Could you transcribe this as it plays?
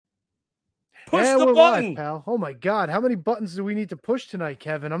Push And the we're button. live, pal. Oh my God. How many buttons do we need to push tonight,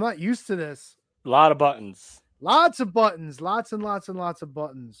 Kevin? I'm not used to this. A lot of buttons. Lots of buttons. Lots and lots and lots of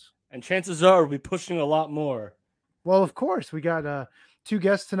buttons. And chances are we'll be pushing a lot more. Well, of course, we got two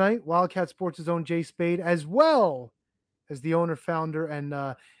guests tonight. WildKat Sports' own Jay Spade, as well as the owner, founder,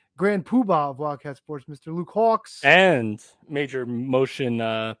 and grand poobah of WildKat Sports, Mr. Luke Hawks. And major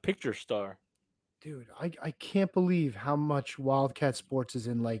motion picture star. Dude, I can't believe how much WildKat Sports is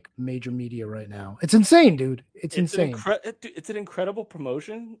in like major media right now. It's insane, dude. It's insane. It's an incredible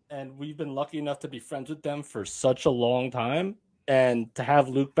promotion, and we've been lucky enough to be friends with them for such a long time. And to have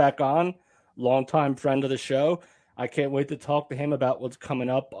Luke back on, longtime friend of the show, I can't wait to talk to him about what's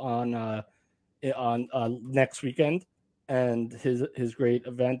coming up on next weekend and his great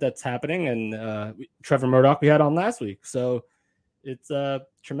event that's happening. And Trevor Murdoch we had on last week, so it's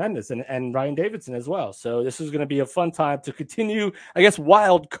tremendous, and Ryan Davidson as well. So this is going to be a fun time to continue, I guess,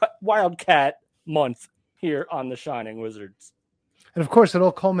 WildKat month here on the Shining Wizards. And of course, it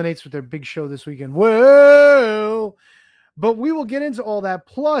all culminates with their big show this weekend. Whoa! But we will get into all that.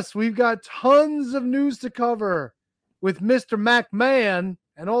 Plus, we've got tons of news to cover with Mr. McMahon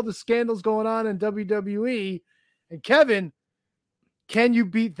and all the scandals going on in WWE. And Kevin, can you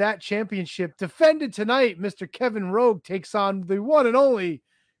beat that championship? Defended tonight, Mr. Kevin Rogue takes on the one and only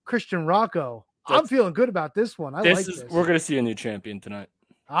Christian Rocco. I'm feeling good about this one. I like this. We're going to see a new champion tonight.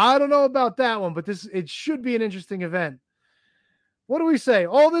 I don't know about that one, but it should be an interesting event. What do we say?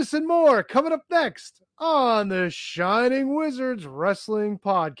 All this and more coming up next on the Shining Wizards Wrestling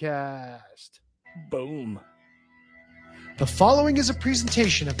Podcast. Boom. The following is a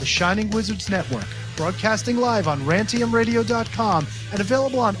presentation of the Shining Wizards Network, broadcasting live on rantiumradio.com and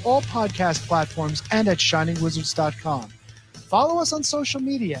available on all podcast platforms and at shiningwizards.com. Follow us on social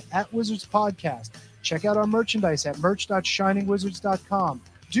media at Wizards Podcast. Check out our merchandise at merch.shiningwizards.com.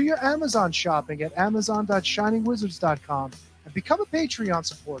 Do your Amazon shopping at amazon.shiningwizards.com and become a Patreon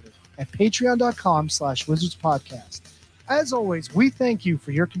supporter at patreon.com/wizardspodcast. As always, we thank you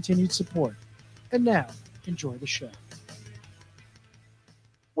for your continued support. And now, enjoy the show.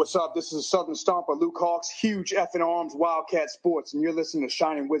 What's up? This is Southern Stomper, Luke Hawks, huge effing arms, WildKat Sports, and you're listening to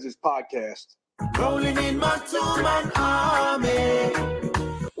Shining Wizards Podcast. Rolling in my two-man army.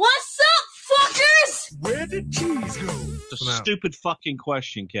 What's up, fuckers? Where did cheese go? It's a stupid fucking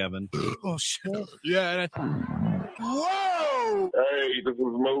question, Kevin. Oh, shit. Yeah. Whoa! Hey, this is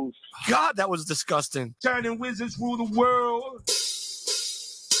Moose. God, that was disgusting. Shining Wizards rule the world.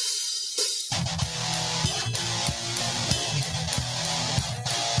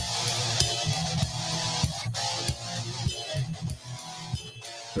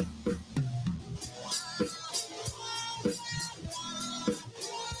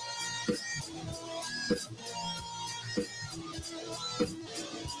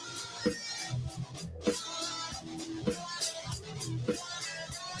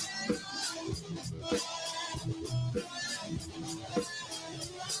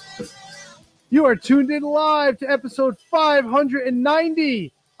 You are tuned in live to episode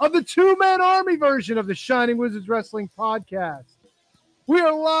 590 of the two-man army version of the Shining Wizards Wrestling Podcast. We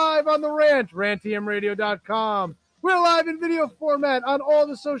are live on the rant, rantiumradio.com. We're live in video format on all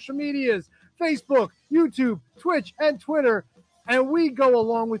the social medias, Facebook, YouTube, Twitch, and Twitter. And we go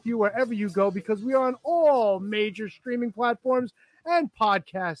along with you wherever you go because we are on all major streaming platforms and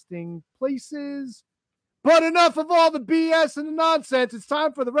podcasting places. But enough of all the BS and the nonsense. It's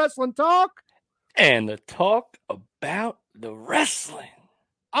time for the wrestling talk. And the talk about the wrestling.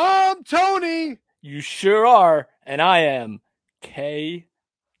 I'm Tony. You sure are. And I am KJG.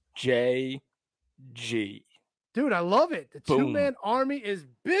 Dude, I love it. The two-man army is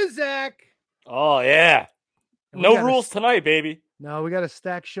Bizak. Oh, yeah. No rules tonight, baby. No, we got a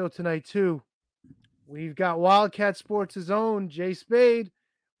stacked show tonight, too. We've got WildKat Sports' own Jay Spade.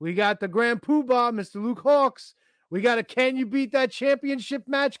 We got the Grand Poobah, Mr. Luke Hawks. We got a Can You Beat That Championship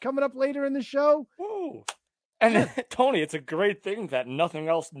match coming up later in the show. Ooh. And Tony, it's a great thing that nothing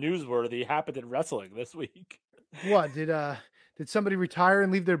else newsworthy happened in wrestling this week. What, did somebody retire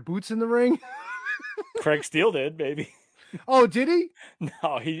and leave their boots in the ring? Craig Steele did, maybe. Oh, did he?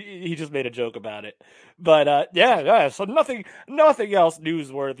 No, he just made a joke about it. But yeah, so nothing else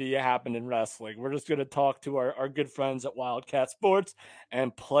newsworthy happened in wrestling. We're just gonna talk to our good friends at WildKat Sports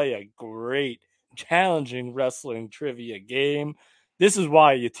and play a great, challenging wrestling trivia game. This is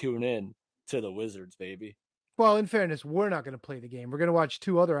why you tune in to the Wizards, baby. Well, in fairness, we're not going to play the game. We're going to watch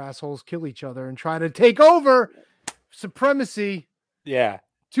two other assholes kill each other and try to take over supremacy. Yeah.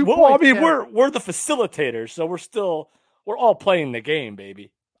 2 well, points. I mean, we're the facilitators, so we're all playing the game,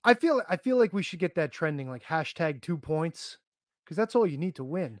 baby. I feel like we should get that trending, like hashtag 2 points, because that's all you need to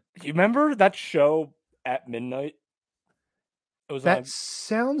win. You remember that show at midnight? It was That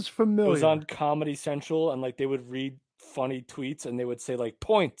sounds familiar. It was on Comedy Central, and like they would read funny tweets, and they would say like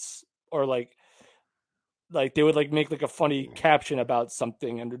points, or like they would like make like a funny caption about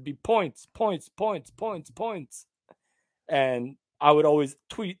something, and there'd be points, points, points, points, points, and I would always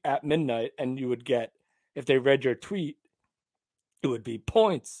tweet at midnight, and you would get, if they read your tweet, it would be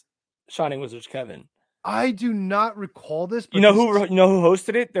points. Shining Wizards Kevin. I do not recall this. But you know who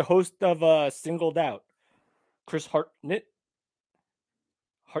hosted it? The host of Singled Out, Chris Hartnett.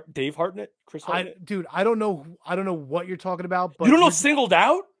 Dave Hartnett, Chris Hartnett. Dude, I don't know what you're talking about. But you don't know Singled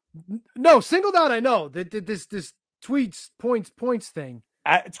Out? No, Singled Out. I know that this tweets points thing.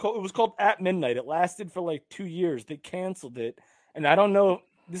 It was called At Midnight. It lasted for like 2 years. They canceled it, and I don't know.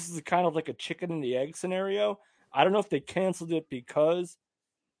 This is kind of like a chicken and the egg scenario. I don't know if they canceled it because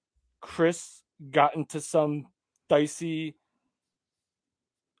Chris got into some dicey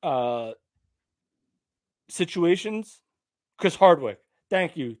situations. Chris Hardwick.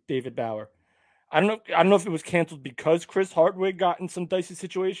 Thank you, David Bauer. I don't know if it was canceled because Chris Hardwick got in some dicey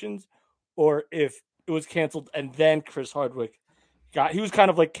situations, or if it was canceled and then Chris Hardwick he was kind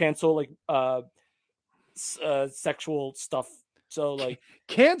of like cancel like sexual stuff. So like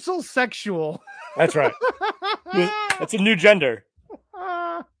cancel sexual. That's right. That's a new gender.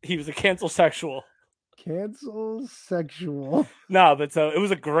 He was a cancel sexual. Cancel sexual. No, but so it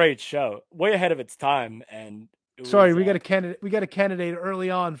was a great show, way ahead of its time, and. Sorry, we got a candidate. We got a candidate early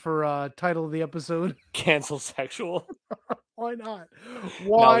on for title of the episode. Cancel sexual. Why not?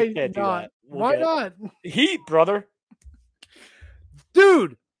 Why not? Why not? Heat, brother.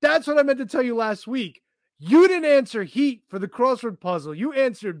 Dude, that's what I meant to tell you last week. You didn't answer heat for the crossword puzzle. You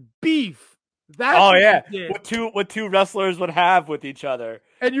answered beef. That's what two wrestlers would have with each other,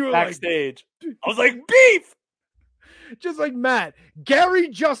 and you were backstage. I was like, beef. Just like Matt, Gary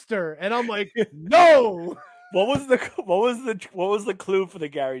Juster, and I'm like, no. What was the clue for the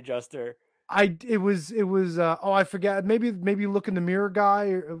Gary Juster? It was I forget. Maybe look in the mirror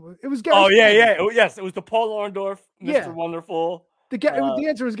guy. It was Gary. Oh yeah. Yes, it was the Paul Orndorff, Mr. Wonderful. The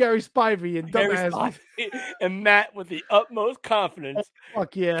answer was Gary Spivey and dumbass. And Matt with the utmost confidence.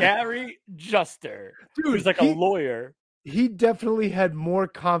 Fuck yeah, Gary Juster, dude, who's like a lawyer. He definitely had more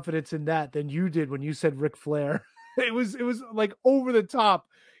confidence in that than you did when you said Ric Flair. It was like over the top.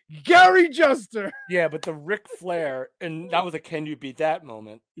 Gary Juster. Yeah, but the Ric Flair, and that was a "Can you beat that"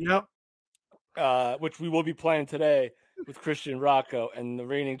 moment. Yep. Which we will be playing today with Christian Rocco and the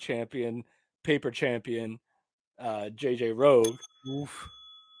reigning champion, paper champion, JJ Rogue. Oof.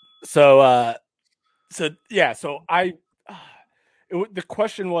 So the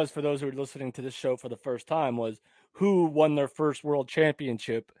question was, for those who are listening to this show for the first time, was who won their first world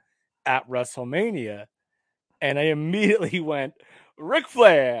championship at WrestleMania, and I immediately went Ric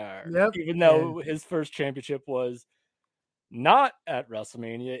Flair, even though his first championship was not at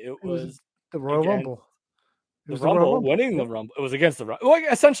WrestleMania. It was the Royal Rumble. It was the Rumble, winning the Rumble. It was against the Rumble. Well,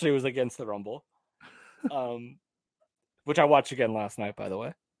 essentially, it was against the Rumble, which I watched again last night, by the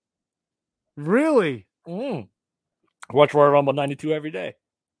way. Really? I watch Royal Rumble 92 every day.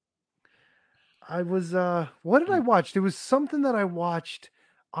 I was, what did I watch? There was something that I watched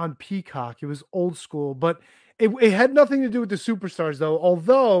on Peacock. It was old school, but it had nothing to do with the superstars, though.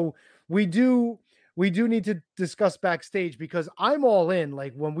 Although we do need to discuss backstage, because I'm all in.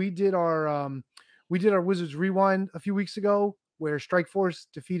 Like when we did our Wizards Rewind a few weeks ago, where Strikeforce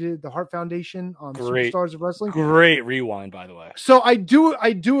defeated the Hart Foundation on Superstars of Wrestling. Great rewind, by the way. So I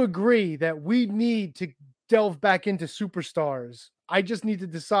do agree that we need to delve back into superstars. I just need to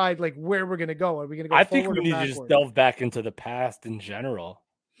decide like where we're gonna go. Are we gonna go? I think we need to just delve back into the past in general.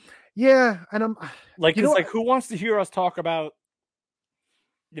 Yeah, and I'm like, it's like, who wants to hear us talk about,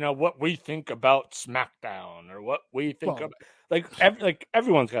 what we think about SmackDown, or what we think about, like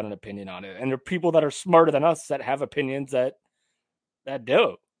everyone's got an opinion on it, and there are people that are smarter than us that have opinions that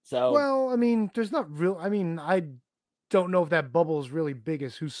do. So, well, I mean, there's not real. I mean, I don't know if that bubble is really big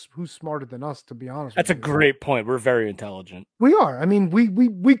as who's smarter than us, to be honest. That's a great point. We're very intelligent. We are. I mean,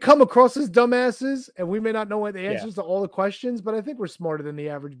 we come across as dumbasses, and we may not know what the answers to all the questions, but I think we're smarter than the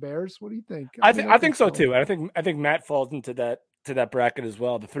average Bears. What do you think? I think so too. I think Matt falls into that bracket as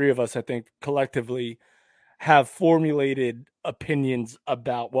well. The three of us, I think, collectively have formulated opinions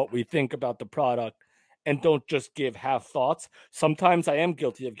about what we think about the product, and don't just give half thoughts. Sometimes I am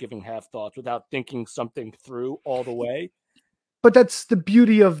guilty of giving half thoughts without thinking something through all the way. But that's the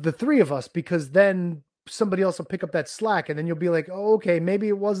beauty of the three of us, because then somebody else will pick up that slack, and then you'll be like, oh, okay, maybe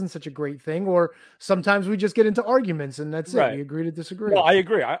it wasn't such a great thing. Or sometimes we just get into arguments, and that's it. Right. We agree to disagree. No, I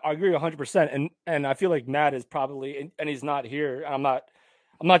agree. I agree 100%. And I feel like Matt is probably, and he's not here. I'm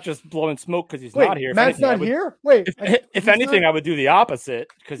not just blowing smoke because he's Wait, not here. Matt's not here? Wait, If anything, I would do the opposite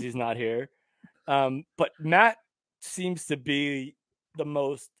because he's not here. But Matt seems to be the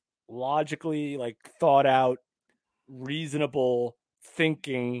most logically like thought out, reasonable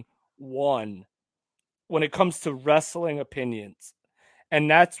thinking one when it comes to wrestling opinions.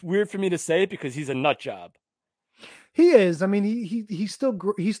 And that's weird for me to say because he's a nut job. He is. I mean, he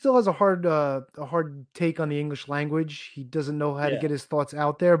still has a hard take on the English language. He doesn't know how to get his thoughts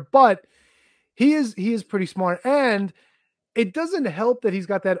out there, but he is pretty smart. And it doesn't help that he's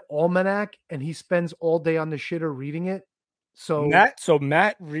got that almanac and he spends all day on the shitter reading it. So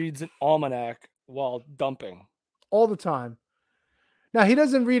Matt reads an almanac while dumping all the time. Now he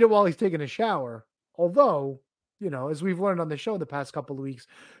doesn't read it while he's taking a shower, although, you know, as we've learned on the show the past couple of weeks,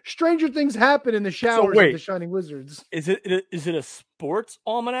 stranger things happen in the showers of the Shining Wizards. Is it a sports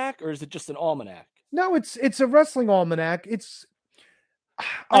almanac or is it just an almanac? No, it's a wrestling almanac. It's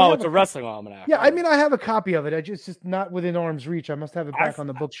a wrestling almanac. Yeah, I mean, I have a copy of it. It's just not within arm's reach. I must have it back on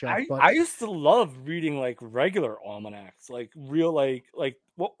the bookshelf. I used to love reading like regular almanacs, like real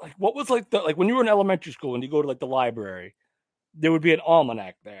what was like when you were in elementary school and you go to like the library, there would be an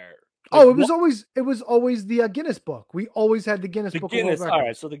almanac there. Like, it was always the Guinness book. We always had the Guinness book. Guinness, all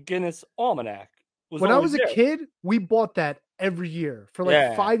right, so the Guinness almanac. When I was a kid, we bought that every year for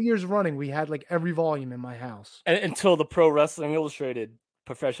like 5 years running. We had like every volume in my house until the Pro Wrestling Illustrated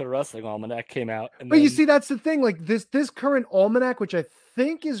Professional Wrestling Almanac came out. But you see, that's the thing. Like this current almanac, which I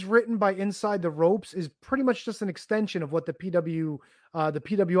think is written by Inside the Ropes, is pretty much just an extension of what the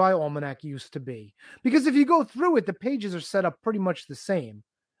PWI almanac used to be. Because if you go through it, the pages are set up pretty much the same.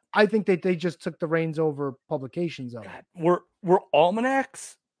 I think that they just took the reins over publications of it. Were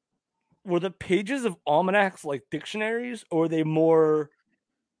almanacs? Were the pages of almanacs like dictionaries, or were they more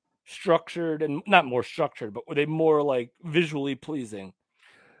structured and not more structured, but were they more like visually pleasing?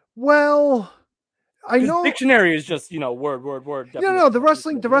 Well, I know dictionary is just, word. No, the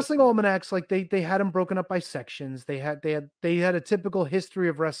wrestling almanacs, like they had them broken up by sections. They had a typical history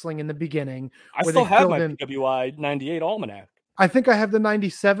of wrestling in the beginning. I still have my PWI 98 almanac. I think I have the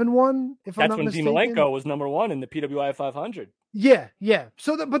 97 one. If I'm not mistaken, that's when Demolenko was number one in the PWI 500. Yeah.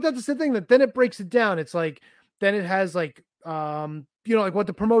 So, but that's the thing that then it breaks it down. It's like then it has like like what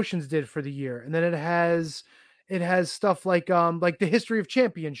the promotions did for the year, and then it has stuff like the history of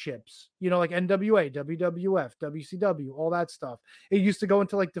championships, like NWA, WWF, WCW, all that stuff. It used to go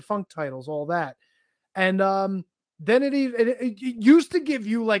into like defunct titles, all that. And then it used to give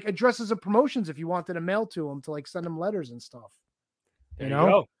you like addresses of promotions if you wanted to mail to them to like send them letters and stuff. There you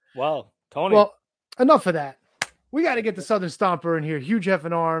know? Wow, Tony. Well, enough of that. We got to get the Southern Stomper in here. Huge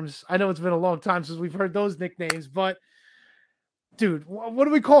effing arms. I know it's been a long time since we've heard those nicknames, but dude, what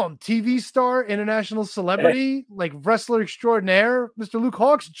do we call him? TV star, international celebrity, like wrestler extraordinaire. Mr. Luke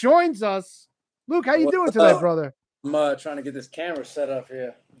Hawks joins us. Luke, how you doing today, brother? I'm trying to get this camera set up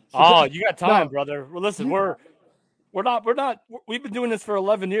here. Oh, you got time, brother. Well, listen, we're not. We've been doing this for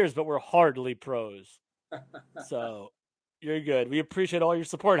 11 years, but we're hardly pros. So you're good. We appreciate all your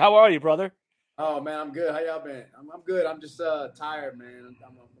support. How are you, brother? Oh man, I'm good. How y'all been? I'm good. I'm just tired, man.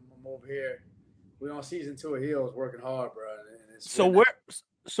 I'm over here. We're on season 2 of Heels, working hard, bro.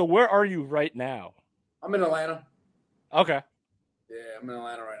 So where are you right now? I'm in Atlanta. Okay. Yeah, I'm in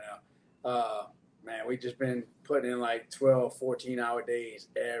Atlanta right now. Man, we just been putting in like 12, 14-hour days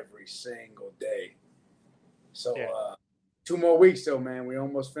every single day. So 2 more weeks though, man. We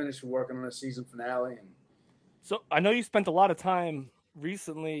almost finished working on the season finale. So I know you spent a lot of time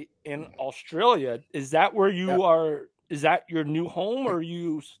recently in Australia. Is that where you are? Is that your new home, or are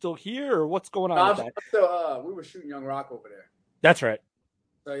you still here, or what's going on with that? We were shooting Young Rock over there. That's right.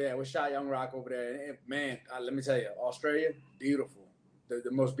 So yeah, we shot Young Rock over there. And man, let me tell you, Australia, beautiful. The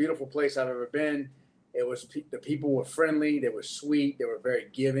most beautiful place I've ever been. It was the people were friendly. They were sweet. They were very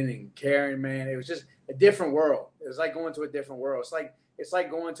giving and caring. Man, it was just a different world. It was like going to a different world. It's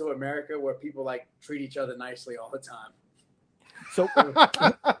like going to America where people like treat each other nicely all the time. So,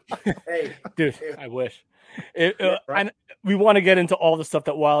 hey, dude, I wish. We want to get into all the stuff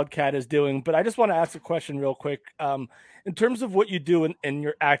that WildKat is doing, but I just want to ask a question real quick. In terms of what you do in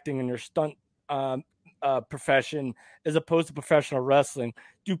your acting and your stunt profession, as opposed to professional wrestling,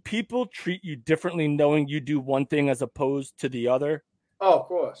 do people treat you differently knowing you do one thing as opposed to the other? Oh, of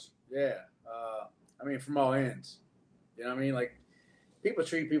course. Yeah. I mean, from all ends. You know what I mean? Like, people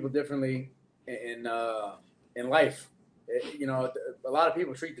treat people differently in life. a lot of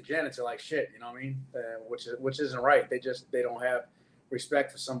people treat the janitor like shit. You know what I mean? Which isn't right. They don't have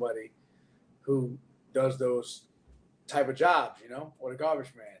respect for somebody who does those type of jobs, you know, or the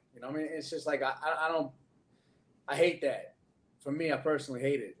garbage man. You know what I mean? It's just like I hate that. For me, I personally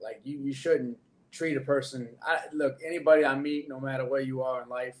hate it. Like you shouldn't treat a person. Look, anybody I meet, no matter where you are in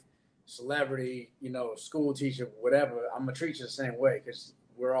life, celebrity, you know, school teacher, whatever, I'm gonna treat you the same way because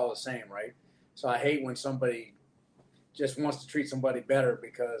we're all the same, right? So I hate when somebody just wants to treat somebody better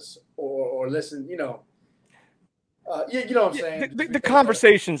because, or listen, you know, you know what I'm saying? The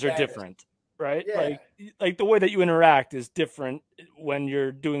conversations are different, right? Yeah. Like the way that you interact is different when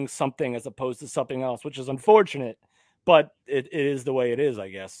you're doing something as opposed to something else, which is unfortunate, but it is the way it is, I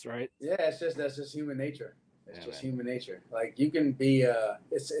guess, right? Yeah, that's just human nature. It's just human nature. Like you can be,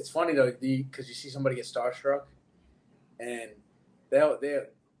 it's funny though, because you see somebody get starstruck, and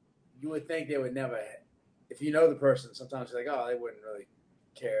you would think they would never, if you know the person, sometimes you're like, oh, they wouldn't really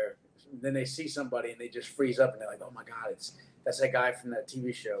care. And then they see somebody and they just freeze up and they're like, oh my God, that's that guy from that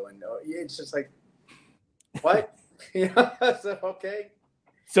TV show. And it's just like, what? You know, so, okay.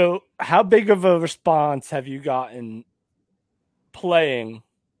 So how big of a response have you gotten playing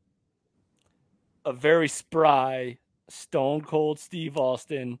a very spry, stone cold Steve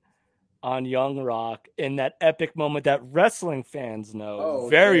Austin on Young Rock in that epic moment that wrestling fans know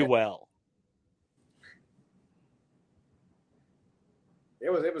very well?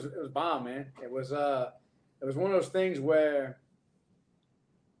 It was bomb, man. It was one of those things where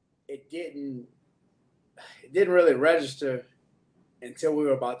it didn't really register until we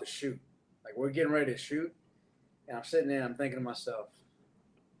were about to shoot. Like we're getting ready to shoot, and I'm sitting there and I'm thinking to myself,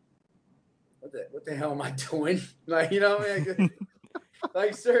 what the hell am I doing? Like, you know what I mean?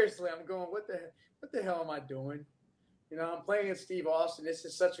 Like seriously, I'm going, what the hell am I doing? You know, I'm playing against Steve Austin. This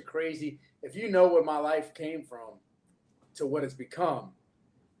is such a crazy, if you know where my life came from to what it's become,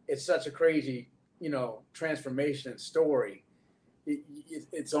 it's such a crazy, you know, transformation and story.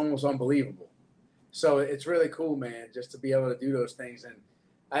 It's almost unbelievable. So it's really cool, man, just to be able to do those things. And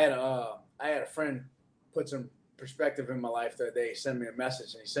I had a friend put some perspective in my life the other day. He sent me a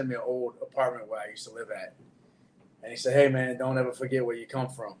message, and he sent me an old apartment where I used to live at. And he said, hey, man, don't ever forget where you come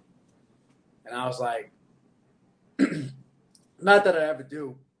from. And I was like, not that I ever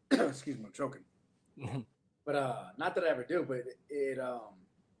do. Excuse me, I'm choking. But not that I ever do, but it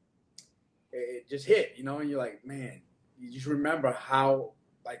just hit, you know, and you're like, man, you just remember how,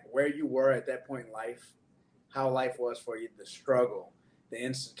 like, where you were at that point in life, how life was for you, the struggle, the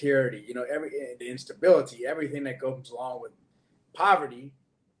insecurity, you know, the instability, everything that goes along with poverty.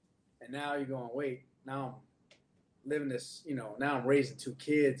 And now you're going, wait, now I'm living this, you know, now I'm raising 2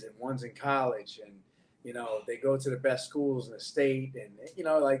 kids and one's in college, and, you know, they go to the best schools in the state, and, you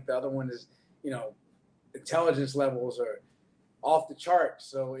know, like the other one is, you know, intelligence levels are off the charts.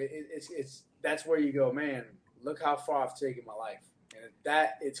 So it's that's where you go, man, look how far I've taken my life. And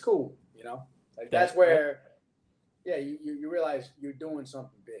it's cool, you know, like that's where, yeah, you realize you're doing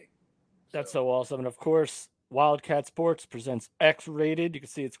something big. That's so awesome. And of course, WildKat Sports presents X-Rated. You can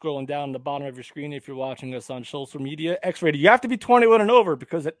see it scrolling down the bottom of your screen if you're watching us on social media. X-Rated. You have to be 21 and over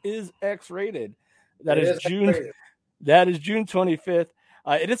because it is X-Rated. That is June June 25th.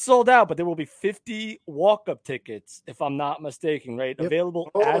 It is sold out, but there will be 50 walk-up tickets, if I'm not mistaken, right? Yep.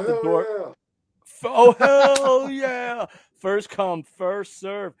 Available at the door. Yeah. Oh, hell yeah. First come, first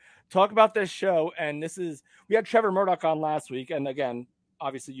serve. Talk about this show. And we had Trevor Murdoch on last week. And again,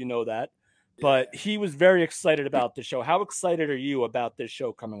 obviously, you know that. But he was very excited about the show. How excited are you about this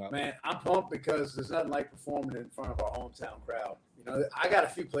show coming up? Man, I'm pumped because there's nothing like performing in front of our hometown crowd. You know, I got a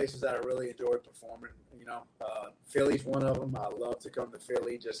few places that I really enjoy performing. You know, Philly's one of them. I love to come to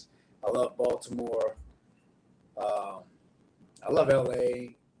Philly. I love Baltimore. I love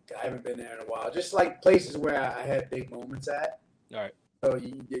LA. I haven't been there in a while. Just like places where I had big moments at. All right. So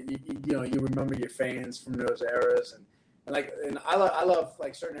you know, you remember your fans from those eras, and I love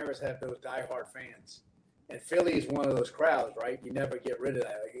like certain eras have those diehard fans, and Philly is one of those crowds, right? You never get rid of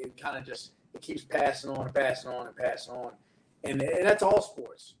that. Like, it kind of just keeps passing on and passing on and passing on, and that's all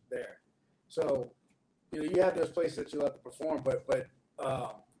sports there. So you know, you have those places that you love to perform, but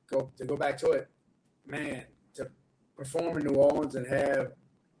go back to it, man. To perform in New Orleans and have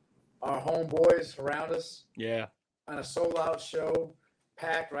our homeboys around us, on a sold-out show,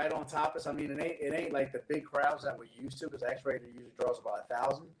 packed right on top of us. I mean, it ain't like the big crowds that we're used to, because X-Rated usually draws about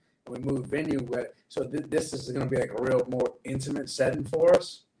 1,000. And we moved venue, so this is going to be like a real more intimate setting for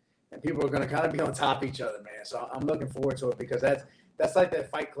us, and people are going to kind of be on top of each other, man. So I'm looking forward to it because that's like that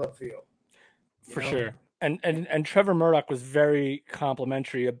Fight Club feel. For sure. And Trevor Murdoch was very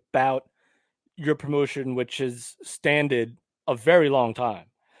complimentary about your promotion, which has standed a very long time.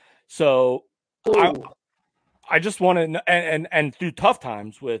 So I just want to, and through tough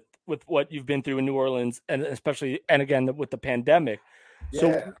times with what you've been through in New Orleans, and especially, and again with the pandemic.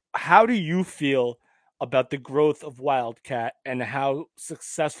 So how do you feel about the growth of WildKat and how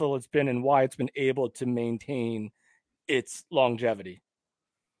successful it's been and why it's been able to maintain its longevity?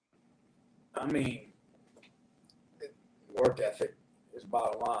 I mean, work ethic is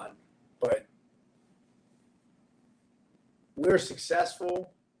bottom line, but we're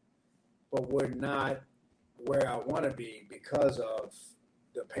successful, but we're not where I want to be because of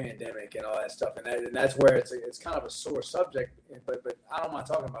the pandemic and all that stuff, and that's where it's kind of a sore subject. But I don't mind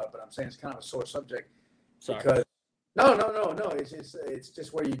talking about it. But I'm saying it's kind of a sore subject. Sorry. Because no, it's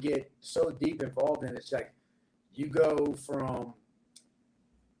just where you get so deep involved in it. It's like you go from,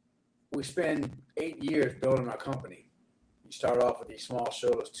 we spend 8 years building our company. You start off with these small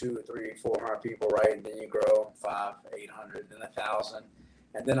shows, 200, 300, 400 people, right? And then you grow 500, 800, then 1,000.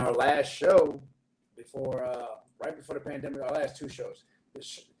 And then our last show right before the pandemic, our last 2 shows.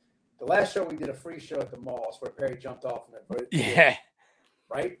 The last show we did a free show at the mall where Perry jumped off and Yeah.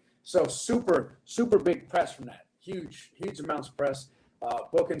 Right? So super, super big press from that. Huge amounts of press.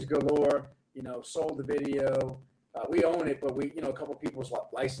 Bookings galore, sold the video. We own it, but a couple people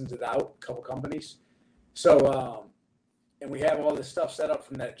licensed it out, a couple companies. So, and we have all this stuff set up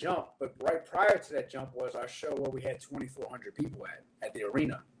from that jump. But right prior to that jump was our show where we had 2,400 people at the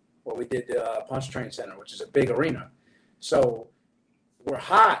arena, where we did the Punch Train Center, which is a big arena. So we're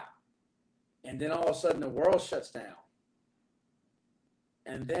hot. And then all of a sudden the world shuts down.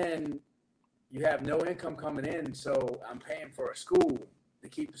 And then you have no income coming in. So I'm paying for a school to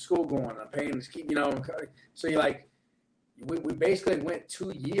keep the school going. I'm paying to keep, so you're like, we basically went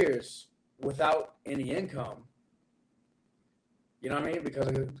 2 years without any income. You know what I mean? Because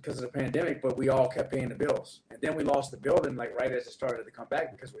of the pandemic, but we all kept paying the bills. And then we lost the building right as it started to come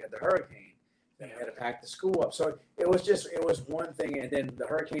back because we had the hurricane. Then we had to pack the school up. So it was one thing. And then the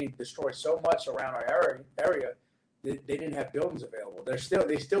hurricane destroyed so much around our area that they didn't have buildings available. They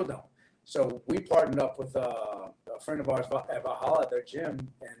still don't. So we partnered up with a friend of ours at Valhalla, their gym,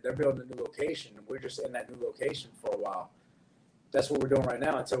 and they're building a new location. And we're just in that new location for a while. That's what we're doing right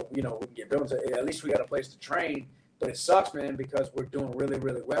now until, we can get buildings. At least we got a place to train. But it sucks, man, because we're doing really,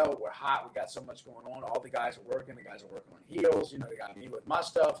 really well. We're hot. We got so much going on. All the guys are working. The guys are working on heels. They got me with my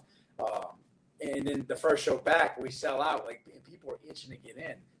stuff. And then the first show back, we sell out. Like, people are itching to get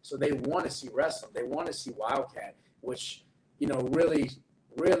in. So they want to see wrestling. They want to see WildKat, which, really,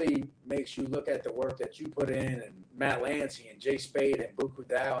 really makes you look at the work that you put in. And Matt Lancey and Jay Spade and Buku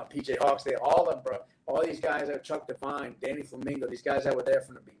Dow and PJ Hawks, all of them, bro. All these guys that Chuck Devine, Danny Flamingo, these guys that were there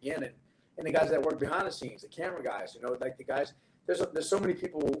from the beginning. And the guys that work behind the scenes, the camera guys, like the guys. There's so many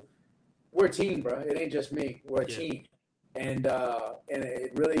people. We're a team, bro. It ain't just me. We're a team, and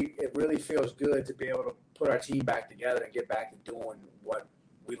it really feels good to be able to put our team back together and get back to doing what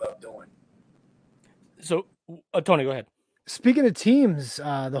we love doing. So, Tony, go ahead. Speaking of teams,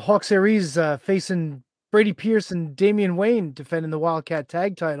 the Hawks Aries facing Brady Pierce and Damian Wayne defending the WildKat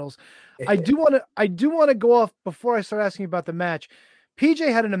tag titles. I do want to go off before I start asking you about the match.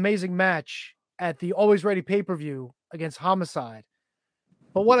 PJ had an amazing match at the Always Ready pay-per-view against Homicide.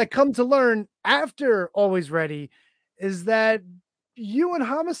 But what I come to learn after Always Ready is that you and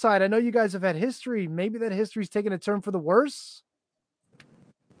Homicide, I know you guys have had history. Maybe that history's taken a turn for the worse.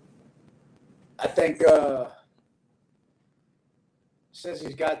 I think since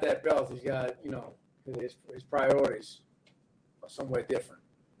he's got that belt, he's got, his priorities are somewhere different.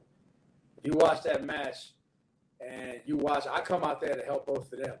 If you watch that match, and I come out there to help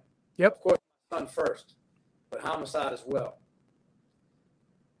both of them. Yep. Of course, my son first, but Homicide as well.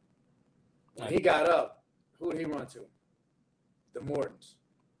 When he got up, who did he run to? The Mortons,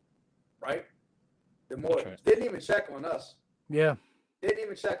 right? The Mortons. Didn't even check on us. Yeah. Didn't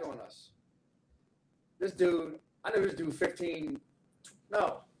even check on us. This dude, I knew this dude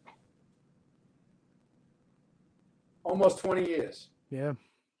almost 20 years. Yeah.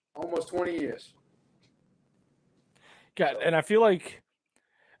 Almost 20 years. God, and I feel like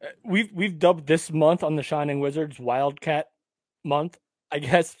we've dubbed this month on the Shining Wizards WildKat month, I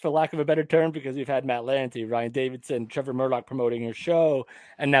guess, for lack of a better term, because we've had Matt Lanty, Ryan Davidson, Trevor Murdoch promoting your show,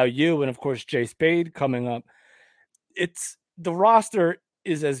 and now you, and of course Jay Spade coming up. It's the roster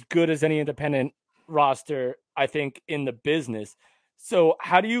is as good as any independent roster, I think, in the business. So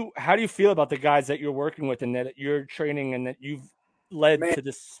how do you feel about the guys that you're working with and that you're training and that you've led to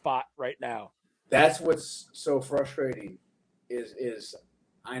this spot right now? That's what's so frustrating is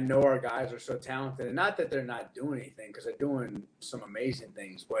I know our guys are so talented, and not that they're not doing anything, because they're doing some amazing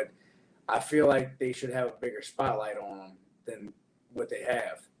things, but I feel like they should have a bigger spotlight on them than what they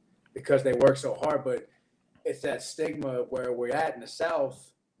have because they work so hard. But it's that stigma where we're at in the South.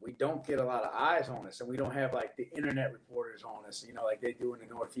 We don't get a lot of eyes on us, and we don't have like the internet reporters on us, like they do in the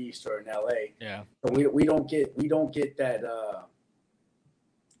Northeast or in LA. Yeah. So we don't get that.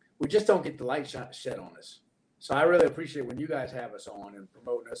 We just don't get the light shed on us. So I really appreciate when you guys have us on and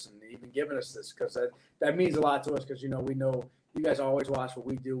promoting us and even giving us this because that means a lot to us because we know you guys always watch what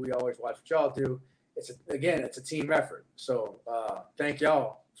we do. We always watch what y'all do. It's a team effort. So thank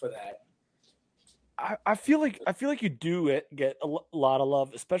y'all for that. I feel like you do get a lot of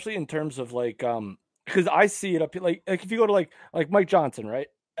love, especially in terms of because I see it up like if you go to like Mike Johnson, right?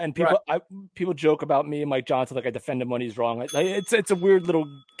 And people joke about me and Mike Johnson like I defend him when he's wrong. It's a weird little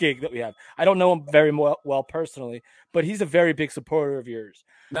gig that we have. I don't know him very well personally, but he's a very big supporter of yours.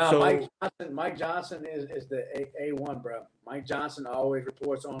 No, so, Mike Johnson is the A1, bro. Mike Johnson always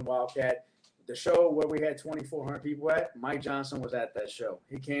reports on WildKat. The show where we had 2,400 people at, Mike Johnson was at that show.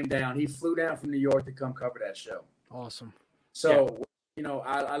 He came down. He flew down from New York to come cover that show. Awesome. So,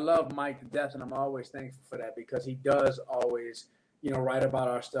 I love Mike to death, and I'm always thankful for that because he does always, write about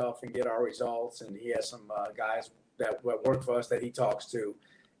our stuff and get our results. And he has some guys that work for us that he talks to,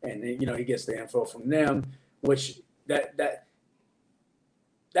 and he gets the info from them, which that's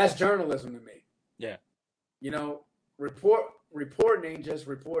journalism to me. Yeah. Reporting ain't just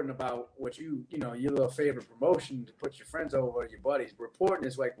reporting about what your little favorite promotion to put your friends over, your buddies. Reporting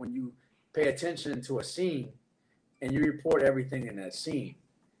is like when you pay attention to a scene and you report everything in that scene.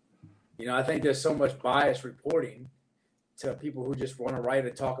 I think there's so much bias reporting to people who just want to write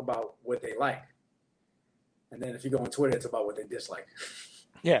and talk about what they like. And then if you go on Twitter, it's about what they dislike.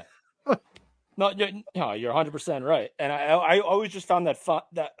 Yeah. No, you're 100% right. And I always just found that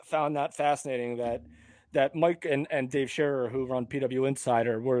fascinating that Mike and Dave Scherer, who run PW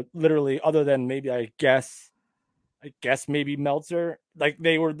Insider, were literally, other than maybe I guess maybe Meltzer, like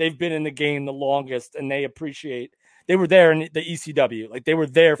they've been in the game the longest, and they were there in the ECW, like they were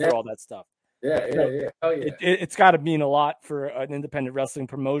there for all that stuff. Yeah. Oh yeah. It's got to mean a lot for an independent wrestling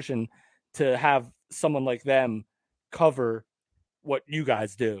promotion to have someone like them cover what you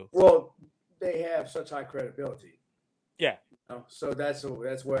guys do. Well, they have such high credibility. Yeah. So that's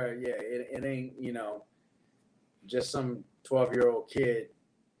where it ain't just some 12-year-old kid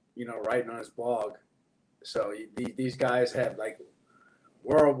writing on his blog. So these guys have like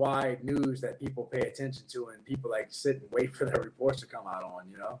worldwide news that people pay attention to, and people like sit and wait for their reports to come out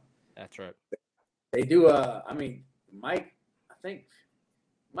on. That's right. They do. Mike. I think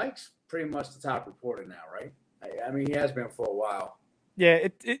Mike's pretty much the top reporter now, right? He has been for a while. Yeah,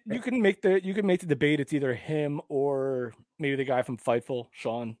 you can make the debate. It's either him or maybe the guy from Fightful,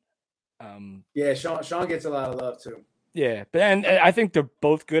 Sean. Yeah, Sean gets a lot of love too. Yeah, but and I think they're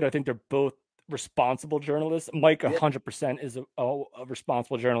both good. I think they're both responsible journalists. Mike 100% is a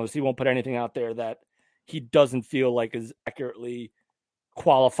responsible journalist. He won't put anything out there that he doesn't feel like is accurately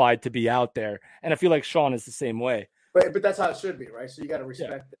qualified to be out there. And I feel like Sean is the same way. But that's how it should be, right? So you got to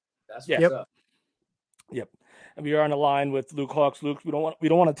respect it. That's what's up. Yep. And we are on the line with Luke Hawks. Luke, we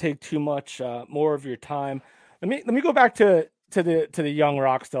don't want to take too much more of your time. Let me go back to the Young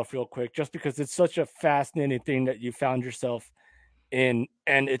Rock stuff real quick, just because it's such a fascinating thing that you found yourself in,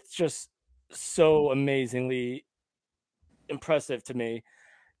 and it's just so amazingly impressive to me.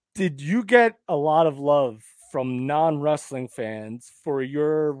 Did you get a lot of love from non-wrestling fans for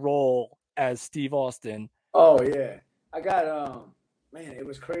your role as Steve Austin? Oh yeah, I got man, it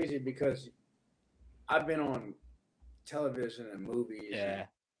was crazy because I've been on television and movies,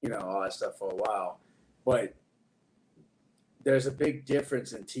 and, all that stuff for a while, but there's a big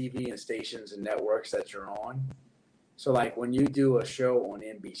difference in TV and stations and networks that you're on. So like when you do a show on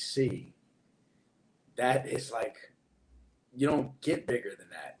NBC, that is like, you don't get bigger than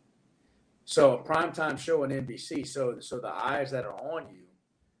that. So a primetime show on NBC, so the eyes that are on you,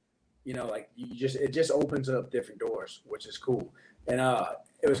 like it just opens up different doors, which is cool. And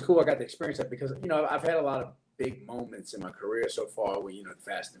it was cool. I got to experience that because, I've had a lot of big moments in my career so far with,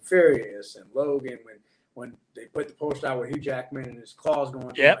 Fast and Furious and Logan, when they put the post out with Hugh Jackman and his claws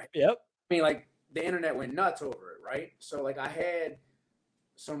going. Yep. Like the internet went nuts over it, right? So like I had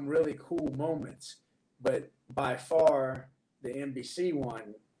some really cool moments, but by far the NBC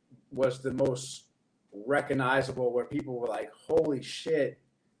one was the most recognizable, where people were like, holy shit,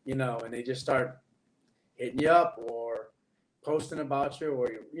 and they just start hitting you up or posting about you, or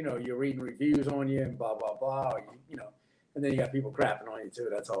you're reading reviews on you and blah blah blah, or, and then you got people crapping on you too.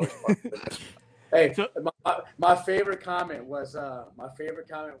 That's always fun. Hey, my favorite comment was a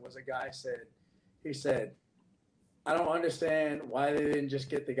guy said, I don't understand why they didn't just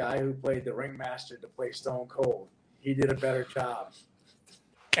get the guy who played the ringmaster to play Stone Cold. He did a better job.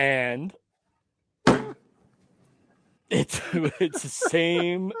 And it's the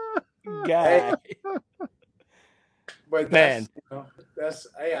same guy. But Man.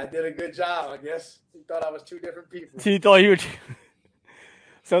 Hey, I did a good job, I guess. He thought I was two different people. So you thought you were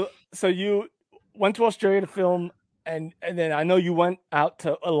so you went to Australia to film, and then I know you went out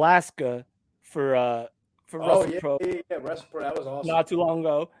to Alaska for Wrestle Pro. Yeah, Wrestle Pro, that was awesome. Not too long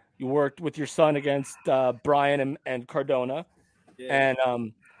ago. You worked with your son against Brian and Cardona. Yeah.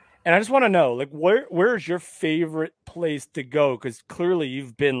 And I just want to know, like, where's your favorite place to go? Because clearly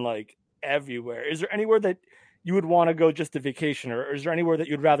you've been like everywhere. Is there anywhere that you would want to go just to vacation, or is there anywhere that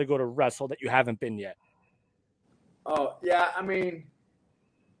you'd rather go to wrestle that you haven't been yet? Oh yeah, I mean,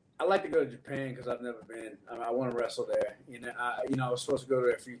 I like to go to Japan because I've never been. I want to wrestle there. I was supposed to go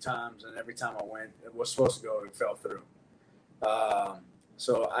there a few times, and every time I went, it was supposed to go, it fell through.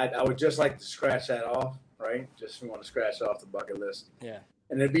 So I would just like to scratch that off, right? Just want to scratch it off the bucket list. Yeah.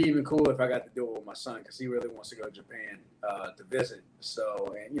 And it'd be even cool if I got to do it with my son because he really wants to go to Japan to visit.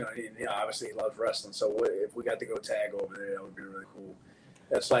 So, and obviously he loves wrestling. So if we got to go tag over there, that would be really cool.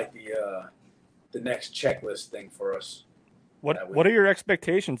 That's like the next checklist thing for us. What are your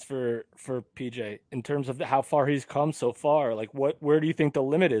expectations for PJ in terms of how far he's come so far? Like, where do you think the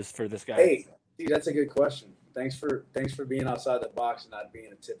limit is for this guy? Hey, dude, that's a good question. Thanks for being outside the box and not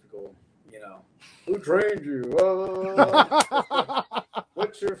being a typical, who trained you?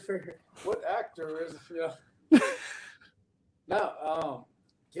 What's your favorite? What actor is? No,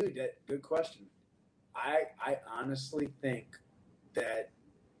 dude, that good question. I honestly think that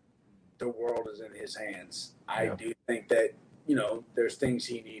the world is in his hands. I do think that there's things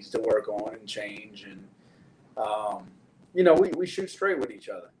he needs to work on and change, and we shoot straight with each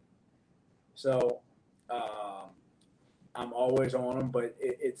other. So I'm always on him, but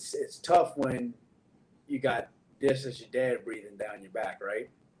it's tough when you got this as your dad breathing down your back, right?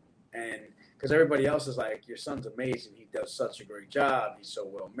 And because everybody else is like, your son's amazing. He does such a great job. He's so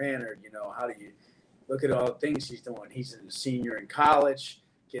well-mannered. How do you look at all the things he's doing? He's a senior in college,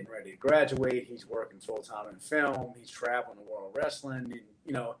 getting ready to graduate. He's working full-time in film. He's traveling the world wrestling. And,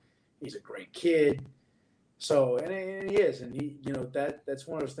 he's a great kid. So, and he is. And he, that's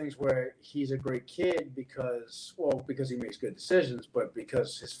one of those things where he's a great kid because he makes good decisions, but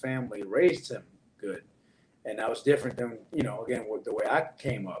because his family raised him good. And that was different than, again, with the way I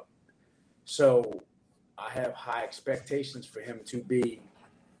came up. So I have high expectations for him to be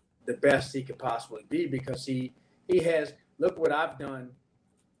the best he could possibly be because he has, look what I've done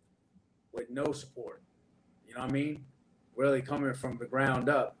with no support. You know what I mean? Really coming from the ground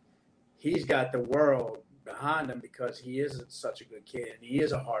up. He's got the world behind him because he is such a good kid and he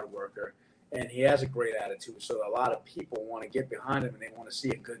is a hard worker and he has a great attitude. So a lot of people want to get behind him and they want to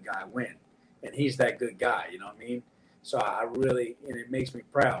see a good guy win. And he's that good guy, you know what I mean? So and it makes me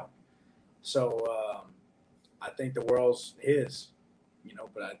proud. So I think the world's his,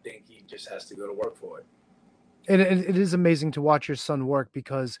 but I think he just has to go to work for it. And it is amazing to watch your son work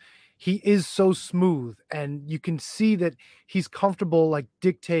because he is so smooth and you can see that he's comfortable like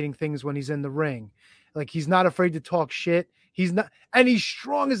dictating things when he's in the ring. Like he's not afraid to talk shit. He's not, and he's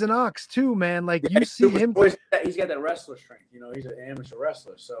strong as an ox too, man. Like you see him. He's got that wrestler strength. He's an amateur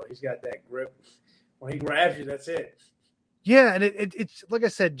wrestler, so he's got that grip. When he grabs you, that's it. Yeah, and it's like I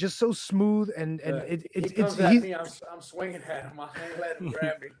said, just so smooth and I'm swinging at him. I ain't letting him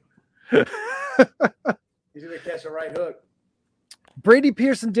grab me. He's gonna catch a right hook. Brady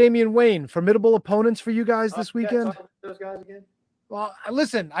Pierce and Damian Wayne, formidable opponents for you guys this weekend. Those guys again? Well,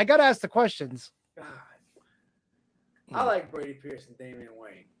 listen, I got to ask the questions. God. I like Brady Pierce and Damian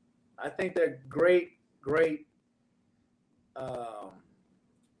Wayne. I think they're great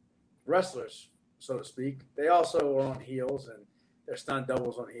wrestlers, so to speak. They also are on heels, and they're stunt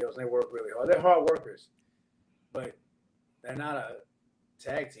doubles on heels, and they work really hard. They're hard workers, but they're not a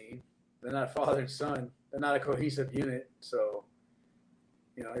tag team. They're not father and son. They're not a cohesive unit, so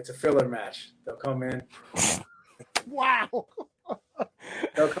it's a filler match. They'll come in. Wow.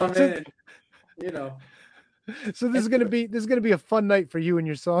 They'll come in and, So this is gonna be a fun night for you and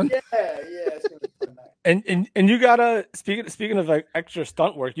your son. Yeah, it's gonna be a fun night. And you gotta speaking of like extra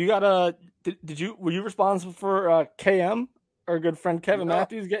stunt work, you gotta were you responsible for KM, our good friend Kevin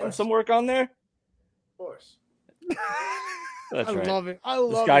Matthews, getting some work on there? Of course. That's right. Love it. I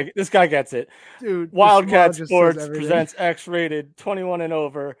love it. This guy gets it. Dude, WildKat Sports presents X-Rated 21 and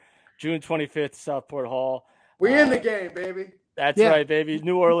over, June 25th, Southport Hall. We in the game, baby. That's right, baby.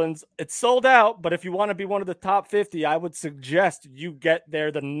 New Orleans. It's sold out, but if you want to be one of the top 50, I would suggest you get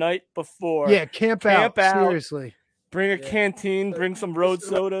there the night before. Yeah, camp out. Seriously. Bring a canteen, bring some road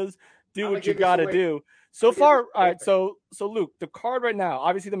sodas, do what you got to do. So far, all right. So Luke, the card right now,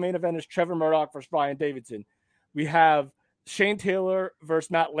 obviously the main event is Trevor Murdoch versus Brian Davidson. We have Shane Taylor versus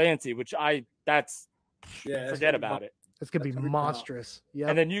Matt Lancey, which forget about it. It's gonna be monstrous. Yeah.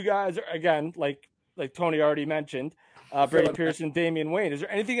 And then you guys are again, like Tony already mentioned, Brady Pearson, Damian Wayne. Is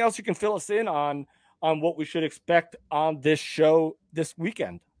there anything else you can fill us in on what we should expect on this show this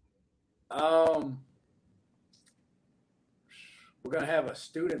weekend? We're gonna have a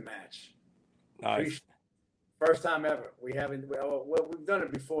student match. Nice. First time ever. We've done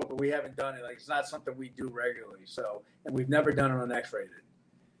it before, but we haven't done it. Like, it's not something we do regularly. So, and we've never done it on X-Rated.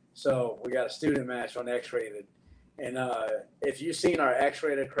 So we got a student match on X-Rated. And if you've seen our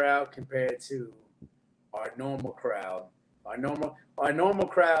X-Rated crowd compared to our normal crowd, our normal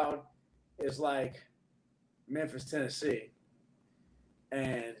crowd is like Memphis, Tennessee,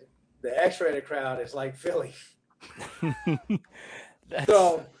 and the X-Rated crowd is like Philly.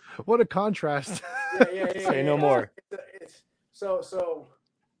 So what a contrast. Say no more. So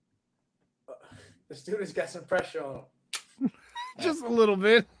the students got some pressure on them. Just a little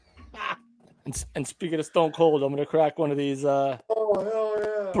bit. And speaking of Stone Cold, I'm going to crack one of these hell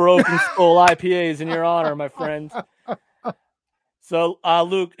yeah. Broken Skull IPAs in your honor, my friend. So,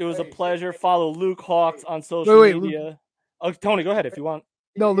 Luke, it was a pleasure. Follow Luke Hawks on social media. Luke. Oh, Tony, go ahead if you want.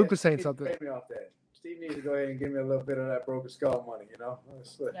 No, Luke was saying something. Pay me off that. Steve needs to go ahead and give me a little bit of that Broken Skull money, you know?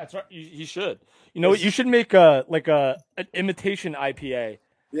 That's right. He should. You know what? You should make an imitation IPA.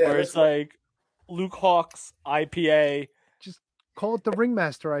 Yeah, where it's like Luke Hawks IPA. Just call it the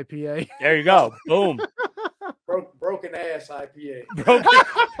Ringmaster IPA. There you go. Boom. Broken ass IPA.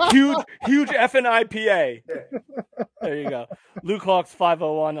 Huge effing IPA. Yeah. There you go. Luke Hawks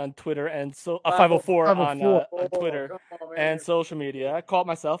 501 on Twitter and 504 on Twitter and social media. I caught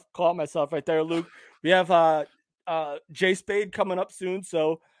myself right there, Luke. We have Jay Spade coming up soon,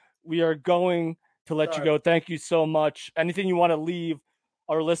 so we are going to let you go. Thank you so much. Anything you want to leave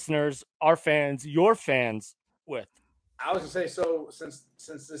our listeners, our fans, your fans with? I was gonna say, so since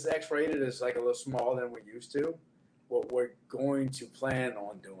this X-Rated is like a little smaller than we used to, what we're going to plan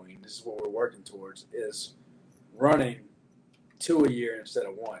on doing, this is what we're working towards, is running 2 a year instead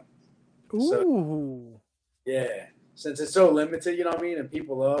of 1. Ooh. So, yeah. Since it's so limited, you know what I mean, and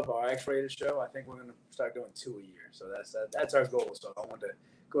people love our X-Rated show, I think we're gonna start doing 2 a year. So that's our goal. So I wanted to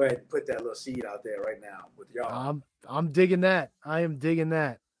go ahead and put that little seed out there right now with y'all. I'm digging that. I am digging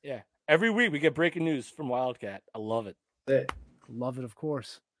that. Yeah. Every week we get breaking news from WildKat. I love it. Love it, of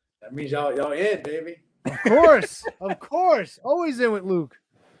course. That means y'all in, baby. Of course. Of course. Always in with Luke.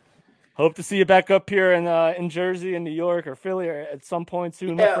 Hope to see you back up here in Jersey and New York or Philly or at some point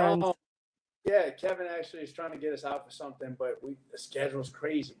soon, my friend. Yeah, Kevin actually is trying to get us out for something, but the schedule's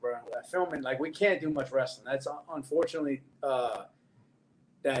crazy, bro. Filming, like, we can't do much wrestling. That's unfortunately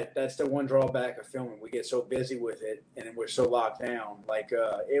that's the one drawback of filming. We get so busy with it, and we're so locked down. Like,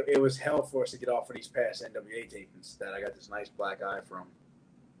 it was hell for us to get off of these past NWA tapings that I got this nice black eye from.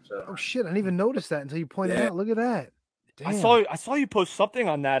 So. Oh shit! I didn't even notice that until you pointed out. Look at that. Damn. I saw you post something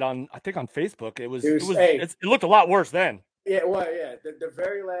on that on Facebook. It looked a lot worse then. Yeah, well, yeah. The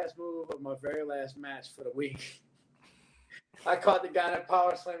very last move of my very last match for the week, I caught the guy that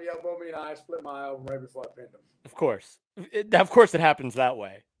power slammed me, elbowed me, and I split my elbow right before I pinned him. Of course, it happens that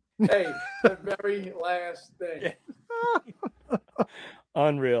way. Hey, the very last thing. Yeah.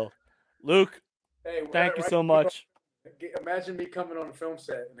 Unreal, Luke. Hey, thank you so much. Imagine me coming on a film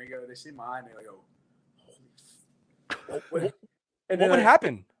set and they see my eye and they go, "Holy!" What would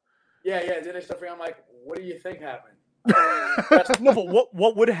happen? Yeah. Then they start figuring, I'm like, "What do you think happened?" No, but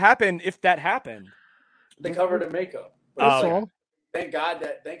what would happen if that happened? They covered the makeup. But thank God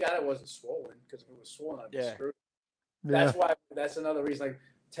it wasn't swollen, because if it was swollen, I'd be screwed. Yeah. That's another reason. Like,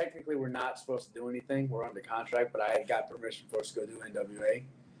 technically, we're not supposed to do anything. We're under contract, but I had got permission for us to go do NWA.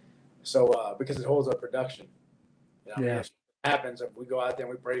 So because it holds up production. You know, if it happens, if we go out there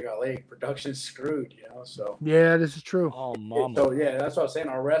and we break our leg, production's screwed. You know, so yeah, this is true. Oh, mama. So yeah, that's what I was saying.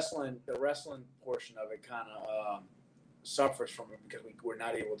 The wrestling portion of it kind of suffers from it because we're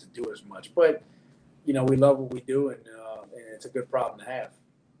not able to do as much. But you know, we love what we do, and it's a good problem to have.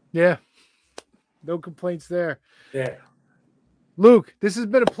 Yeah, no complaints there. Yeah, Luke, this has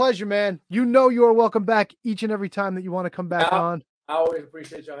been a pleasure, man. You know you are welcome back each and every time that you want to come back on. I always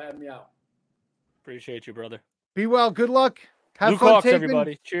appreciate y'all having me out. Appreciate you, brother. Be well. Good luck. Have Luke fun Hawks, taping.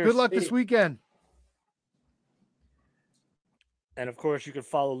 everybody. Cheers. Good luck this weekend. And of course, you can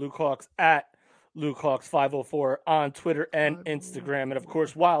follow Luke Hawks at Luke Hawks 504 on Twitter and Instagram. And of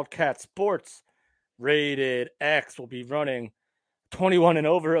course, WildKat Sports Rated X will be running 21 and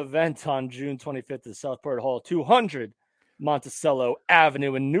over event on June 25th at Southport Hall, 200 Monticello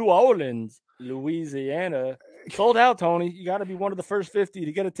Avenue in New Orleans. Louisiana. Sold out, Tony. You got to be one of the first 50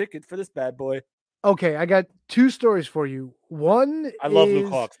 to get a ticket for this bad boy. Okay, I got 2 stories for you. One I love is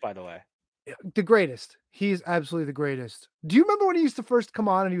Luke Hawks, by the way. the greatest. He's absolutely the greatest. Do you remember when he used to first come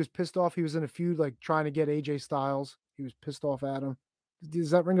on and he was pissed off? He was in a feud like trying to get AJ Styles. He was pissed off at him.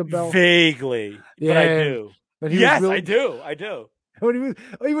 Does that ring a bell? Vaguely, but I do. But he Yes, was I do. I do. When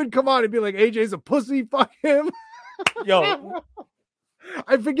he would come on and be like, AJ's a pussy, fuck him. Yo,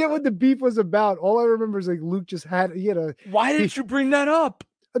 I forget what the beef was about. All I remember is like Luke just had a. why didn't you bring that up?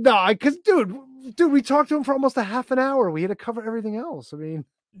 No, because dude, we talked to him for almost a half an hour. We had to cover everything else. I mean,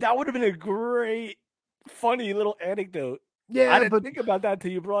 That would have been a great, funny little anecdote. yeah, I didn't but think about that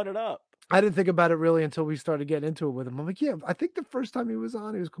till you brought it up. I didn't think about it really until we started getting into it with him. I'm like, yeah, I think the first time he was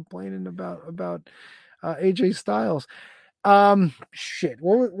on, he was complaining about AJ Styles. Shit.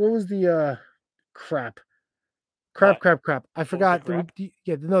 What was the crap? I forgot.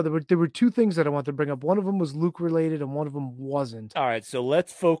 There were 2 things that I wanted to bring up. One of them was Luke related, and one of them wasn't. All right, so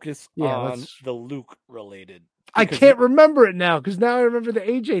let's focus on the Luke related. I can't remember it now because now I remember the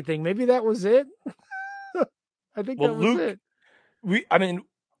AJ thing. Maybe that was it. I think that was Luke, it.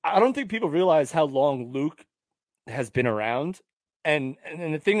 I don't think people realize how long Luke has been around, and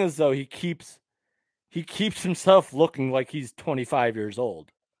the thing is though, he keeps himself looking like he's 25 years old.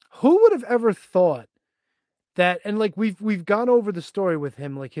 Who would have ever thought that? And like we've gone over the story with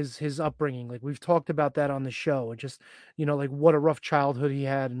him, like his upbringing, like we've talked about that on the show, and just like what a rough childhood he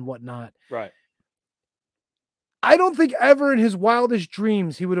had and whatnot. Right. I don't think ever in his wildest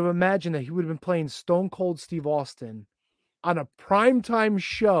dreams he would have imagined that he would have been playing Stone Cold Steve Austin on a primetime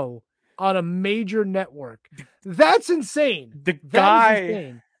show on a major network. That's insane. The guy,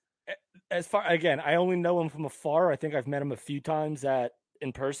 insane. As far again, I only know him from afar. I think I've met him a few times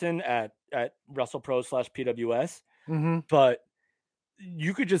in person at WrestlePro/PWS. Mm-hmm. But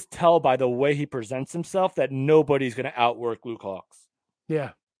you could just tell by the way he presents himself that nobody's going to outwork Luke Hawks.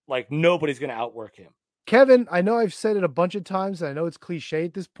 Yeah. Like nobody's going to outwork him. Kevin, I know I've said it a bunch of times, and I know it's cliche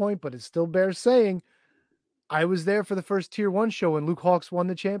at this point, but it still bears saying. I was there for the first Tier 1 show when Luke Hawks won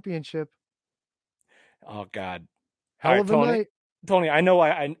the championship. Oh, God. Hell of a night. Tony, I know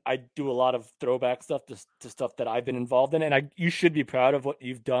I do a lot of throwback stuff to stuff that I've been involved in, and you should be proud of what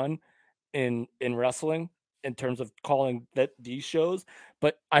you've done in wrestling in terms of calling these shows,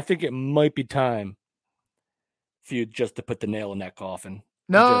 but I think it might be time for you just to put the nail in that coffin.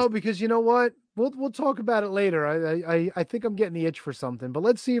 No, because you know what? We'll talk about it later. I think I'm getting the itch for something, but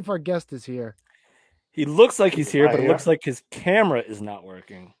let's see if our guest is here. He looks like he's here, but it looks like his camera is not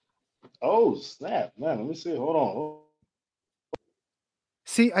working. Oh, snap, man. Let me see. Hold on.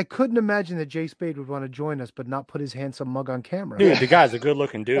 See, I couldn't imagine that Jay Spade would want to join us, but not put his handsome mug on camera. Dude, the guy's a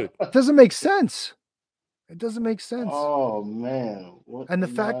good-looking dude. It doesn't make sense. It doesn't make sense. Oh, man. And the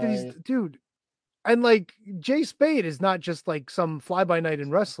fact that he's... Dude... And like Jay Spade is not just like some fly-by-night in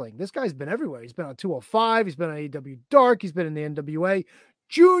wrestling. This guy's been everywhere. He's been on 205. He's been on AEW Dark. He's been in the NWA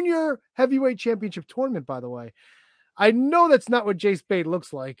Junior Heavyweight Championship Tournament, by the way. I know that's not what Jay Spade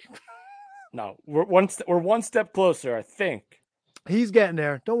looks like. No, we're one step closer, I think. He's getting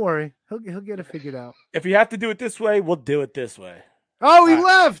there. Don't worry. He'll get it figured out. If you have to do it this way, we'll do it this way. Oh, he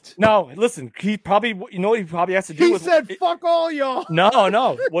left. No, listen, he probably, what he probably has to do. He said, fuck all y'all.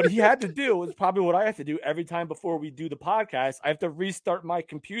 No. What he had to do was probably what I have to do every time before we do the podcast. I have to restart my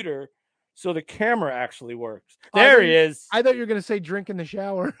computer so the camera actually works. There he is. I thought you were going to say drink in the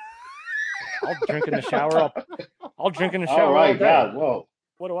shower. I'll drink in the shower. I'll drink in the shower. All right, God, whoa.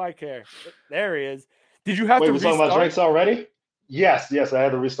 What do I care? There he is. Did you have to restart? Wait, we're talking about drinks already? Yes, I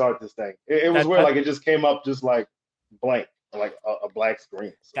had to restart this thing. It was weird. Like it just came up just like blank. Like a black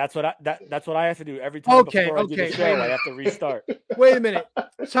screen. So. That's what I have to do every time before I do the show. I have to restart. Wait a minute.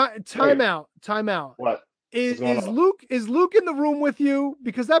 Time out. What? Is Luke in the room with you?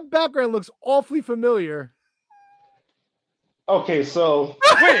 Because that background looks awfully familiar. Okay, so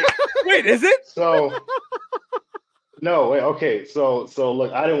wait, is it? So no, wait, okay. So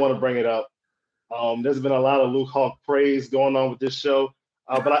look, I didn't want to bring it up. There's been a lot of Luke Hawk praise going on with this show.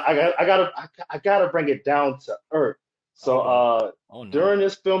 But I gotta bring it down to earth. So during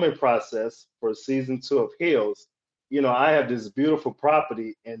this filming process for season 2 of Hills, I have this beautiful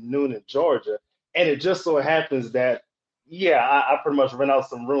property in Noonan, Georgia, and it just so happens that I pretty much rent out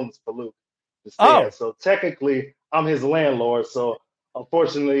some rooms for Luke to stay at. So technically, I'm his landlord. So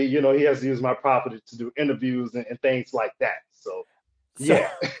unfortunately, he has to use my property to do interviews and things like that. So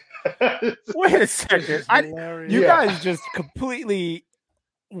yeah. Wait a second. You guys just completely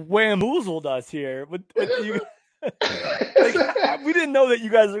whamboozled us here with you. We didn't know that you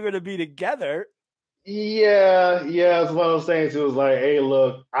guys were going to be together. Yeah, it's one of those things. It was like, hey,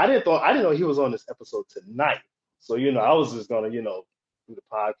 look, I didn't know he was on this episode tonight. So, I was just gonna, do the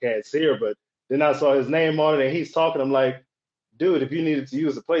podcast here, but then I saw his name on it and he's talking. I'm like, dude, if you needed to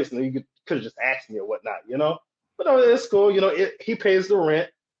use the place, then you could have just asked me or whatnot. But no, it's cool. He pays the rent.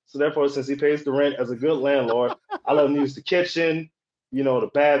 So therefore, since he pays the rent as a good landlord, I let him use the kitchen,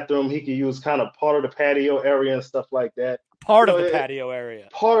 the bathroom. He can use kind of part of the patio area and stuff like that. Part of the patio area.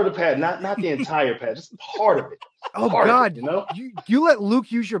 Part of the pad, not the entire pad, just part of it. Oh Part of God, it, you let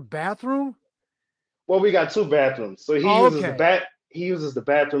Luke use your bathroom? Well, we got two bathrooms, so he uses the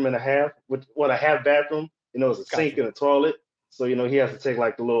bathroom and a half with a half bathroom. It's a sink and a toilet, so he has to take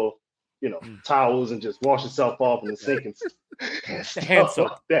like the little towels and just wash himself off in the sink and the hand soap.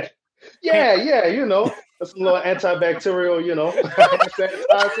 Like that. Yeah, that's some little antibacterial,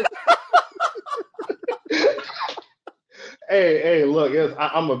 sanitizer. Hey, look,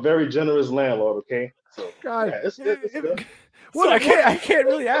 I'm a very generous landlord, okay? So, God, yeah, it's good. I can't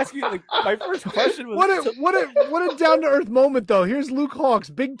really ask you. Like, my first question was, what a down to earth moment though. Here's Luke Hawks,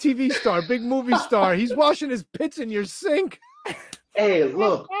 big TV star, big movie star. He's washing his pits in your sink. Hey,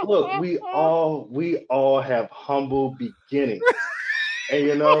 look, we all have humble beginnings,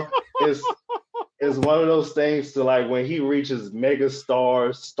 and it's one of those things to like when he reaches mega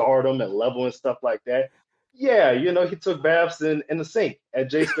stardom and level and stuff like that. Yeah, he took baths in the sink at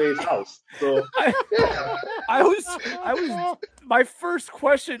Jay Spade's house. So I was my first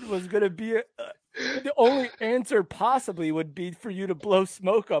question was gonna be the only answer possibly would be for you to blow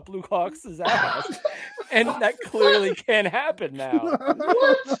smoke up Luke Hawks' ass, and that clearly can't happen now.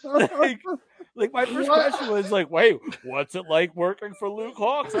 Like my first question was like, wait, what's it like working for Luke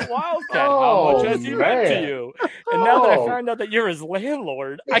Hawks at WildKat? How much has he meant to you? And now that I found out that you're his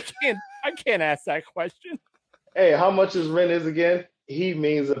landlord, I can't ask that question. Hey, how much his rent is again? He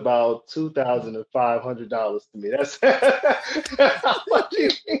means about $2,500 to me. That's how much he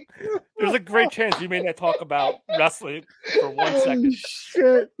means. There's a great chance you may not talk about wrestling for 1 second.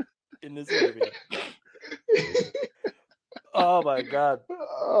 Shit. In this interview. Oh my God.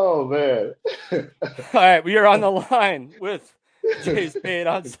 Oh man. All right, we are on the line with Jay Spade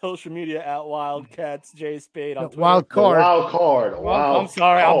on social media at WildKats. Jay Spade on Twitter. Wild card. I'm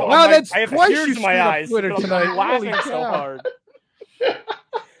sorry. Wow, that's I have twice tears you in my eyes. Twitter tonight. I'm laughing so hard.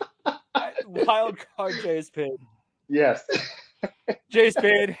 Wild card, Jay Spade. Yes. Jay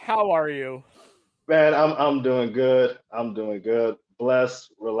Spade, how are you? Man, I'm doing good. I'm doing good.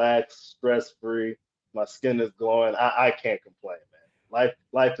 Blessed, relaxed, stress free. My skin is glowing. I can't complain, man.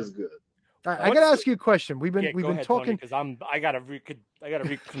 Life is good. I gotta ask you a question. We've been talking because I gotta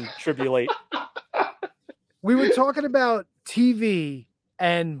recontribulate. We were talking about TV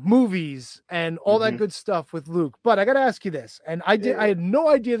and movies and all that good stuff with Luke, but I gotta ask you this, and I had no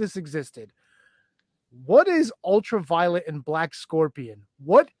idea this existed. What is Ultraviolet and Black Scorpion?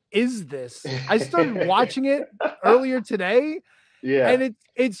 What is this? I started watching it earlier today. Yeah. And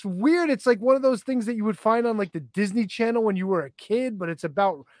it's weird. It's like one of those things that you would find on like the Disney Channel when you were a kid, but it's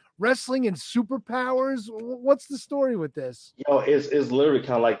about wrestling and superpowers. What's the story with this? It's literally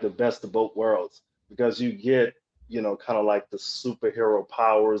kind of like the best of both worlds because you get, kind of like the superhero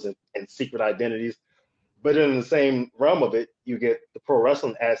powers and secret identities. But in the same realm of it, you get the pro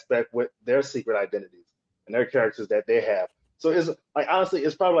wrestling aspect with their secret identities and their characters that they have. So it's like honestly,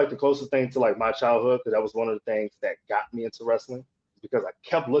 it's probably like the closest thing to like my childhood because that was one of the things that got me into wrestling because I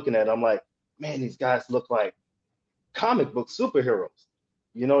kept looking at it. I'm like, man, these guys look like comic book superheroes.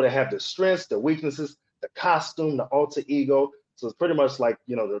 They have the strengths, the weaknesses, the costume, the alter ego. So it's pretty much like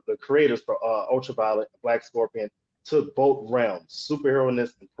the creators for Ultraviolet, Black Scorpion took both realms,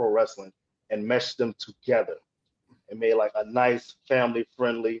 superhero-ness and pro wrestling, and meshed them together and made like a nice,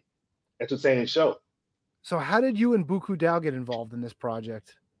 family-friendly, entertaining show. So how did you and Buku Dao get involved in this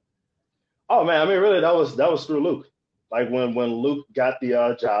project? Oh man, I mean, really, that was through Luke. Like when Luke got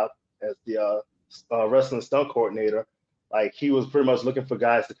the job as the wrestling stunt coordinator, like he was pretty much looking for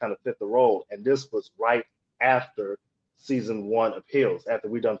guys to kind of fit the role, and this was right after season 1 of Heels, after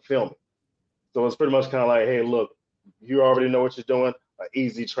we done filming. So it's pretty much kind of like, hey, look, you already know what you're doing. An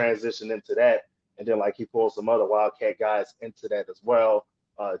easy transition into that, and then like he pulled some other WildKat guys into that as well.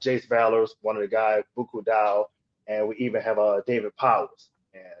 Jace Valor's one of the guys, Buku Dao, and we even have David Powers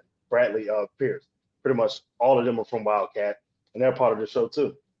and Bradley Pierce. Pretty much all of them are from WildKat, and they're part of the show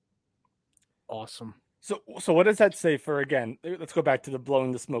too. Awesome. So what does that say for, again, let's go back to the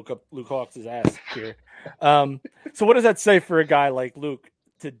blowing the smoke up Luke Hawks' ass here. So what does that say for a guy like Luke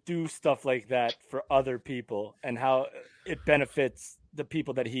to do stuff like that for other people and how it benefits the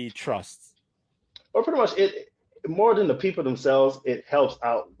people that he trusts? Well, pretty much it more than the people themselves, it helps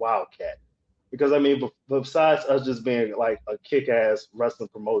out WildKat Because I mean, besides us just being like a kick-ass wrestling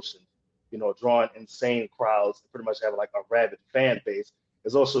promotion, drawing insane crowds, pretty much having like a rabid fan base,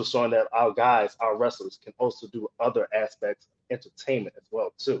 it's also showing that our guys, our wrestlers, can also do other aspects of entertainment as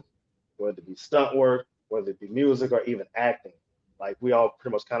well too, whether it be stunt work, whether it be music, or even acting. Like we all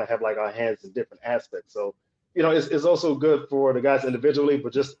pretty much kind of have like our hands in different aspects. So, it's also good for the guys individually,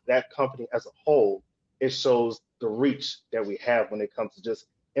 but just that company as a whole, it shows the reach that we have when it comes to just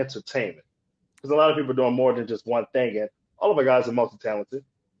entertainment. Because a lot of people are doing more than just one thing, and all of our guys are multi-talented.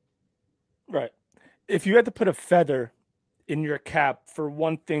 Right. If you had to put a feather in your cap for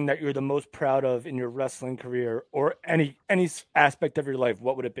one thing that you're the most proud of in your wrestling career or any aspect of your life,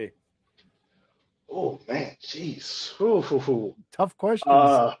 what would it be? Oh man, jeez. Ooh, ooh, ooh. Tough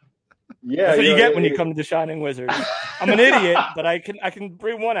questions. Yeah, That's what you get when you come to the Shining Wizards. I'm an idiot, but I can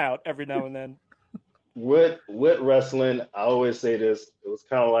bring one out every now and then. with wrestling, I always say this. It was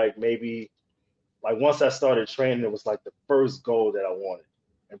kind of like maybe like once I started training, it was like the first goal that I wanted,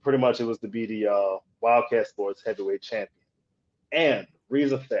 and pretty much it was to be the WildKat Sports heavyweight champion. And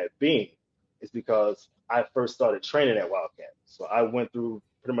reason for that being is because I first started training at WildKat, so I went through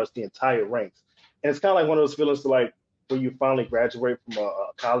pretty much the entire ranks, and it's kind of like one of those feelings to like when you finally graduate from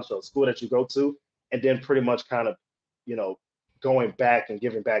a college or a school that you go to, and then pretty much kind of, you know, going back and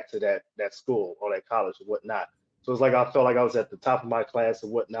giving back to that school or that college or whatnot. So it's like I felt like I was at the top of my class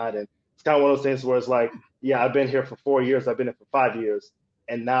and whatnot, and it's kind of one of those things where it's like, yeah, I've been here for 4 years, I've been here for 5 years,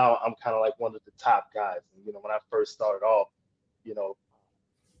 and now I'm kind of like one of the top guys. And, when I first started off, you know,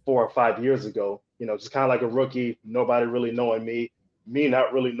 4 or 5 years ago, just kind of like a rookie, nobody really knowing me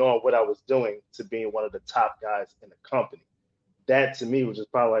not really knowing what I was doing to being one of the top guys in the company. That to me was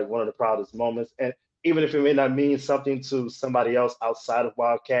just probably like one of the proudest moments. And even if it may not mean something to somebody else outside of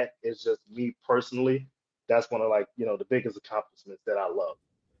WildKat, it's just me personally. That's one of like, the biggest accomplishments that I love.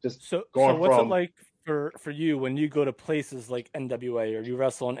 Just So going what's it from like for you when you go to places like NWA or you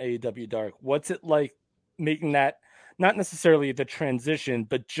wrestle on AEW Dark? What's it like making that not necessarily the transition,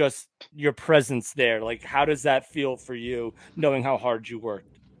 but just your presence there? Like, how does that feel for you, knowing how hard you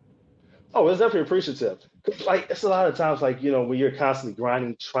worked? Oh, it's definitely appreciative. 'Cause, like, it's a lot of times, like, when you're constantly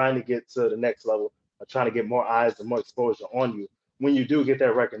grinding, trying to get to the next level, or trying to get more eyes and more exposure on you. When you do get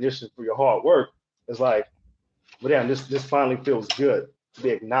that recognition for your hard work, it's like, well, damn, this finally feels good to be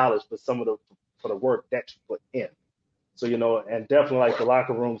acknowledged for some of the work that you put in. So, and definitely like the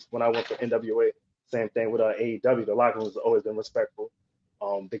locker rooms when I went to NWA, same thing with AEW. The locker rooms have always been respectful.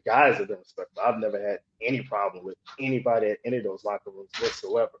 The guys have been respectful. I've never had any problem with anybody at any of those locker rooms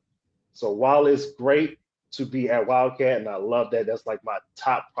whatsoever. So while it's great to be at WildKat, and I love that, that's like my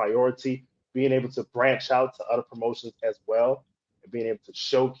top priority, being able to branch out to other promotions as well, and being able to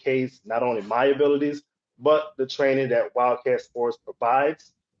showcase not only my abilities, but the training that WildKat Sports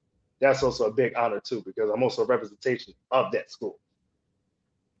provides. That's also a big honor too, because I'm also a representation of that school.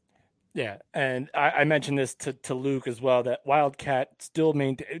 Yeah, and I mentioned this to Luke as well, that WildKat still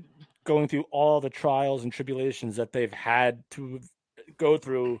maintain going through all the trials and tribulations that they've had to go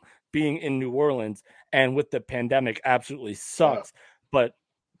through being in New Orleans, and with the pandemic absolutely Uh, sucks, but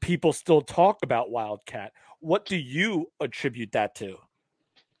people still talk about WildKat. What do you attribute that to?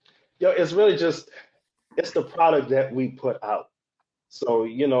 it's really just it's the product that we put out. So,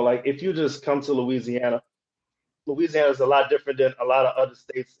 like if you just come to Louisiana is a lot different than a lot of other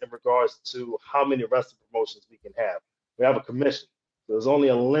states in regards to how many wrestling promotions we can have. We have a commission. There's only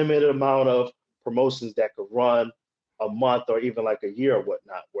a limited amount of promotions that could run a month or even like a year or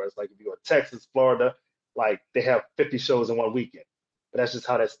whatnot. Whereas like if you go to Texas, Florida, like they have 50 shows in one weekend. But that's just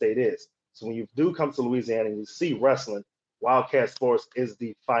how that state is. So when you do come to Louisiana and you see wrestling, WildKat Sports is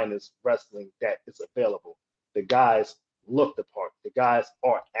the finest wrestling that is available. The guys look the part. The guys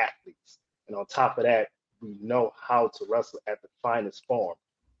are athletes. And on top of that, we know how to wrestle at the finest form.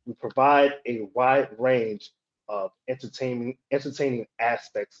 We provide a wide range of entertaining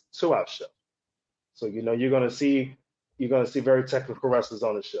aspects to our show. So you're gonna see very technical wrestlers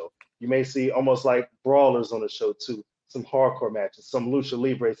on the show. You may see almost like brawlers on the show too, some hardcore matches, some lucha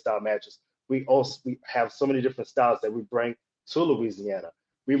libre style matches. We have so many different styles that we bring to Louisiana.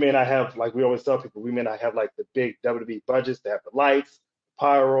 We may not have, like we always tell people, we may not have like the big WWE budgets that have the lights,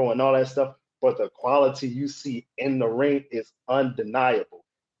 pyro, and all that stuff, but the quality you see in the ring is undeniable.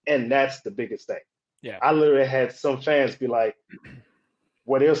 And that's the biggest thing. Yeah. I literally had some fans be like,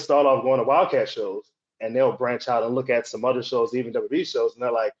 well, they'll start off going to WildKat shows and they'll branch out and look at some other shows, even WWE shows, and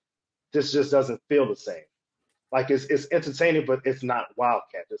they're like, this just doesn't feel the same. Like it's entertaining, but it's not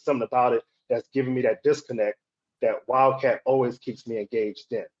WildKat. There's something about it that's giving me that disconnect that WildKat always keeps me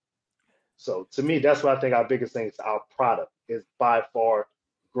engaged in. So to me, that's what I think our biggest thing is our product is by far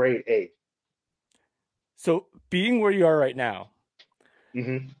grade A. So being where you are right now,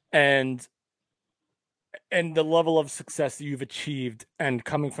 and the level of success that you've achieved, and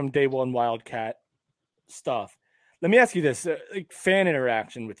coming from day one WildKat stuff. Let me ask you this: like fan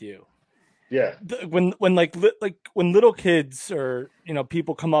interaction with you. Yeah. When when little kids or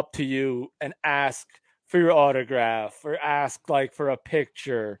people come up to you and ask for your autograph or ask like for a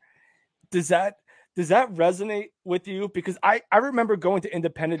picture, does that resonate with you? Because I remember going to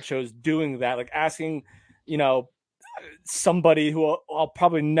independent shows doing that, like asking, somebody who I'll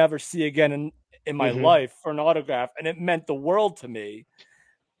probably never see again in my life for an autograph, and it meant the world to me.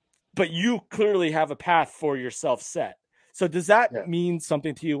 But you clearly have a path for yourself set. So does that mean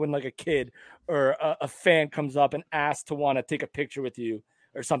something to you when like a kid or a fan comes up and asks to want to take a picture with you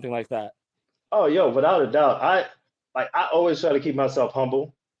or something like that? Oh, yo, without a doubt. I always try to keep myself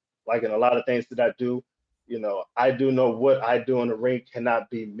humble, like in a lot of things that I do. I do know what I do in the ring cannot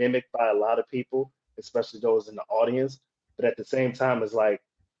be mimicked by a lot of people, especially those in the audience. But at the same time, it's like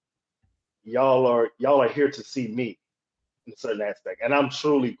y'all are here to see me in a certain aspect. And I'm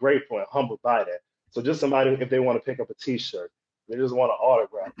truly grateful and humbled by that. So just somebody, if they want to pick up a t-shirt, they just want an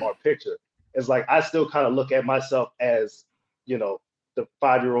autograph or a picture, it's like I still kind of look at myself as, the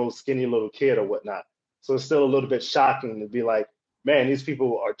 5-year-old skinny little kid or whatnot. So it's still a little bit shocking to be like, man, these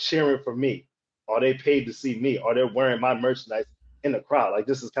people are cheering for me. Are they paid to see me? Are they wearing my merchandise in the crowd? Like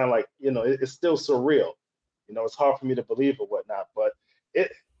this is kind of like, it's still surreal. It's hard for me to believe or whatnot, but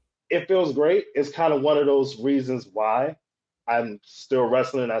it feels great. It's kind of one of those reasons why I'm still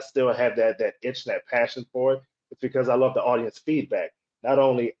wrestling. I still have that itch, that passion for it. It's because I love the audience feedback, not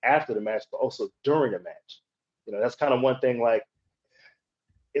only after the match, but also during the match. That's kind of one thing, like,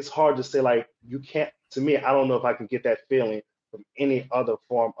 it's hard to say, like, you can't, to me, I don't know if I can get that feeling from any other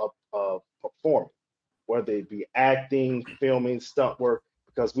form of performing, whether it be acting, filming, stunt work,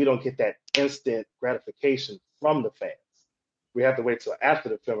 because we don't get that instant gratification from the fans. We have to wait till after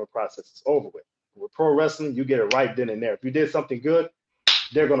the filming process is over with. With pro wrestling, you get it right then and there. If you did something good,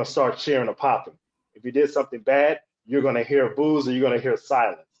 they're going to start cheering or popping. If you did something bad, you're going to hear boos or you're going to hear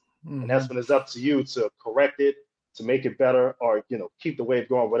silence. And that's when it's up to you to correct it, to make it better, or, keep the wave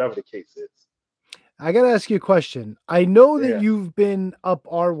going, whatever the case is. I got to ask you a question. I know that Yeah. you've been up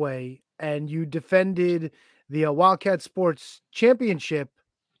our way and you defended the WildKat Sports Championship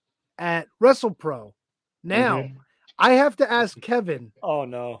at WrestlePro. Now, I have to ask Kevin. Oh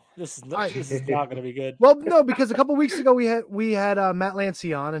no, this is not going to be good. Well, no, because a couple weeks ago we had Matt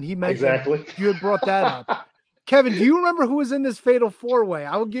Lancy on, and he mentioned you had brought that up. Kevin, do you remember who was in this Fatal 4-Way?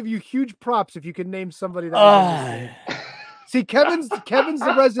 I will give you huge props if you can name somebody that was in this. See, Kevin's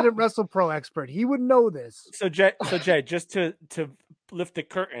the resident WrestlePro expert. He would know this. So Jay, just to lift the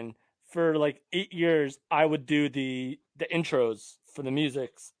curtain, for like 8 years, I would do the intros for the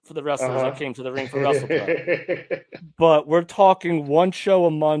musics for the wrestlers that came to the ring for WrestlePro. But we're talking one show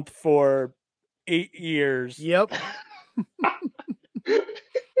a month for 8 years. Yep.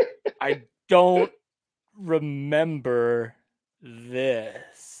 I don't remember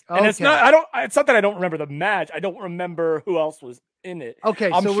this. Okay. And it's not that I don't remember the match. I don't remember who else was in it. Okay,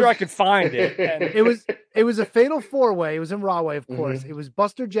 I'm sure I could find it. And it was a Fatal 4-Way. It was in Rahway, of course. It was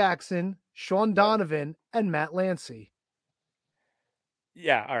Buster Jackson, Sean Donovan, and Matt Lancy.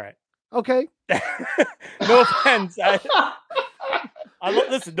 Yeah, all right. Okay. No offense.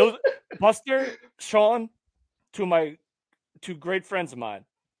 Listen, those Buster, Sean, two great friends of mine.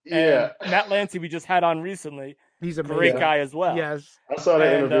 Yeah. And Matt Lancy we just had on recently. He's a great guy as well. Yes. I saw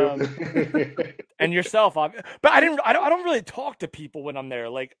that interview. And yourself, but I don't really talk to people when I'm there.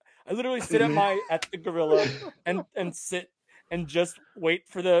 Like I literally sit at the Gorilla and sit and just wait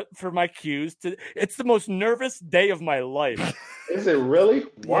for my cues to. It's the most nervous day of my life. Is it really?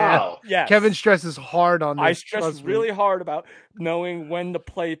 Wow. Yeah. Kevin stresses hard on this. I stress really hard about knowing when to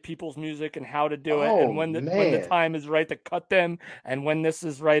play people's music and how to do it, and when the time is right to cut them, and when this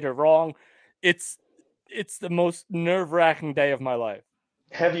is right or wrong. It's the most nerve-wracking day of my life.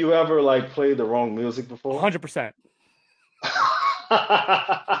 Have you ever played the wrong music before? 100%.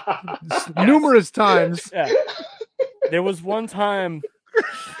 Numerous times. Yeah. There was one time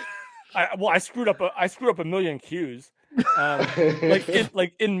I screwed up a million cues.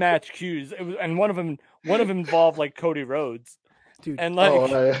 Like in match cues. It was, and one of them involved like Cody Rhodes. Dude, and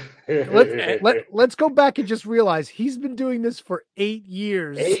let's go back and just realize he's been doing this for 8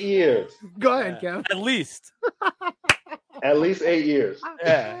 years. 8 years. Go ahead, Kev. At least. At least 8 years.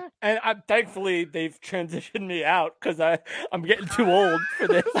 Yeah. And thankfully they've transitioned me out because I'm getting too old for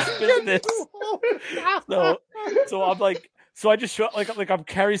this business. So I'm like, so I just show up like I'm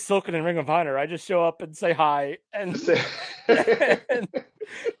Carrie Silken in Ring of Honor. I just show up and say hi and that's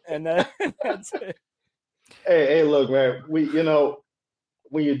it. Hey, look, man.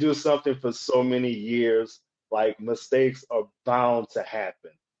 When you do something for so many years, like mistakes are bound to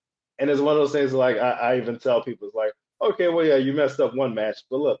happen. And it's one of those things like I even tell people, it's like, okay, well, yeah, you messed up one match,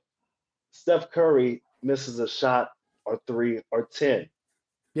 but look, Steph Curry misses a shot or three or 10,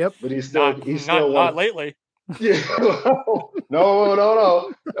 Yep. but Not he not still not won. lately. Yeah,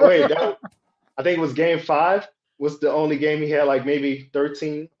 no. Wait, I think it was game five was the only game he had like maybe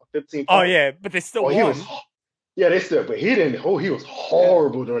 13 or 15 Oh points. yeah, but they still Oh, he was, won. yeah, they still, but he didn't. Oh, he was Yeah.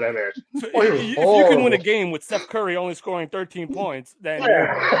 horrible during that match. So Oh, he was if you can win a horrible. game with Steph Curry only scoring 13 points, then you're.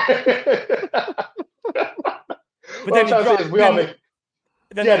 Yeah. But What then I'm he trying to say is dropped. we all make,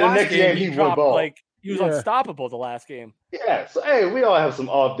 Then the yeah, the last next game game he he won dropped ball. like he was Yeah. unstoppable. The last game. Yeah, so hey, we all have some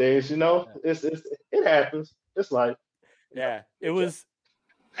off days, you know. It happens. It's like, you know, Yeah, it was,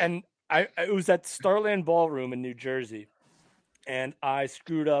 and it was at Starland Ballroom in New Jersey, and I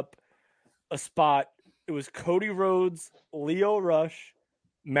screwed up a spot. It was Cody Rhodes, Leo Rush,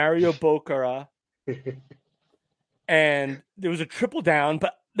 Mario Boccara, and there was a triple down,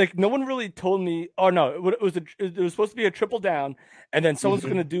 but like no one really told me. Oh no, it was supposed to be a triple down, and then someone's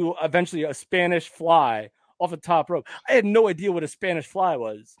going to do eventually a Spanish fly off the top rope. I had no idea what a Spanish fly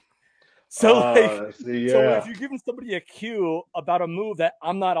was. So like, see, so if yeah, you're giving somebody a cue about a move that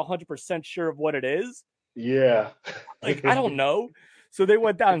I'm not 100% sure of what it is, yeah. like I don't know. So they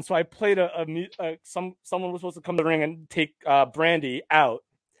went down. So I played someone was supposed to come to the ring and take Brandy out,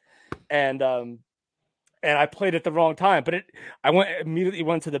 and I played at the wrong time. But I immediately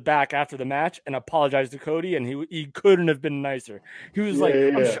went to the back after the match and apologized to Cody, and he couldn't have been nicer. He was Yeah, like,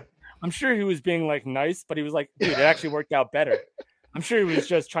 yeah. I'm sure he was being like nice, but he was like, dude, it actually worked out better. I'm sure he was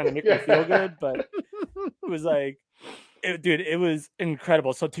just trying to make me feel good, but it was like, dude, it was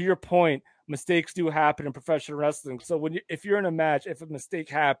incredible. So to your point, mistakes do happen in professional wrestling. So if you're in a match, if a mistake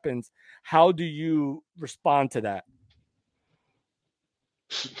happens, how do you respond to that?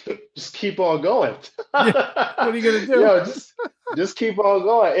 Just keep on going. Yeah. What are you gonna do? Yo, just keep on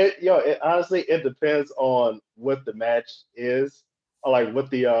going. It honestly it depends on what the match is, or like what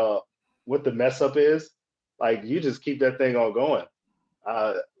the mess up is. Like you just keep that thing on going.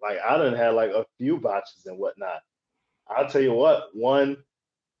 Like I done had like a few botches and whatnot. I'll tell you what, one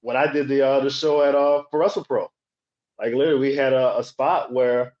when I did the show at for Wrestle Pro, like literally we had a spot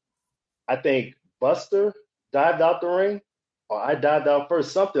where I think Buster dived out the ring, or I dived out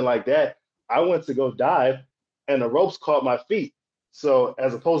first, something like that. I went to go dive, and the ropes caught my feet. So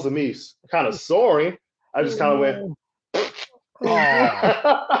as opposed to me kind of soaring, I just kind of went.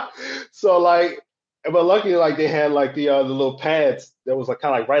 Oh, So like, but luckily like they had like the little pads that was like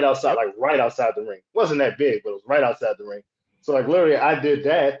kind of like right outside, yep. like right outside the ring. It wasn't that big, but it was right outside the ring. So like literally, I did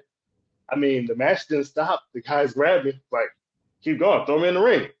that. I mean, the match didn't stop. The guys grabbed me, like, keep going, throw me in the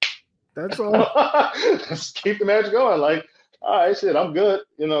ring. That's all. Just keep the match going. Like, all right, shit, I'm good.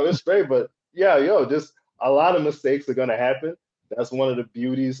 You know, it's great. But yeah, just a lot of mistakes are gonna happen. That's one of the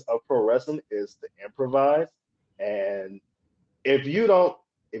beauties of pro wrestling is to improvise. And if you don't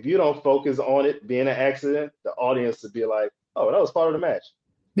focus on it being an accident, the audience would be like, oh, that was part of the match.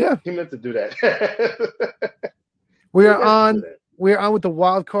 Yeah. He meant to do that. We He are meant to on. do that. We're on with the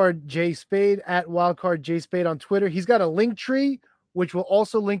Wildcard J Spade at Wildcard J Spade on Twitter. He's got a link tree, which will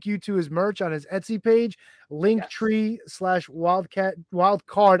also link you to his merch on his Etsy page. Linktree /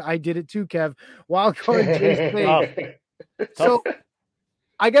 Wildcard. I did it too, Kev. Wildcard J Spade. So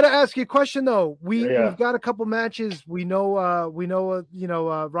I got to ask you a question though. We've got a couple matches. We know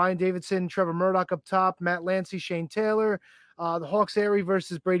Ryan Davidson, Trevor Murdoch up top, Matt Lancey, Shane Taylor, the Hawks Aerie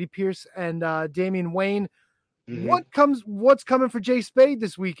versus Brady Pierce and Damian Wayne. Mm-hmm. What's coming for Jay Spade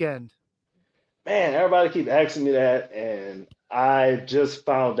this weekend? Man, everybody keep asking me that, and I just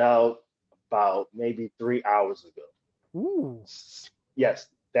found out about maybe 3 hours ago. Ooh. Yes,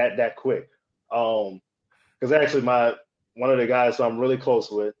 that quick. Because actually one of the guys who I'm really close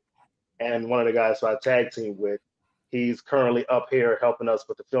with, and one of the guys who I tag team with, he's currently up here helping us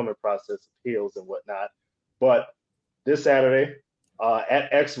with the filming process of Heels and whatnot. But this Saturday, at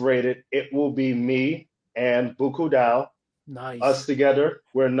X Rated, it will be me and Buku Dao. Nice. Us together,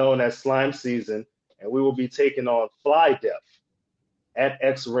 we're known as Slime Season, and we will be taking on Fly Def at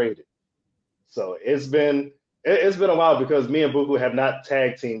X Rated. So it's been a while because me and Buku have not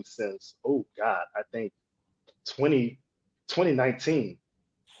tag teamed since, oh God, I think 2019.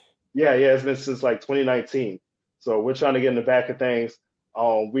 Yeah, it's been since like 2019. So we're trying to get in the back of things.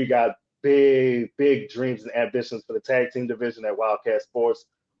 We got big dreams and ambitions for the tag team division at WildKat Sports.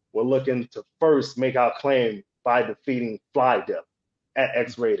 We're looking to first make our claim by defeating Fly Def at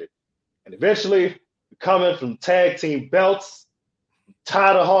X Rated. And eventually, coming from tag team belts,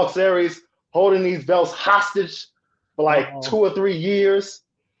 tied of Hawks Aries, holding these belts hostage for like 2 or 3 years.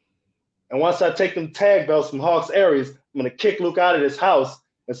 And once I take them tag belts from Hawks Aries, I'm going to kick Luke out of this house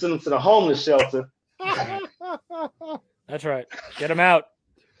and send him to the homeless shelter. That's right. Get him out.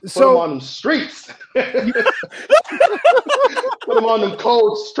 Put him on them streets. Put him on them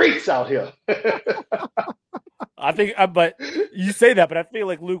cold streets out here. I think, but you say that, but I feel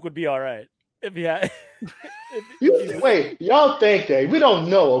like Luke would be all right if he had. Wait, y'all think that? We don't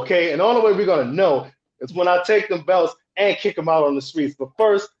know, okay? And the only way we're going to know is when I take them belts and kick them out on the streets. But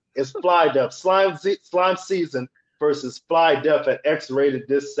first, it's Fly Death, Slime Season versus Fly Death at X-Rated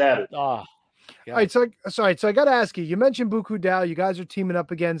this Saturday. Oh, all right, so I got to ask you. You mentioned Buku Dao. You guys are teaming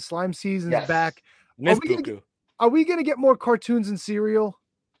up again. Slime Season's back. Miss Buku. Are we going to get more cartoons and cereal?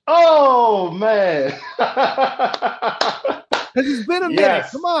 Oh, man. Because it's been a minute.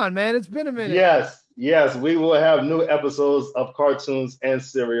 Yes. Come on, man. It's been a minute. Yes. We will have new episodes of cartoons and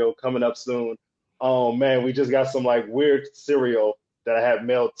cereal coming up soon. Oh, man. We just got some like weird cereal that I have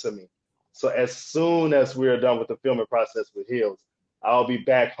mailed to me. So as soon as we're done with the filming process with Hills, I'll be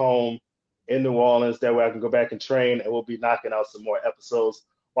back home in New Orleans. That way I can go back and train, and we'll be knocking out some more episodes,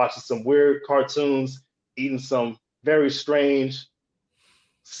 watching some weird cartoons, eating some very strange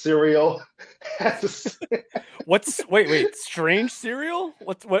cereal. Wait, strange cereal?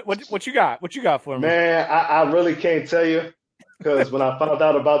 What you got? What you got for me? Man, I really can't tell you, because when I found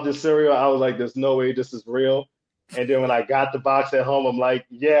out about this cereal, I was like, there's no way this is real. And then when I got the box at home, I'm like,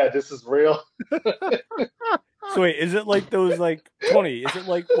 yeah, this is real. So wait, is it like those like Tony? Is it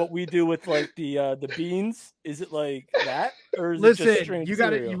like what we do with like the beans? Is it like that, or is it just strange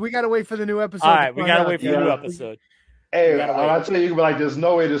cereal? We gotta wait for the new episode. All right, we gotta wait for the new episode. Hey, I tell you, you can be like, there's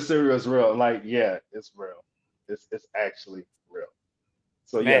no way this cereal is real. I'm like, yeah, it's real. It's actually real.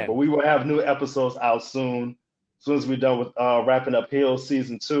 So yeah, but we will have new episodes out soon. As soon as we're done with wrapping up Hills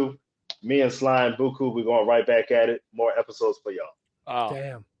season 2, me and Slime Buku, we're going right back at it. More episodes for y'all. Oh,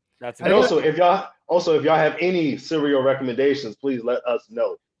 damn. And also, if y'all have any cereal recommendations, please let us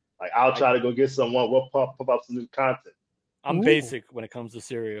know. Like, I'll try to go get someone. We'll pop up some new content. I'm basic when it comes to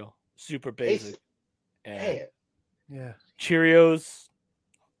cereal. Super basic. Yeah. Cheerios.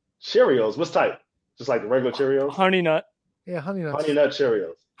 What's type? Just like the regular Cheerios? Honey Nut. Yeah, Honey Nut. Honey Nut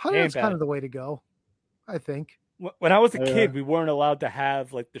Cheerios. Honey Nut's kind of the way to go, I think. When I was a kid, we weren't allowed to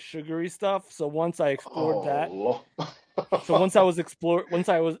have like the sugary stuff. So once I explored that, so once I was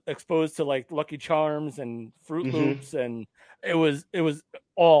exposed to like Lucky Charms and Fruit Loops, and it was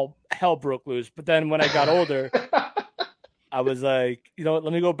all hell broke loose. But then when I got older, I was like, you know what?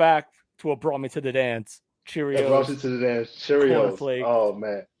 Let me go back to what brought me to the dance. Cheerios. Brought you to the dance. Cheerios. Cornflakes. Oh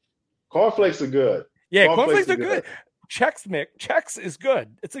man, cornflakes are good. Yeah, cornflakes are good. Chex is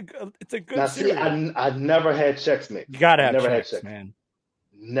good. It's a good now, cereal. See, I never had Chex Mix. You gotta have never Chex, had Chex, man.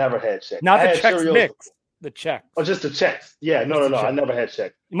 Never had Chex. Not I the had Chex Cheerios. Mix. The Chex. Oh, just the Chex. Yeah, no. I never had Chex.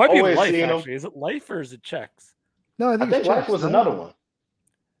 It might be Always Life, seen actually. Is it Life or is it Chex? No, I think Life was another one.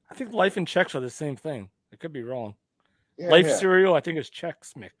 I think Life and Chex are the same thing. I could be wrong. Yeah, Life cereal, I think, is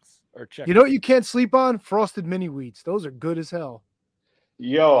Chex Mix or Chex. You know what you can't sleep on? Frosted Mini Wheats. Those are good as hell.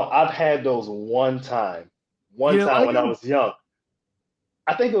 Yo, I've had those one time. When I was young.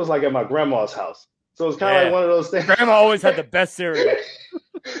 I think it was like at my grandma's house. So it's kind of like one of those things. Grandma always had the best cereal.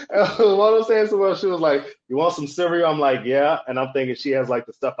 One of those things where she was like, "You want some cereal?" I'm like, "Yeah." And I'm thinking she has like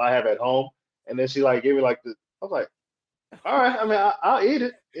the stuff I have at home. And then she like gave me like the. I was like, "All right. I mean, I'll eat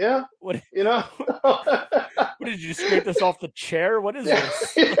it. Yeah." What you know? What did you scrape this off the chair? What is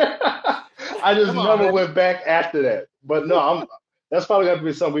this? I just never went back after that. But no, that's probably going to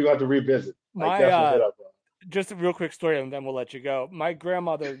be something we're going to have to revisit. Just a real quick story, and then we'll let you go. My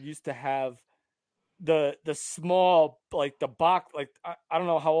grandmother used to have the small, like the box, like I don't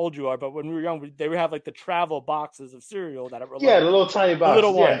know how old you are, but when we were young, they would have like the travel boxes of cereal that were the little tiny box, the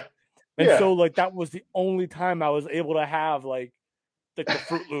little one. And so like that was the only time I was able to have like the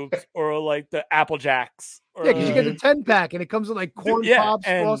Fruit Loops or like the Apple Jacks. Because you get the 10-pack and it comes with like corn pops,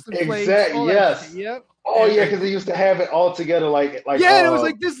 frosted flakes. Exactly. Yes. Yep. Oh yeah, because they used to have it all together like and it was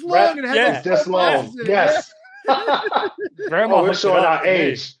like this long and it had this long. Yes. Grandma, we're showing our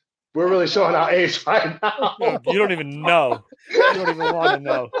age. We're really showing our age right now. You don't even know. You don't even want to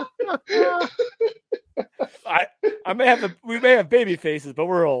know. We may have baby faces, but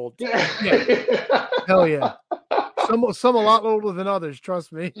we're old. Hell yeah. Some a lot older than others,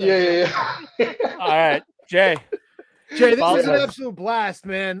 trust me. Yeah. All right, Jay, this is an absolute blast,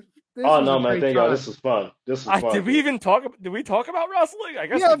 man. No, man! Thank God. This was fun. Did we talk about wrestling? I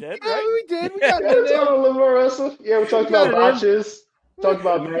guess we did. Yeah, right? we did. We talked a little bit about wrestling. Yeah, we talked about botches. Talked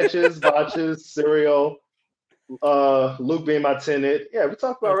about matches, botches, cereal. Luke being my tenant. Yeah, we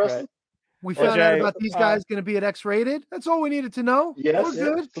talked about wrestling. We Well, found out Jay, about these guys going to be at X-Rated. That's all we needed to know. Yes. We're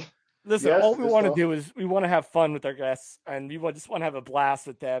good. listen, Yes, all we want to so- do is we want to have fun with our guests, and just want to have a blast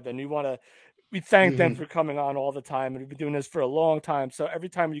with them, and we thank them for coming on all the time, and we've been doing this for a long time. So every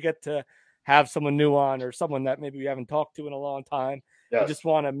time you get to have someone new on or someone that maybe we haven't talked to in a long time, we just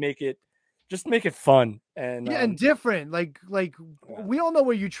want to make it fun and and different. Like we all know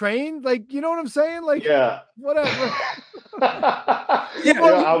where you train. Like, you know what I'm saying? Like, whatever.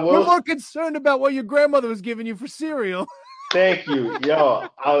 We're more concerned about what your grandmother was giving you for cereal. Thank you. Yo,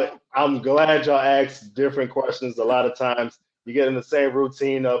 I'm glad y'all asked different questions. A lot of times you get in the same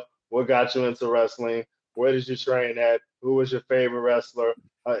routine of what got you into wrestling, where did you train at, who was your favorite wrestler.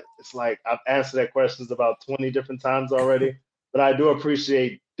 It's like I've answered that questions about 20 different times already, but I do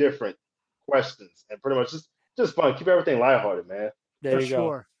appreciate different questions and pretty much just fun. Keep everything lighthearted, man. There you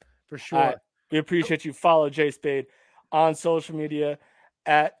go. For sure. We appreciate you. Follow Jay Spade on social media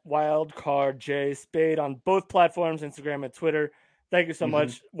at WildCard J Spade on both platforms, Instagram and Twitter. Thank you so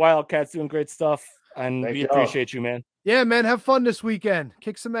much. WildKat's doing great stuff, and we appreciate you, man. Yeah, man. Have fun this weekend.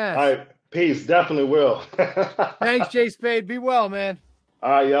 Kick some ass. All right. Peace. Definitely will. Thanks, Jay Spade. Be well, man.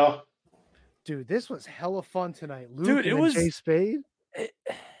 All right, y'all. Dude, this was hella fun tonight. Luke and Jay Spade.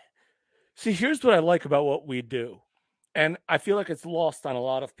 See, here's what I like about what we do, and I feel like it's lost on a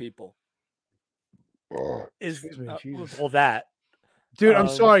lot of people. All that. Dude, I'm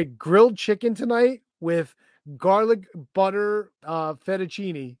sorry. Grilled chicken tonight with garlic butter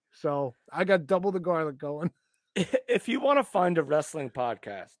fettuccine. So I got double the garlic going. If you want to find a wrestling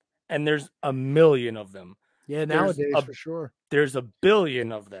podcast, and there's a million of them. Yeah, nowadays for sure. There's a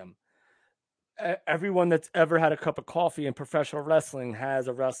billion of them. Everyone that's ever had a cup of coffee in professional wrestling has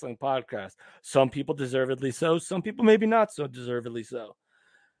a wrestling podcast. Some people deservedly so. Some people maybe not so deservedly so.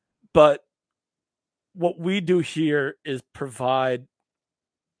 But what we do here is provide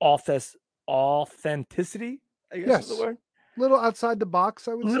authenticity, I guess is the word. Little outside the box,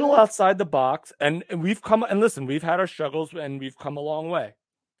 I would say. Little outside the box. And we've come, and listen, we've had our struggles and we've come a long way.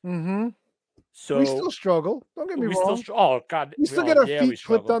 Mm-hmm. So we still struggle. Don't get me wrong. Oh God, we still get our feet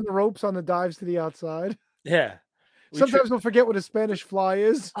clipped on the ropes on the dives to the outside. Yeah. Sometimes we'll forget what a Spanish fly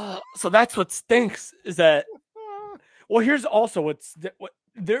is. So that's what stinks is that. Well, here's also what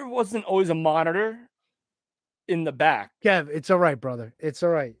there wasn't always a monitor in the back. Kev, it's all right, brother. It's all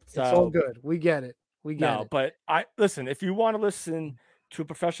right. It's all good. We get it. We get it. But listen. If you want to listen to a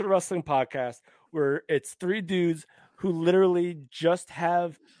professional wrestling podcast where it's three dudes who literally just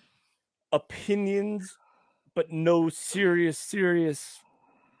have opinions, but no serious,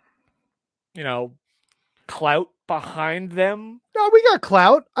 clout behind them. No, we got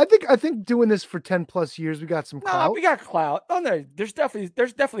clout. I think doing this for 10 plus years, we got some clout. No, we got clout. Oh no, there's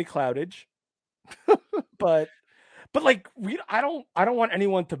definitely cloutage. but like I don't want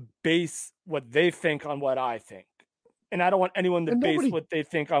anyone to base what they think on what I think. And I don't want anyone to base what they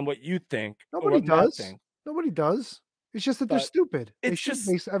think on what you think. Nobody does. Nobody does. It's just that they're stupid. They should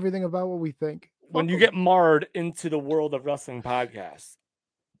base everything about what we think. When you get marred into the world of wrestling podcasts,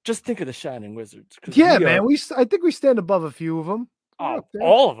 just think of the Shining Wizards. Yeah, man. I think we stand above a few of them. Oh,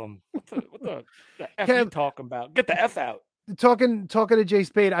 all of them. What the F you talking about? Get the F out. Talking to Jay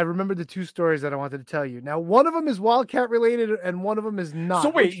Spade, I remember the two stories that I wanted to tell you. Now, one of them is WildKat related, and one of them is not. So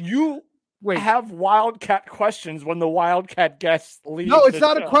wait, you have WildKat questions when the WildKat guests leave? No, it's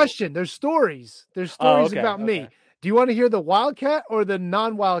not a question. There's stories. There's stories about me. Do you want to hear the WildKat or the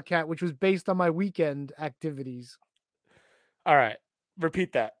non-WildKat, which was based on my weekend activities? All right.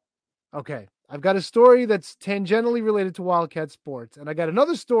 Repeat that. Okay. I've got a story that's tangentially related to WildKat sports. And I got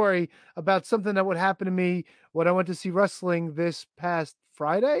another story about something that would happen to me when I went to see wrestling this past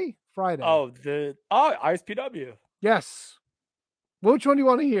Friday. Oh, ISPW. Yes. Which one do you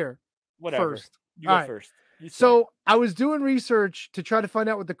want to hear? Whatever. First. You go first. So I was doing research to try to find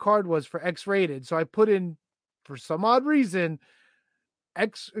out what the card was for X-Rated. So I put in, for some odd reason,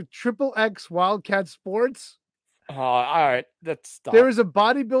 XXX WildKat Sports. Oh, all right. That's stop. There is a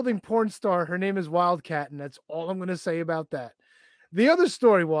bodybuilding porn star. Her name is WildKat, and that's all I'm going to say about that. The other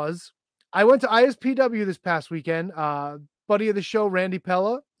story was I went to ISPW this past weekend. Buddy of the show, Randy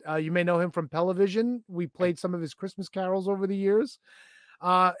Pella. You may know him from Pellavision. We played some of his Christmas carols over the years.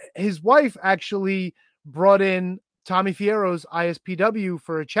 His wife actually brought in Tommy Fierro's ISPW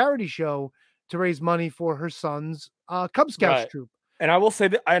for a charity show to raise money for her son's Cub Scouts troop. And I will say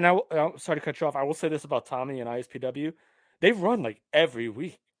that, and I'm sorry to cut you off. I will say this about Tommy and ISPW. They run like every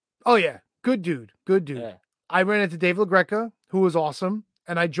week. Oh, yeah. Good dude. Yeah. I ran into Dave LaGreca, who was awesome.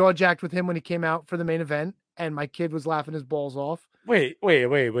 And I jaw jacked with him when he came out for the main event. And my kid was laughing his balls off. Wait.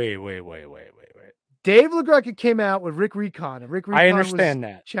 Dave LaGreca came out with Rick Recon. And Rick Recon I understand was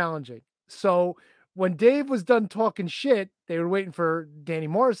that. challenging. So when Dave was done talking shit, they were waiting for Danny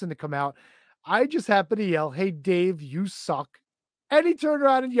Morrison to come out. I just happened to yell, "Hey, Dave, you suck." And he turned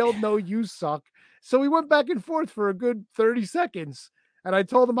around and yelled, "No, you suck." So we went back and forth for a good 30 seconds. And I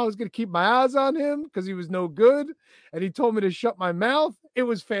told him I was going to keep my eyes on him because he was no good. And he told me to shut my mouth. It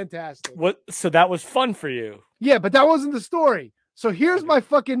was fantastic. So that was fun for you. Yeah, but that wasn't the story. So here's my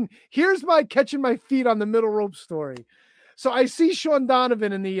catching my feet on the middle rope story. So I see Sean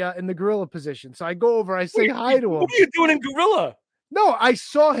Donovan in the gorilla position. So I go over, I say hi to him. What are you doing in gorilla? No, I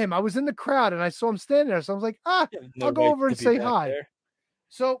saw him. I was in the crowd and I saw him standing there. So I was like, I'll go over and say hi. There.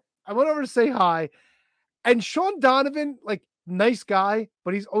 So I went over to say hi. And Sean Donovan, like, nice guy,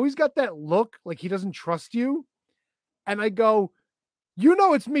 but he's always got that look like he doesn't trust you. And I go, "You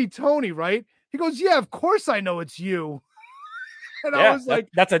know it's me, Tony, right?" He goes, "Yeah, of course I know it's you." And I was like,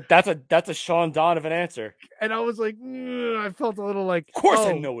 that's a Sean Donovan answer. And I was like, I felt a little like, of course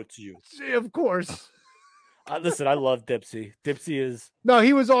I know it's you. Of course. Listen, I love Dipsy. Dipsy is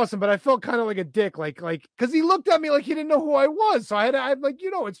he was awesome, but I felt kind of like a dick, like because he looked at me like he didn't know who I was. So I'm like,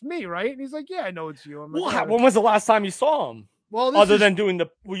 it's me, right? And he's like, "Yeah, I know it's you." I'm like, when was the last time you saw him? Well, other than doing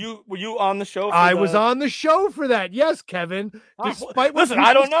were you on the show? I was on the show for that. Yes, Kevin. Listen,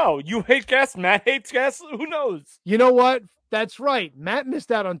 I don't know. You hate guests. Matt hates guests. Who knows? You know what? That's right. Matt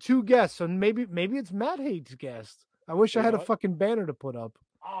missed out on 2 guests, so maybe it's Matt hates guests. I wish I had a fucking banner to put up.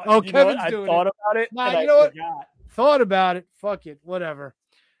 Kevin's doing it. I thought about it. Nah, you know what? Thought about it. Fuck it. Whatever.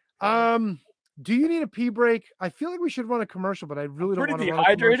 Do you need a pee break? I feel like we should run a commercial, but I really don't want to run a commercial.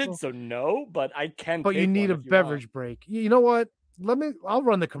 Dehydrated, so no, but I can. But you need a beverage break. You know what? I'll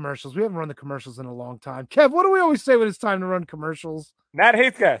run the commercials. We haven't run the commercials in a long time. Kev, what do we always say when it's time to run commercials? Matt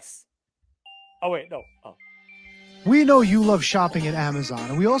hates guests. Oh, wait, no. Oh. We know you love shopping at Amazon,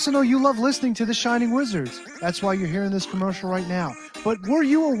 and we also know you love listening to the Shining Wizards. That's why you're hearing this commercial right now. But were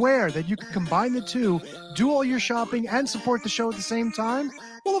you aware that you could combine the two, do all your shopping, and support the show at the same time?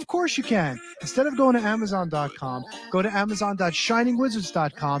 Well, of course you can. Instead of going to Amazon.com, go to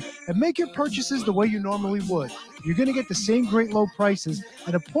Amazon.shiningwizards.com and make your purchases the way you normally would. You're going to get the same great low prices,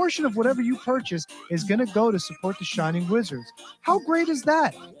 and a portion of whatever you purchase is going to go to support the Shining Wizards. How great is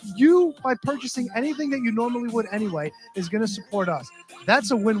that? You, by purchasing anything that you normally would anyway, is going to support us.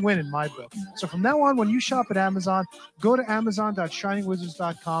 That's a win-win in my book. So from now on, when you shop at Amazon, go to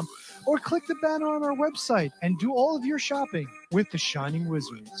Amazon.shiningwizards.com or click the banner on our website and do all of your shopping with the Shining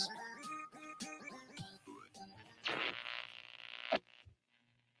Wizards.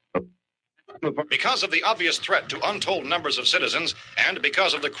 Because of the obvious threat to untold numbers of citizens and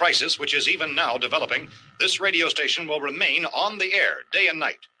because of the crisis which is even now developing, this radio station will remain on the air day and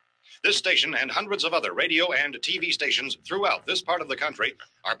night. This station and hundreds of other radio and TV stations throughout this part of the country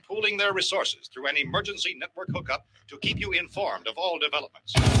are pooling their resources through an emergency network hookup to keep you informed of all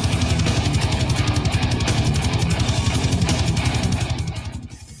developments.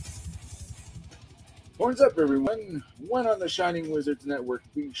 Horns up, everyone. One on the Shining Wizards Network.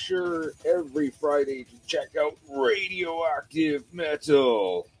 Be sure every Friday to check out Radioactive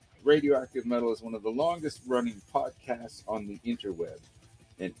Metal. Radioactive Metal is one of the longest running podcasts on the interweb.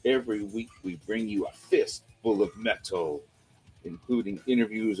 And every week we bring you a fistful of metal, including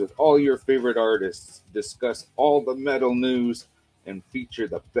interviews with all your favorite artists, discuss all the metal news, and feature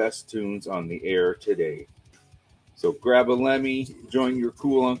the best tunes on the air today. So grab a Lemmy, join your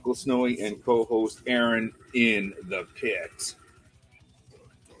cool Uncle Snowy, and co-host Aaron in the pit.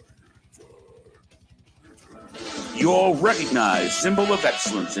 Your recognized symbol of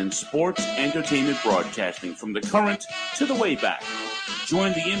excellence in sports entertainment broadcasting from the current to the way back.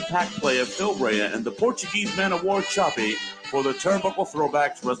 Join the impact player Phil Brea and the Portuguese Man of War Choppy for the Turnbuckle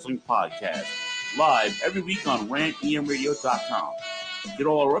Throwbacks Wrestling Podcast. Live every week on rantemradio.com. Get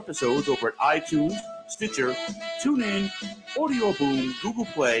all our episodes over at iTunes, Stitcher, TuneIn, Audio Boom, Google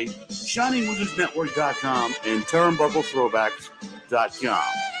Play, ShiningWizardsNetwork.com, and TurnbuckleThrowbacks.com.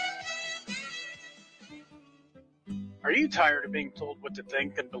 Are you tired of being told what to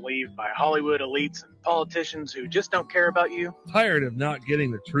think and believe by Hollywood elites and politicians who just don't care about you? Tired of not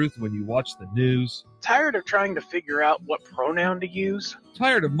getting the truth when you watch the news? Tired of trying to figure out what pronoun to use?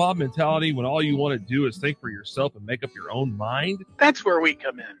 Tired of mob mentality when all you want to do is think for yourself and make up your own mind? That's where we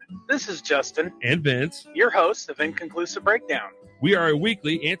come in. This is Justin. And Vince. Your hosts of Inconclusive Breakdown. We are a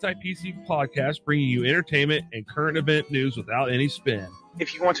weekly anti-PC podcast bringing you entertainment and current event news without any spin.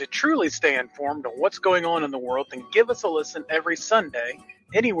 If you want to truly stay informed on what's going on in the world, then give us a listen every Sunday,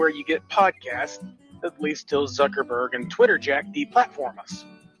 anywhere you get podcasts, at least till Zuckerberg and Twitter Jack deplatform us.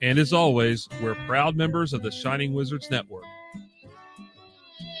 And as always, we're proud members of the Shining Wizards Network.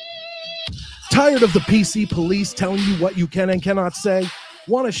 Tired of the PC police telling you what you can and cannot say?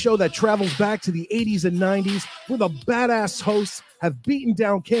 Want a show that travels back to the 80s and 90s where the badass hosts have beaten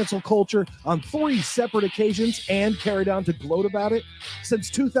down cancel culture on 3 separate occasions and carried on to gloat about it? Since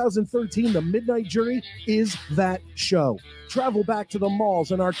 2013, The Midnight Jury is that show. Travel back to the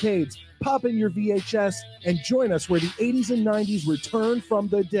malls and arcades, pop in your VHS, and join us where the 80s and 90s return from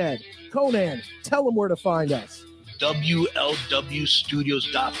the dead. Conan, tell them where to find us.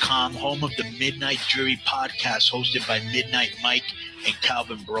 WLWstudios.com, home of the Midnight Jury podcast hosted by Midnight Mike and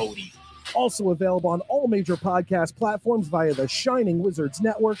Calvin Brody. Also available on all major podcast platforms via the Shining Wizards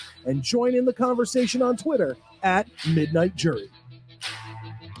Network, and join in the conversation on Twitter at Midnight Jury.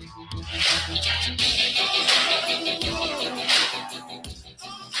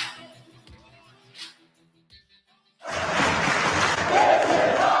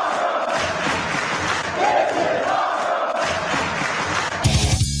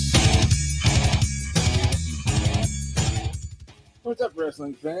 What's up,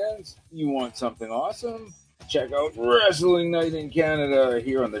 wrestling fans? You want something awesome? Check out Wrestling Night in Canada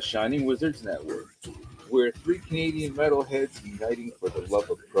here on the Shining Wizards Network. We're 3 Canadian metalheads uniting for the love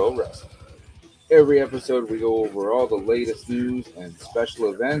of pro wrestling. Every episode we go over all the latest news and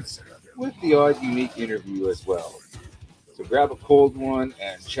special events with the odd unique interview as well. So grab a cold one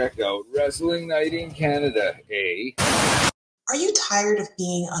and check out Wrestling Night in Canada, eh? Are you tired of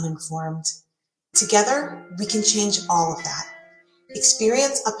being uninformed? Together, we can change all of that.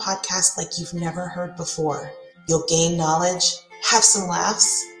 Experience a podcast like you've never heard before. You'll gain knowledge, have some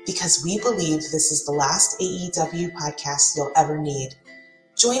laughs, because we believe this is the last AEW podcast you'll ever need.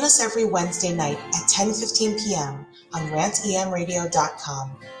 Join us every Wednesday night at 10:15 p.m. on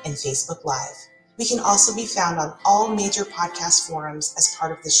rantemradio.com and Facebook Live. We can also be found on all major podcast forums as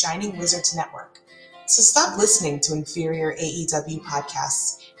part of the Shining Wizards Network. So stop listening to inferior AEW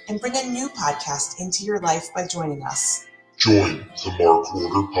podcasts and bring a new podcast into your life by joining us. Join the Mark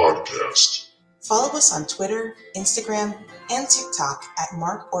Order Podcast. Follow us on Twitter, Instagram, and TikTok at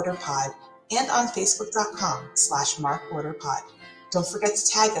MarkOrderPod and on Facebook.com/MarkOrderPod. Don't forget to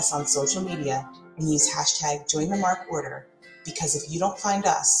tag us on social media and use hashtag JoinTheMarkOrder, because if you don't find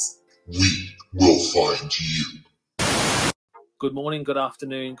us, we will find you. Good morning, good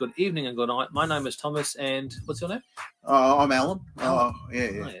afternoon, good evening, and good night. My name is Thomas, and what's your name? I'm Alan. Alan.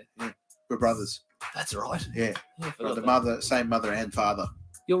 Yeah. We're brothers. That's right. Yeah. Forgot The that. same mother and father.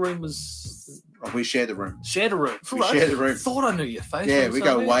 Your room was... We shared the room. Shared a room. We shared the room. Thought I knew your face. Yeah, from we go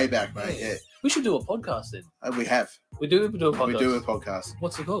somewhere. way back, mate. Yeah. We should do a podcast then. We have. We do a podcast. We do a podcast.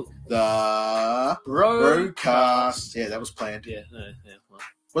 What's it called? The Broadcast. Yeah, that was planned. Yeah. Well.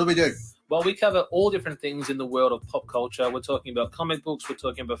 What do we do? Well, we cover all different things in the world of pop culture. We're talking about comic books, we're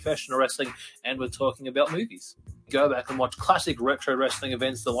talking about professional wrestling, and we're talking about movies. Go back and watch classic retro wrestling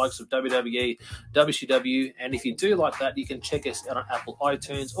events, the likes of WWE, WCW, and if you do like that, you can check us out on Apple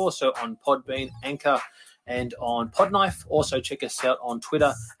iTunes, also on Podbean, Anchor, and on Podknife. Also check us out on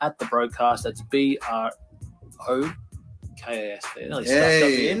Twitter at The Broadcast. That's BROKAS. They nearly stuffed up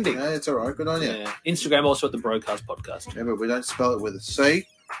the ending. Yeah, it's all right. Good on you. Yeah. Instagram also at The Broadcast Podcast. Yeah, but we don't spell it with a C.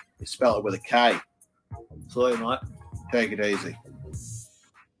 We spell it with a K. Sorry, mate. Take it easy.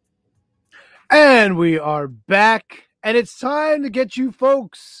 And we are back, and it's time to get you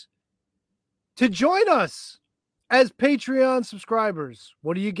folks to join us as Patreon subscribers.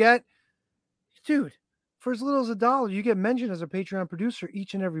 What do you get? Dude, for as little as $1, you get mentioned as a Patreon producer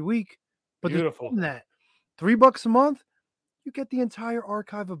each and every week. But Beautiful. Than that, $3 a month, you get the entire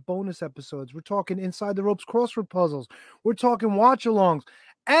archive of bonus episodes. We're talking Inside the Ropes crossword puzzles. We're talking watch-alongs.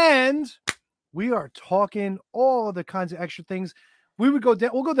 And we are talking all the kinds of extra things. We'll go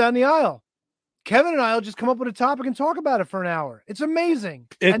down the aisle. Kevin and I will just come up with a topic and talk about it for an hour. It's amazing.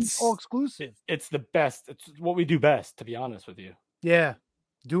 And all exclusive. It's the best. It's what we do best, to be honest with you. Yeah.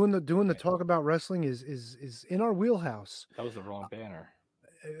 Doing the talk about wrestling is in our wheelhouse. That was the wrong banner.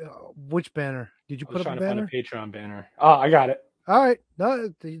 Which banner? Did you put up a banner? Trying to find a Patreon banner. Oh, I got it. All right.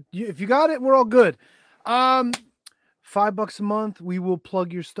 No, if you got it, we're all good. $5 a month. We will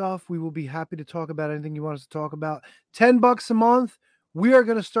plug your stuff. We will be happy to talk about anything you want us to talk about. $10 a month. We are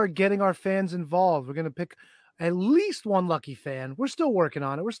going to start getting our fans involved. We're going to pick at least one lucky fan. We're still working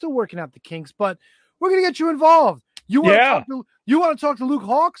on it. We're still working out the kinks, but we're going to get you involved. You want to talk to Luke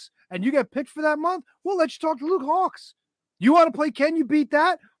Hawks and you get picked for that month? We'll let you talk to Luke Hawks. You want to play Can You Beat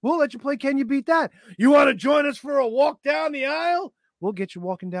That? We'll let you play Can You Beat That. You want to join us for a walk down the aisle? We'll get you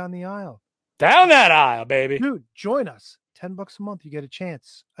walking down the aisle. Down that aisle, baby. Dude, join us. $10 a month. You get a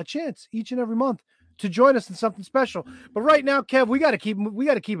chance each and every month to join us in something special. But right now, Kev, we got to keep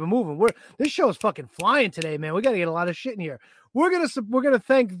it moving. This show is fucking flying today, man. We got to get a lot of shit in here. We're gonna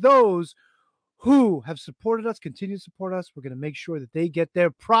thank those who have supported us, continue to support us. We're going to make sure that they get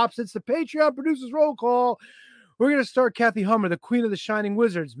their props. It's the Patreon producers roll call. We're going to start Kathy Hummer, the queen of the Shining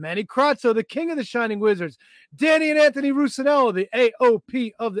Wizards, Manny Crazzo, the king of the Shining Wizards, Danny and Anthony Rusinello, the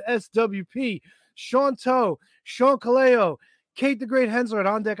AOP of the SWP, Sean Toe, Sean Kaleo, Kate the Great Hensler at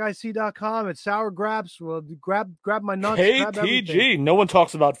OnDeckIC.com, at Sour Grabs. Well, grab my nuts. Grab everything. KTG. No one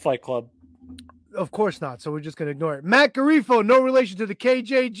talks about Fight Club. Of course not, so we're just going to ignore it. Matt Garifo, no relation to the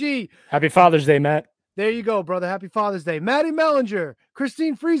KJG. Happy Father's Day, Matt. There you go, brother. Happy Father's Day. Maddie Mellinger,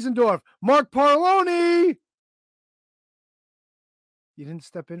 Christine Friesendorf, Mark Parloni. You didn't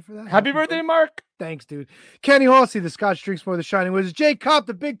step in for that? Happy birthday, Mark. Thanks, dude. Kenny Horsey, the Scotch Drinks for the Shining Wizards. Jay Kopp,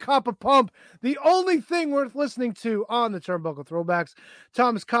 the Big Cop of Pump. The only thing worth listening to on the Turnbuckle Throwbacks.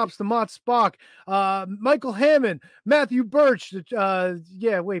 Thomas Copps, the Mott Spock. Michael Hammond. Matthew Birch.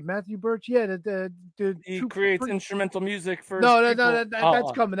 Matthew Birch. Yeah, he creates instrumental music for.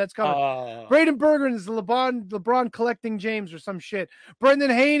 That's coming. That's coming. Braden Bergen is the LeBron collecting James or some shit. Brendan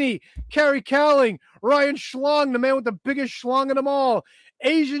Haney. Kerry Cowling. Ryan Schlong, the man with the biggest schlong of them all.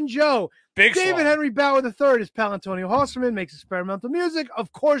 Asian Joe. Big David schlong. Henry Bauer III is pal Antonio Hosserman, makes experimental music.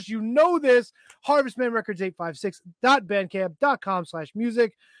 Of course, you know this. Harvestman Records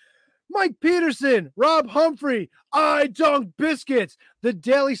 856.bandcamp.com/music. Mike Peterson, Rob Humphrey, I Dunk Biscuits, The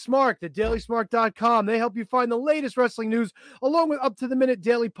Daily Smart, thedailysmart.com. They help you find the latest wrestling news along with up-to-the-minute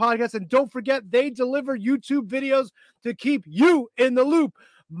daily podcasts. And don't forget, they deliver YouTube videos to keep you in the loop.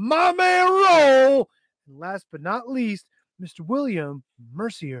 My man Roll. And last but not least, Mr. William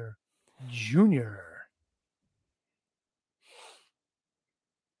Mercier Jr.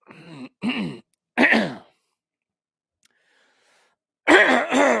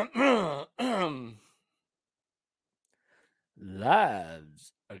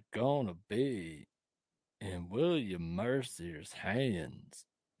 Lives are gonna be in William Mercier's hands.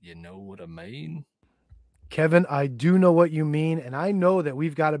 You know what I mean? Kevin, I do know what you mean, and I know that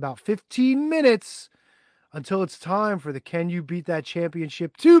we've got about 15 minutes until it's time for the Can You Beat That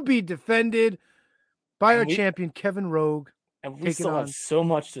Championship to be defended by our champion, Kevin Rogue. And we still have so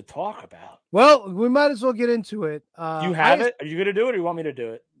much to talk about. Well, we might as well get into it. You have it? Are you going to do it, or you want me to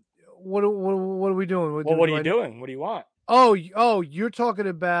do it? What are we doing? What are you doing? What do you want? Oh, you're talking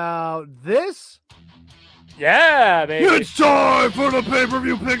about this? Yeah, baby. It's time for the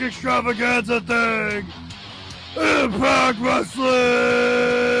pay-per-view pick extravaganza thing. Impact Wrestling.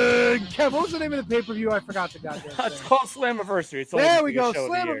 Kev, what was the name of the pay-per-view? I forgot the goddamn thing. It's called Slammiversary. There we go.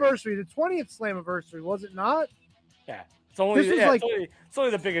 Slammiversary. The 20th Slammiversary, was it not? Yeah. It's only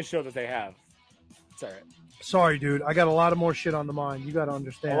the biggest show that they have. It's all right. Sorry, dude. I got a lot of more shit on the mind. You got to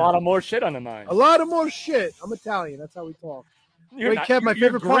understand. A lot of more shit on the mind. A lot of more shit. I'm Italian. That's how we talk. Kev, my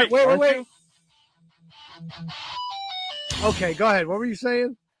favorite Greek, part. Wait. Okay, go ahead. What were you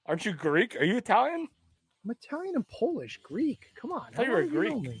saying? Aren't you Greek? Are you Italian? I'm Italian and Polish. Greek. Come on. I thought you were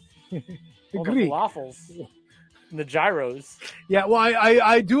Greek. All the Greek. falafels and the gyros. Yeah, well,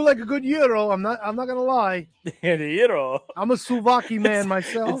 I do like a good gyro. I'm not gonna lie. Yeah, the gyro. I'm a Slovaki man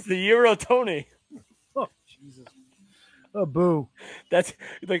myself. It's the Euro Tony. Oh Jesus. Oh boo. That's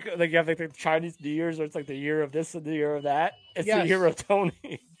like you have like the Chinese New Year's, or it's like the year of this and the year of that. It's Yes. the Euro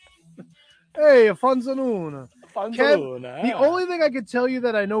Tony. Hey, Fanzanuna. Fanzanuna. The only thing I can tell you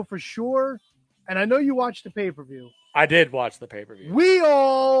that I know for sure, and I know you watched the pay-per-view. I did watch the pay-per-view. We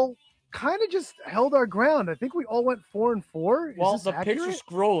all kind of just held our ground. I think we all went 4-4. Well, Is the this accurate? picture's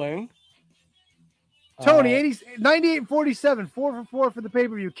scrolling. Tony, 98-47, 4-for-4 for the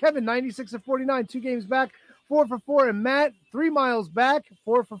pay-per-view. Kevin, 96-49, 2 games back, 4-for-4. And Matt, 3 miles back,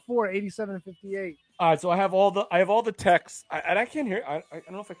 4-for-4, 87-58. All right, so I have all the texts, and I can't hear. I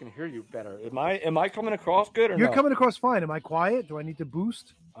don't know if I can hear you better. Am I coming across good or You're no? coming across fine. Am I quiet? Do I need to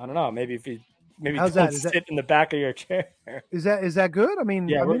boost? I don't know. Maybe How's don't that? Is sit that- in the back of your chair. Is that good? I mean,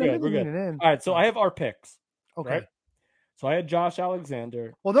 Yeah, we're good. I've We're been good. leaning in. All right, so I have our picks. Okay. Right? So I had Josh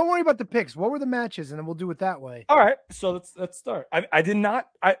Alexander. Well, don't worry about the picks. What were the matches, and then we'll do it that way. All right, so let's start. I did not.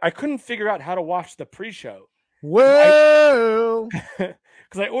 I couldn't figure out how to watch the pre-show. Well, because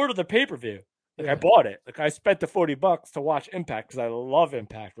I ordered the pay-per-view. Like I bought it. Like I spent the $40 to watch Impact because I love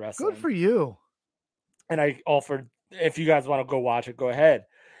Impact Wrestling. Good for you. And I offered, if you guys want to go watch it, go ahead.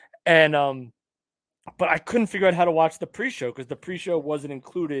 And but I couldn't figure out how to watch the pre-show because the pre-show wasn't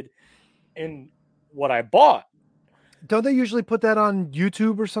included in what I bought. Don't they usually put that on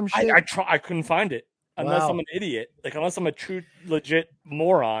YouTube or some shit? I couldn't find it unless Wow. I'm an idiot. Like unless I'm a true legit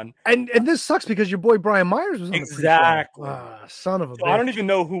moron. And this sucks because your boy Brian Myers was on Exactly. the pre-show. Son of a So bitch. I don't even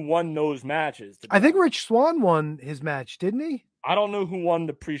know who won those matches. I think Rich Swann won his match, didn't he? I don't know who won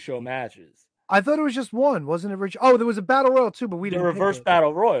the pre-show matches. I thought it was just one, wasn't it, Rich? Oh, there was a battle royal too, but we The didn't reverse pick it.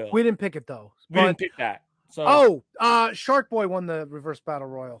 battle royal. We didn't pick it though. We didn't pick that. So Shark Boy won the reverse battle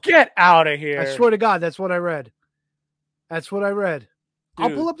royal. Get out of here! I swear to God, that's what I read. I'll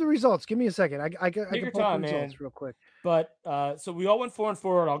pull up the results. Give me a second. I can pull up the results real quick. But so we all went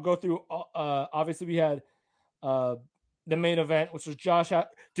 4-4. I'll go through. Obviously, we had the main event, which was Josh.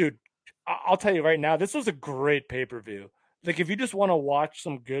 Dude, I'll tell you right now, this was a great pay-per-view. Like, if you just want to watch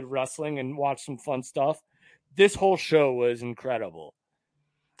some good wrestling and watch some fun stuff, this whole show was incredible.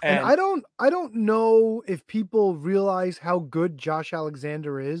 And I don't know if people realize how good Josh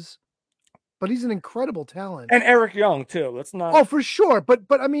Alexander is, but he's an incredible talent. And Eric Young too. Let's not. Oh, for sure. But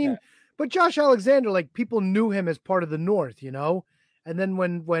I mean, but Josh Alexander, like, people knew him as part of the North, you know. And then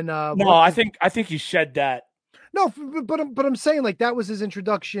when I think he shed that. No, but I'm saying, like, that was his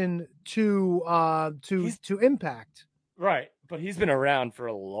introduction to Impact. Right, but he's been around for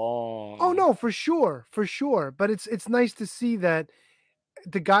a long. Oh no, for sure. But it's nice to see that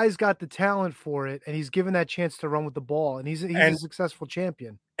the guy's got the talent for it, and he's given that chance to run with the ball, and he's a successful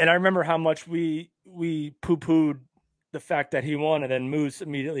champion. And I remember how much we poo-pooed the fact that he won, and then Moose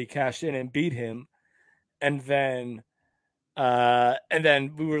immediately cashed in and beat him, and then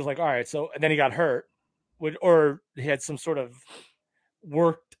we were like, all right, so and then he got hurt, or he had some sort of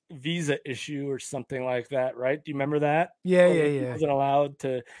worked visa issue or something like that, right? Do you remember that? Yeah. He wasn't allowed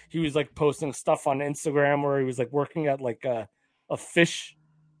to. He was like posting stuff on Instagram where he was like working at like a fish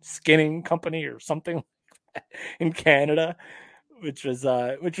skinning company or something like that in Canada, which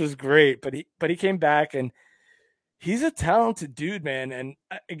was great. But he came back, and he's a talented dude, man. And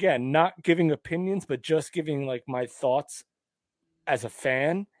again, not giving opinions, but just giving like my thoughts as a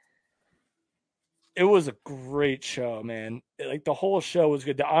fan. It was a great show, man. Like, the whole show was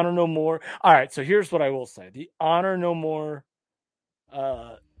good. The Honor No More. All right, so here's what I will say: the Honor No More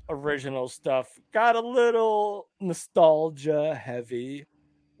original stuff got a little nostalgia heavy,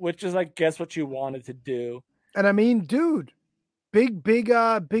 which is, I guess, what you wanted to do. And I mean, dude, big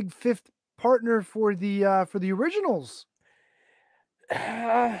fifth partner for the originals.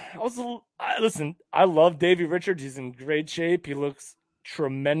 Listen, I love Davey Richards. He's in great shape. He looks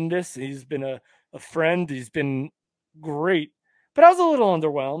tremendous. He's been a friend. He's been great. But I was a little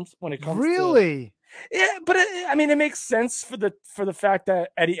underwhelmed when it comes to... Yeah, but I mean, it makes sense for the fact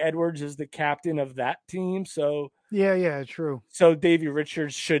that Eddie Edwards is the captain of that team. So yeah, true. So Davey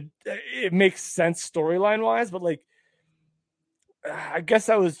Richards it makes sense storyline wise, but like, I guess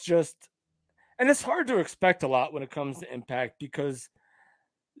I was just, and it's hard to expect a lot when it comes to Impact because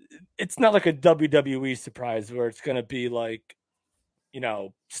it's not like a WWE surprise where it's going to be like, you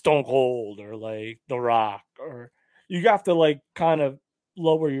know, Stone Cold or like The Rock, or you have to like kind of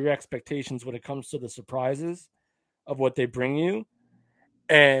lower your expectations when it comes to the surprises of what they bring you.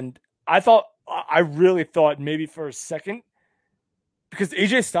 And I really thought maybe for a second, because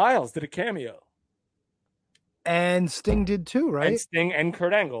AJ Styles did a cameo. And Sting did too, right? And Sting and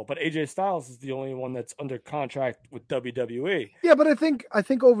Kurt Angle, but AJ Styles is the only one that's under contract with WWE. Yeah, but I think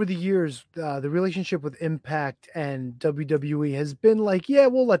over the years, the relationship with Impact and WWE has been like, yeah,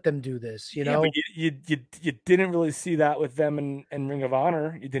 we'll let them do this. You know, but you didn't really see that with them in Ring of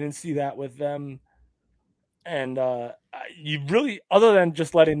Honor. You didn't see that with them, and you really, other than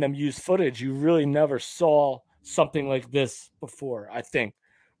just letting them use footage, you really never saw something like this before. I think.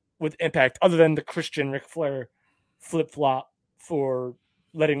 With Impact, other than the Christian Ric Flair flip-flop for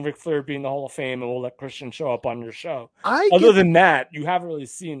letting Ric Flair be in the Hall of Fame and we'll let Christian show up on your show. Other than that, you haven't really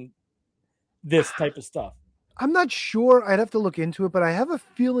seen this type of stuff. I'm not sure. I'd have to look into it, but I have a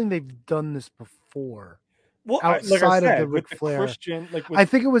feeling they've done this before. Well, outside of the Ric Flair. Christian, I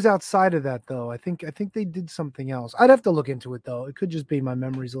think it was outside of that, though. I think they did something else. I'd have to look into it, though. It could just be my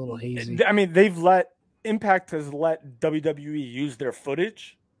memory's a little hazy. I mean, Impact has let WWE use their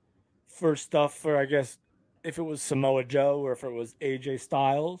footage for stuff for, I guess, if it was Samoa Joe or if it was AJ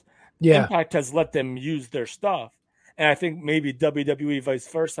Styles. Yeah. Impact has let them use their stuff. And I think maybe WWE vice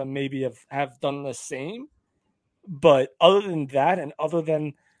versa maybe have done the same. But other than that, and other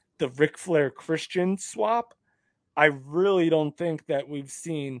than the Ric Flair Christian swap, I really don't think that we've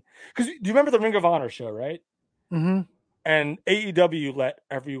seen, because do you remember the Ring of Honor show, right? Mm-hmm. And AEW let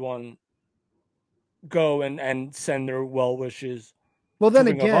everyone go and send their well wishes. Well,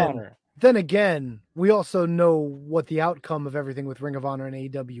 then again, we also know what the outcome of everything with Ring of Honor and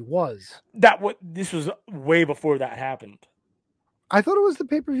AEW was. This was way before that happened. I thought it was the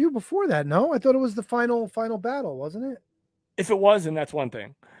pay-per-view before that. No, I thought it was the final battle, wasn't it? If it was, then that's one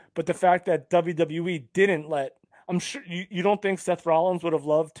thing. But the fact that WWE didn't let, I'm sure you don't think Seth Rollins would have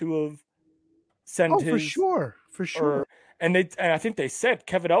loved to have sent his. For sure. And I think they said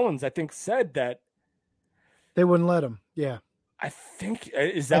Kevin Owens, said that they wouldn't let him. Yeah. I think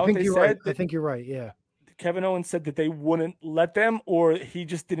is that what they said? Right. I think you're right. Yeah. Kevin Owens said that they wouldn't let them, or he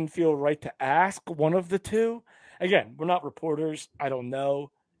just didn't feel right to ask, one of the two. Again, we're not reporters. I don't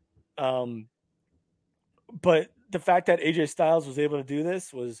know. But the fact that AJ Styles was able to do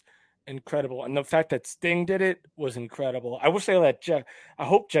this was incredible. And the fact that Sting did it was incredible. I wish they let I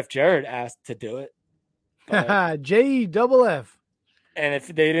hope Jeff Jarrett asked to do it. J-double-F. And if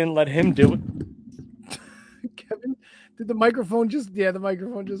they didn't let him do it. Kevin, did the microphone the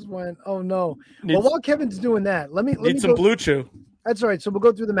microphone just went, oh no. Well, while Kevin's doing that, let me some Blue Chew. That's all right. So we'll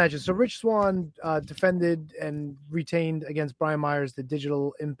go through the matches. So Rich Swann defended and retained against Brian Myers, the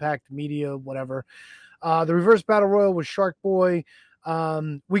Digital Impact Media, whatever. The Reverse Battle Royal was Shark Boy.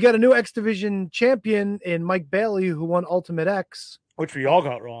 We got a new X Division champion in Mike Bailey, who won Ultimate X. Which we all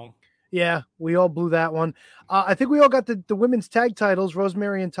got wrong. Yeah, we all blew that one. I think we all got the women's tag titles.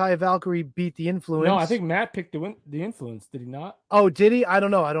 Rosemary and Taya Valkyrie beat the Influence. No, I think Matt picked the Influence. Did he not? Oh, did he? I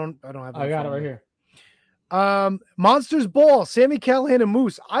don't know. I don't have. I got it right here. Monsters Ball, Sami Callihan and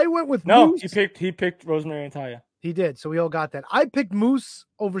Moose. I went with Moose. He picked Rosemary and Taya. He did, so we all got that. I picked Moose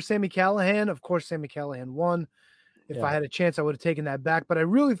over Sami Callihan. Of course, Sami Callihan won. If I had a chance, I would have taken that back. But I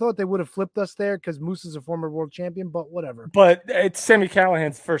really thought they would have flipped us there because Moose is a former world champion, but whatever. But it's Sami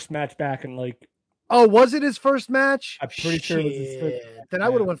Callihan's first match back in Oh, was it his first match? I'm pretty sure it was his first. Then I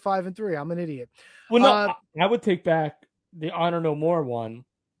would have went 5-3. I'm an idiot. Well, no, I would take back the Honor No More one.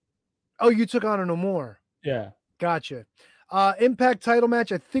 Oh, you took Honor No More. Yeah. Gotcha. Impact title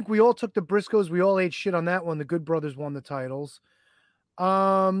match. I think we all took the Briscoes. We all ate shit on that one. The Good Brothers won the titles.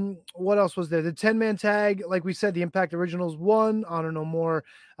 What else was there? The 10-man tag, like we said, the Impact Originals won. Honor No More.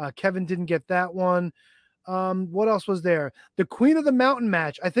 Kevin didn't get that one. What else was there? The Queen of the Mountain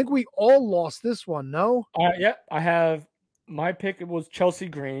match. I think we all lost this one. No. Yeah, I have my pick. It was Chelsea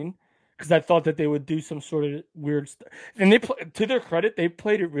Green because I thought that they would do some sort of weird stuff. And to their credit, they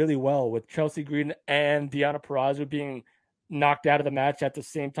played it really well with Chelsea Green and Deonna Purrazzo being knocked out of the match at the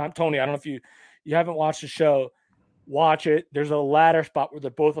same time. Tony, I don't know if you haven't watched the show. Watch it. There's a ladder spot where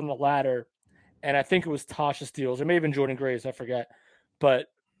they're both on the ladder, and I think it was Tasha Steelz. It may have been Jordan Grace. I forget, but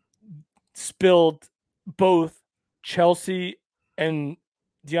spilled both Chelsea and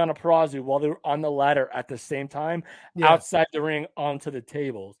Deonna Purrazzo while they were on the ladder at the same time outside the ring onto the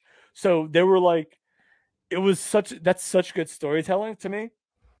tables. So they were that's such good storytelling to me.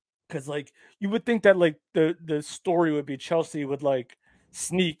 Because you would think that the story would be Chelsea would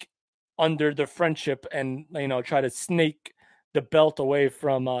sneak under the friendship and try to snake the belt away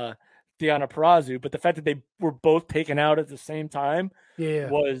from Deonna Purrazzo, but the fact that they were both taken out at the same time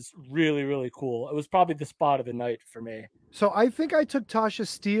was really, really cool. It was probably the spot of the night for me. So I think I took Tasha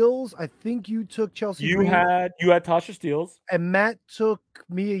Steelz. I think you took Chelsea Green. You had Tasha Steelz. And Matt took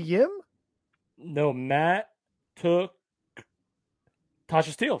Mia Yim? No, Matt took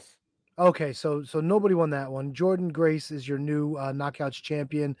Tasha Steelz. Okay, so nobody won that one. Jordan Grace is your new Knockouts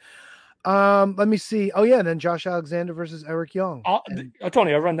champion. Let me see. Oh yeah, and then Josh Alexander versus Eric Young.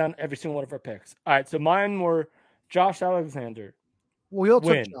 Tony, I'll run down every single one of our picks. All right, so mine were Josh Alexander. Well, we all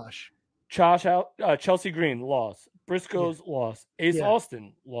took Josh. Chelsea Green lost. Briscoes lost. Ace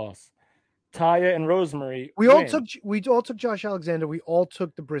Austin lost. Taya and Rosemary. We all took Josh Alexander. We all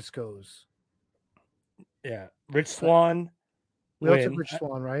took the Briscoes. Yeah, Rich Swann. We all took Rich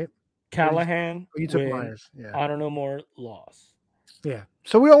Swann, right? Callahan. You took Myers. Yeah. Honor No More loss. Yeah.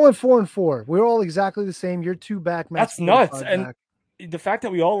 So we all went 4-4. We're all exactly the same. You're 2 back. That's nuts. And the fact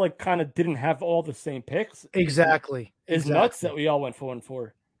that we all kind of didn't have all the same picks. Exactly. Is nuts that we all went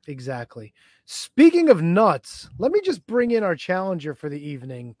 4-4. Exactly. Speaking of nuts, let me just bring in our challenger for the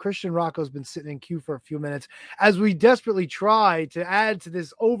evening. Christian Rocco's been sitting in queue for a few minutes as we desperately try to add to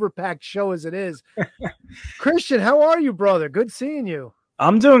this overpacked show as it is. Christian, how are you, brother? Good seeing you.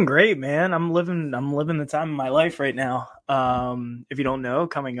 I'm doing great, man. I'm living the time of my life right now. If you don't know,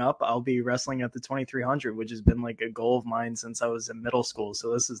 coming up, I'll be wrestling at the 2300, which has been a goal of mine since I was in middle school.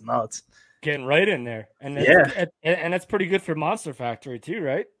 So this is nuts. Getting right in there. And and that's pretty good for Monster Factory too,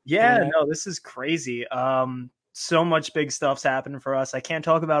 right? Yeah, no, this is crazy. So much big stuff's happening for us. I can't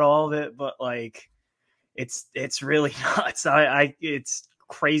talk about all of it, but it's really nuts. It's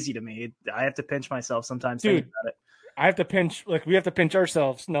crazy to me. I have to pinch myself sometimes thinking about it. I have to pinch, we have to pinch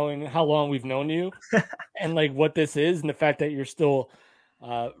ourselves knowing how long we've known you and what this is and the fact that you're still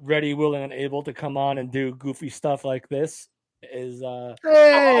ready, willing, and able to come on and do goofy stuff like this. is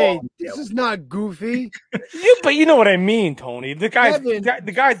Hey, this is not goofy. but you know what I mean, Tony. The guy's Kevin.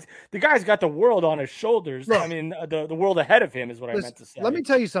 the guy's got the world on his shoulders. Look. I mean, the world ahead of him is what I Listen, meant to say. let me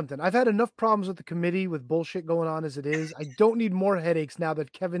tell you something. I've had enough problems with the committee with bullshit going on as it is. I don't need more headaches now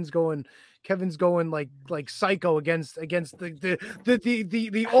that Kevin's going like psycho against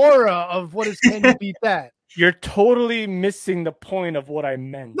the aura of what is can you beat that? You're totally missing the point of what I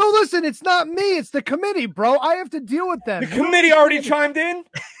meant. No, listen, it's not me, it's the committee, bro. I have to deal with them. The committee already chimed in.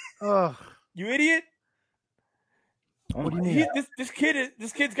 Ugh. You idiot. What do you mean? This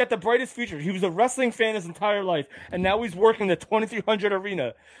kid's got the brightest future. He was a wrestling fan his entire life, and now he's working the 2300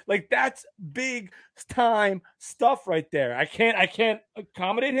 arena. Like, that's big time stuff right there. I can't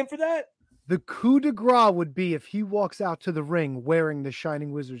accommodate him for that. The coup de grace would be if he walks out to the ring wearing the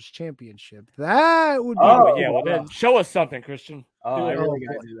Shining Wizards championship. That would be. Oh yeah, well then show us something, Christian. I really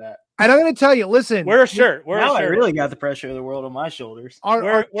gotta do that. And I'm going to tell you, listen. Wear a shirt. Now I really got the pressure of the world on my shoulders.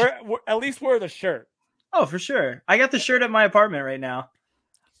 At least wear the shirt. Oh, for sure. I got the shirt at my apartment right now.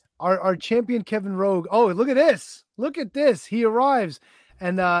 Our champion Kevin Rogue. Oh, look at this. Look at this. He arrives.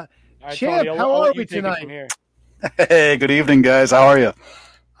 And Champ, Tony, how are we tonight? Hey, good evening, guys. How are you?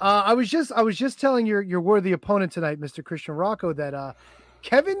 I was just telling your worthy opponent tonight, Mr. Christian Rocco, that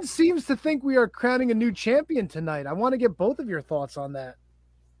Kevin seems to think we are crowning a new champion tonight. I want to get both of your thoughts on that.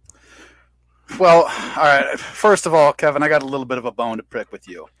 Well, all right. First of all, Kevin, I got a little bit of a bone to pick with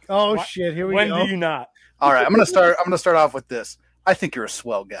you. Oh shit! Here we go. When do you not? All right, I'm gonna start off with this. I think you're a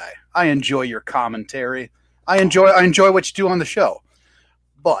swell guy. I enjoy your commentary. I enjoy what you do on the show.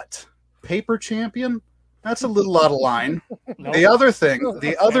 But paper champion, that's a little out of line. Nope. The other thing,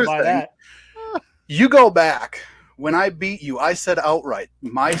 you go back. When I beat you, I said outright,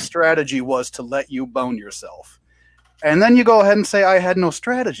 my strategy was to let you bone yourself. And then you go ahead and say I had no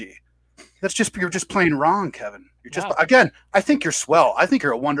strategy. You're just playing wrong, Kevin. You're just again, I think you're swell. I think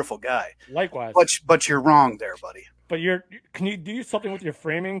you're a wonderful guy. Likewise. But you're wrong there, buddy. But can you do something with your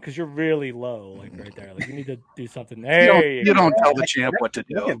framing? Because you're really low, like right there. Like you need to do something. There you don't tell the champ what to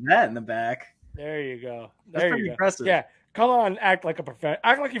do. Look at that in the back. There you go. That's pretty impressive. Yeah. Come on, act like a professional.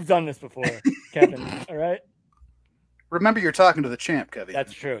 Act like you've done this before, Kevin. All right. Remember, you're talking to the champ, Kevin.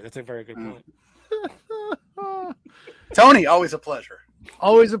 That's true. That's a very good point. Tony, always a pleasure.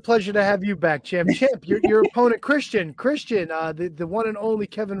 Always a pleasure to have you back, Champ. Champ, your opponent, Christian, the one and only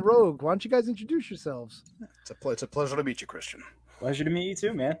Kevin Rogue. Why don't you guys introduce yourselves? It's a pleasure to meet you, Christian. Pleasure to meet you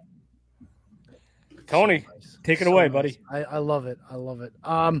too, man. Tony, take it away, buddy. I love it. I love it.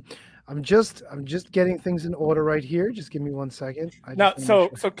 I'm just getting things in order right here. Just give me 1 second. So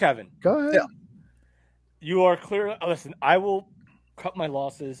Kevin, go ahead. Yeah. You are clear. Listen, I will cut my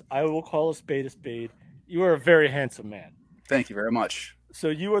losses. I will call a spade a spade. You are a very handsome man. Thank you very much. So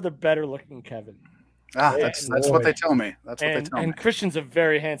you are the better looking Kevin. That's what they tell me. That's what they tell me. And Christian's a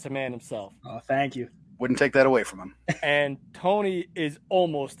very handsome man himself. Oh, thank you. Wouldn't take that away from him. And Tony is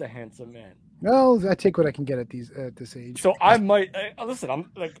almost a handsome man. No, I take what I can get at this age. So I might listen.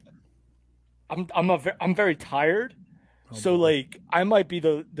 I'm very tired. So like I might be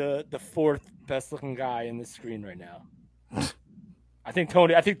the fourth best looking guy in this screen right now. I think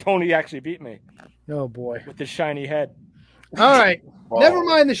Tony actually beat me. Oh boy, with the shiny head. All right, never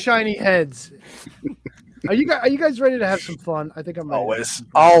mind the shiny heads. Are you guys ready to have some fun? I think I'm ready.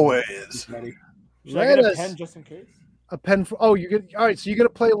 Always. Ready. Should I get a pen just in case? A pen for all right. So you're gonna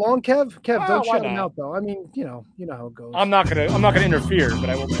play along, Kev? Kev, don't why shut him not? out though. I mean, you know how it goes. I'm not gonna interfere, but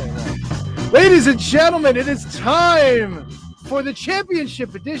I will play along. Ladies and gentlemen, it is time for the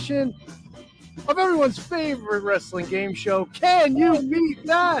championship edition of everyone's favorite wrestling game show. Can you beat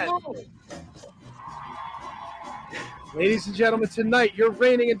that? Ladies and gentlemen, tonight your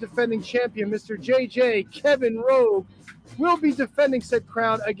reigning and defending champion, Mr. JJ Kevin Rogue, will be defending said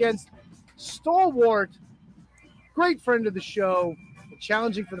crown against stalwart, great friend of the show,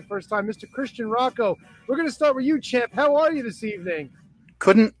 challenging for the first time, Mr. Christian Rocco. We're going to start with you, champ. How are you this evening?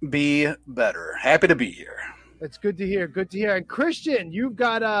 Couldn't be better. Happy to be here. That's good to hear. Good to hear. And Christian, you've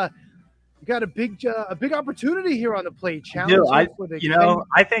got a big opportunity here on the plate.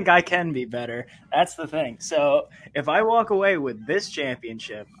 I think I can be better. That's the thing. So if I walk away with this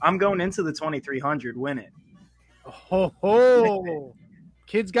championship, I'm going into the 2300 winning. Oh,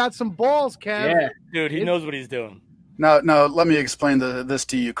 kid's got some balls, Kev. Yeah, dude, he knows what he's doing. No, let me explain this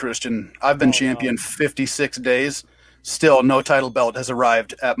to you, Christian. I've been champion 56 days. Still, no title belt has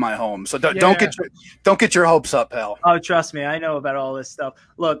arrived at my home. So don't get your hopes up, pal. Oh, trust me, I know about all this stuff.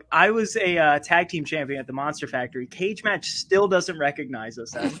 Look, I was a tag team champion at the Monster Factory. Cage Match still doesn't recognize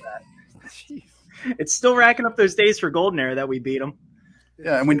us as that. It's still racking up those days for Golden Era that we beat them.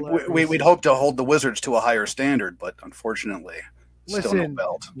 Yeah, and we'd hope to hold the Wizards to a higher standard, but unfortunately, still no Listen,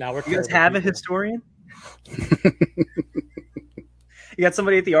 belt. Now we're You guys have a historian? You got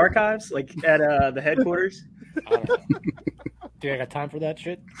somebody at the archives, like at the headquarters? I don't know. Do I got time for that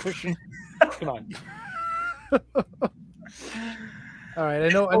shit, Christian? Come on. All right, I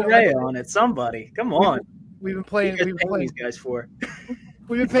know. Ray on it. Somebody, come on. We've been playing. We've been paying these guys for.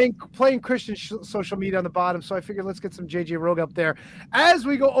 We've been playing Christian social media on the bottom, so I figured let's get some JJ Rogue up there as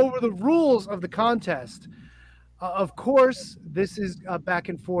we go over the rules of the contest. Of course, this is a back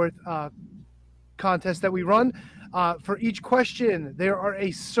and forth contest that we run. For each question, there are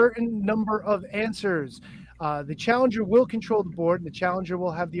a certain number of answers. The challenger will control the board. The challenger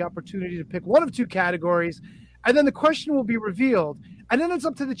will have the opportunity to pick one of two categories, and then the question will be revealed. And then it's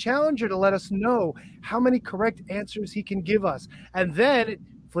up to the challenger to let us know how many correct answers he can give us. And then it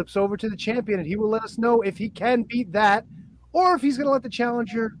flips over to the champion, and he will let us know if he can beat that or if he's going to let the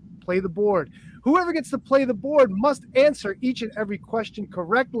challenger play the board. Whoever gets to play the board must answer each and every question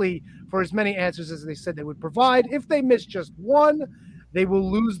correctly for as many answers as they said they would provide. If they miss just one, they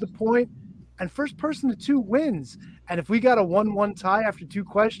will lose the point, and first person to two wins. And if we got a 1-1 tie after two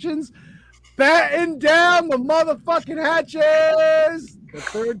questions, batten down the motherfucking hatches. The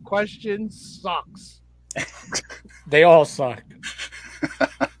third question sucks. They all suck.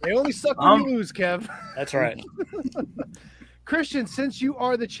 They only suck when you lose, Kev. That's right. Christian, since you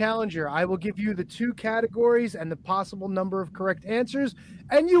are the challenger, I will give you the two categories and the possible number of correct answers,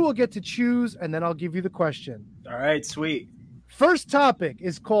 and you will get to choose, and then I'll give you the question. All right, sweet. First topic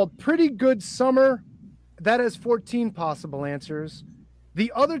is called Pretty Good Summer. That has 14 possible answers.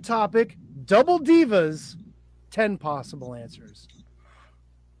 The other topic, Double Divas, 10 possible answers.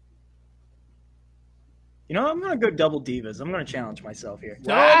 You know, I'm going to go Double Divas. I'm going to challenge myself here.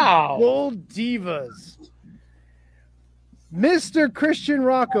 Wow. Double Divas. Mr. Christian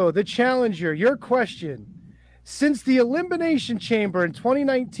Rocco, the challenger, your question. Since the Elimination Chamber in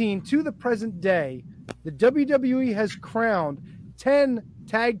 2019 to the present day, the WWE has crowned 10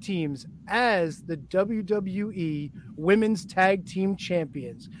 tag teams as the WWE Women's Tag Team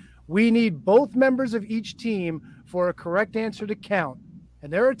Champions. We need both members of each team for a correct answer to count.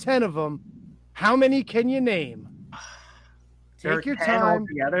 And there are 10 of them. How many can you name? Take your time.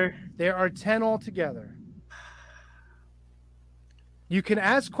 Altogether? There are 10 altogether. You can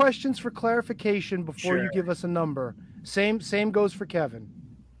ask questions for clarification before you give us a number. Same goes for Kevin.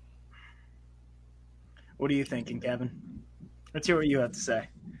 What are you thinking, Kevin? Let's hear what you have to say.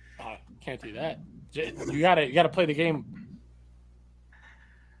 Can't do that. You gotta play the game.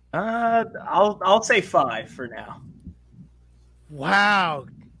 I'll say 5 for now. Wow.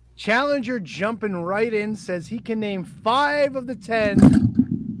 Challenger jumping right in, says he can name 5 of the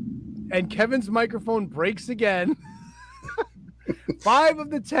 10, and Kevin's microphone breaks again. 5 of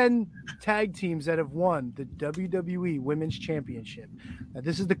the 10 tag teams that have won the WWE Women's Championship. Now,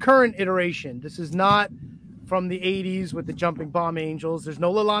 this is the current iteration. This is not from the 80s with the Jumping Bomb Angels. There's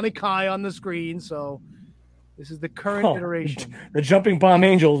no Lilani Kai on the screen, so this is the current iteration. The Jumping Bomb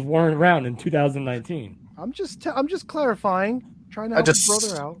Angels weren't around in 2019. I'm just clarifying, trying to help his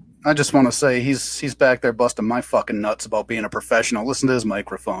brother out. I just want to say he's back there busting my fucking nuts about being a professional. Listen to his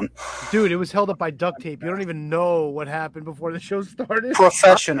microphone. Dude, it was held up by duct tape. You don't even know what happened before the show started.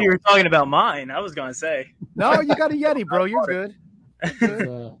 Professional. You were talking about mine. I was going to say. No, you got a Yeti, bro. You're good. You're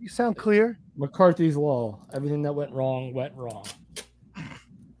good. You sound clear. McCarthy's Law. Everything that went wrong, went wrong.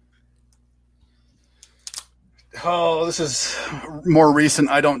 Oh, this is more recent.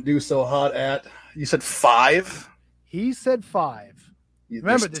 I don't do so hot at. You said 5? He said 5.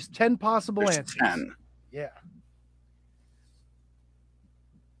 Remember, there's 10 possible answers. 10. Yeah.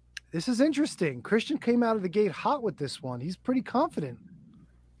 This is interesting. Christian came out of the gate hot with this one. He's pretty confident.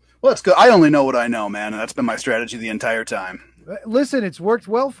 Well, that's good. I only know what I know, man. And that's been my strategy the entire time. Listen, it's worked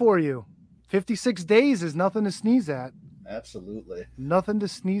well for you. 56 days is nothing to sneeze at. Absolutely. Nothing to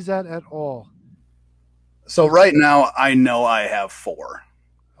sneeze at all. So right now, I know I have 4.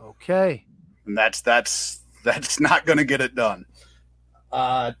 Okay. And that's not going to get it done.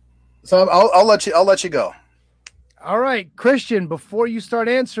 So I'll let you go. All right, Christian, before you start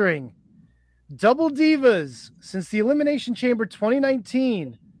answering, Double Divas, since the Elimination Chamber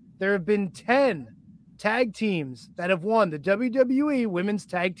 2019, there have been 10 tag teams that have won the WWE Women's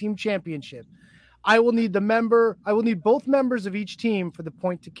Tag Team Championship. I will need both members of each team for the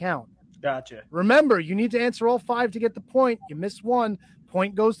point to count. Gotcha. Remember, you need to answer all 5 to get the point. You miss one,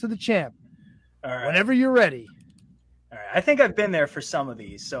 point goes to the champ. All right. Whenever you're ready. All right. I think I've been there for some of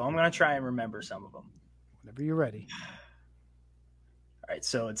these, so I'm going to try and remember some of them. Whenever you're ready. All right.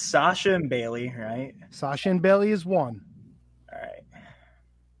 So it's Sasha and Bailey, right? Sasha and Bailey is 1. All right.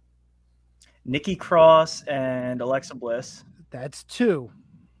 Nikki Cross and Alexa Bliss. That's 2.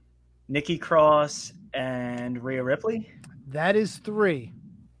 Nikki Cross and Rhea Ripley. That is 3.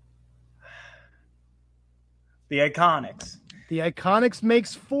 The Iconics. The Iconics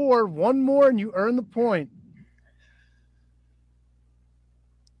makes 4. One more and you earn the point.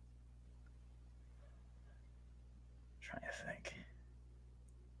 Trying to think.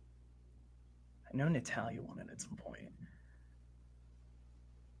 I know Natalia won it at some point.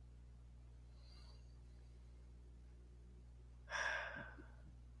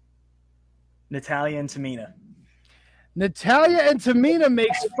 Natalia and Tamina. Natalia and Tamina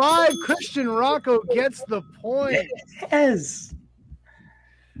makes 5. Christian Rocco gets the point. Yes.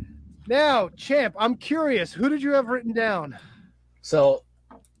 Now, Champ, I'm curious. Who did you have written down? So,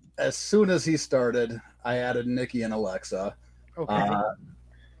 as soon as he started, I added Nikki and Alexa. Okay.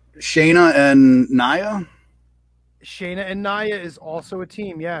 Shayna and Nia. Shayna and Nia is also a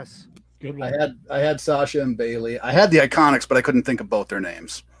team, yes. Good one. I had Sasha and Bailey. I had the Iconics, but I couldn't think of both their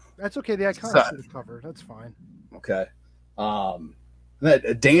names. That's okay. The Iconics should have covered. That's fine. Okay.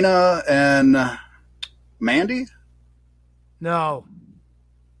 Dana and Mandy? No.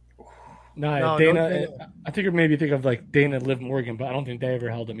 No, Dana. I think you're maybe think of like Dana and Liv Morgan, but I don't think they ever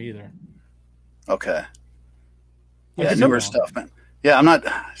held him either. Okay. Yeah, Newer stuff, man. Yeah, I'm not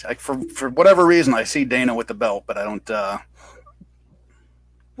for whatever reason I see Dana with the belt, but I don't.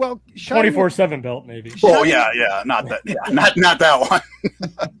 Well, 24/7 belt maybe. Oh yeah, not that. Yeah, not that one.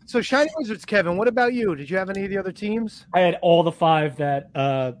 So Shining Wizards, Kevin. What about you? Did you have any of the other teams? I had all the 5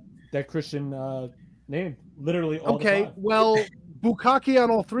 that Christian named. Literally all the 5. Well, Bukkake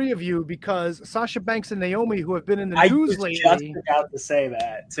on all 3 of you because Sasha Banks and Naomi, who have been in the news lately, just about to say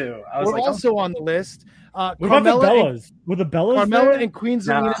that too. I was were also on the list. What about the Bellas? Were the Bellas Carmella there? and Queen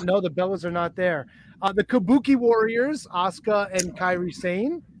Zelina? No, the Bellas are not there. The Kabuki Warriors, Asuka and Kairi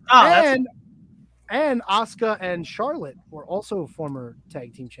Sane, and Asuka and Charlotte were also former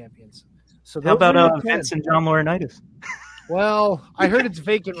tag team champions. So how about Vince and John Laurinaitis? Well, I heard it's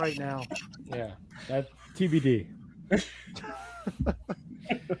vacant right now. Yeah, that's TBD.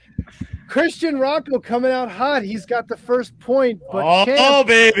 Christian Rocco coming out hot. He's got the first point. But Champ,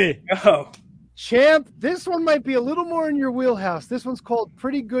 baby. Champ, this one might be a little more in your wheelhouse. This one's called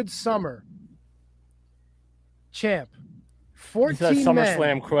Pretty Good Summer. Champ, 14 It's a men.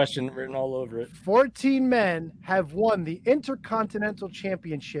 SummerSlam question written all over it. 14 men have won the Intercontinental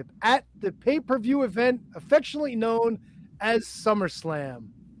Championship at the pay-per-view event affectionately known as SummerSlam.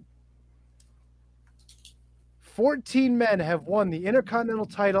 14 men have won the Intercontinental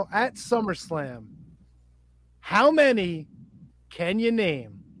title at SummerSlam. How many can you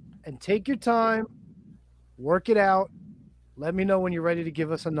name? And take your time, work it out. Let me know when you're ready to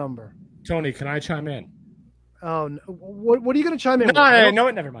give us a number. Tony, can I chime in? Oh, no. What are you going to chime in with?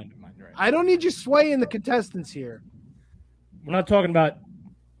 No, never mind. You're right. I don't need you swaying the contestants here. We're not talking about.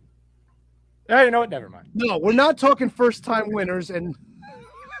 You know what? Never mind. No, we're not talking first-time winners and.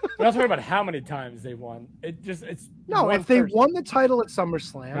 We're not talking about how many times they won. It's no. one If they person. won the title at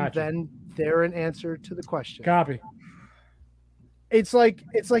SummerSlam, Gotcha. then they're an answer to the question. Copy. It's like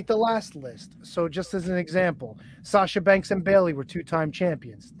the last list. So just as an example, Sasha Banks and Bailey were 2-time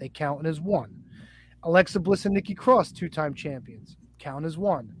champions. They count as 1. Alexa Bliss and Nikki Cross, 2-time champions. Count as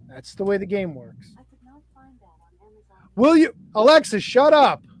 1. That's the way the game works. Will you, Alexa? Shut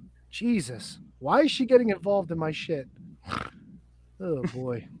up. Jesus, why is she getting involved in my shit? Oh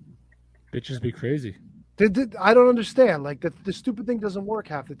boy. Bitches be crazy. I don't understand. Like the stupid thing doesn't work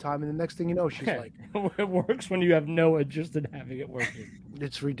half the time, and the next thing you know, she's like, It works when you have no interest in having it working.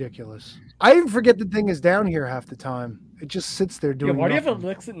 it's ridiculous. I even forget the thing is down here half the time. It just sits there doing Why do you nothing. have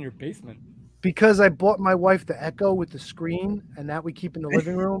Alexa in your basement? Because I bought my wife the Echo with the screen, and that we keep in the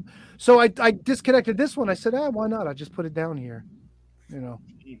living room. So I disconnected this one. I said, why not? I just put it down here. You know.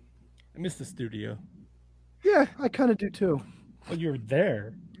 I miss the studio. Yeah, I kind of do too. Well, you're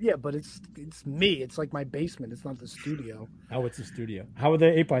there. Yeah, but it's me. It's like my basement. It's not the studio. Oh, it's a studio. How are the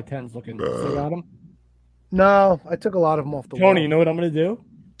 8x10s looking? Still got them? No, I took a lot of them off the wall. Tony, you know what I'm going to do?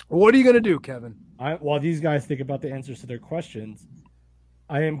 What are you going to do, Kevin? While these guys think about the answers to their questions,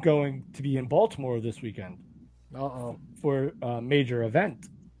 I am going to be in Baltimore this weekend. Uh-oh. For a major event.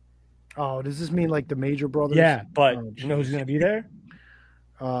 Oh, does this mean like the Major Brothers? Yeah, but Oh, you know who's going to be there?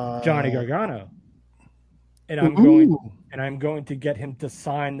 Johnny Gargano. And I'm going to get him to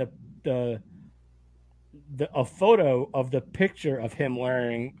sign a photo of the picture of him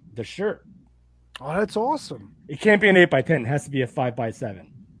wearing the shirt. Oh, that's awesome. It can't be an 8x10. It has to be a 5x7.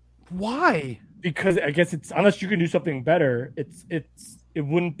 Why? Because I guess it's unless you can do something better, it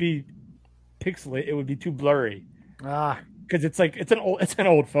wouldn't be pixelated. It would be too blurry. Ah, because it's an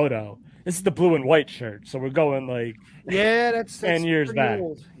old photo. This is the blue and white shirt, so we're going like Yeah, that's 10 years pretty back.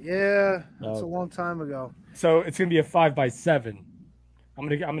 old. Yeah, that's So- a long time ago. So it's gonna be a 5x7. I'm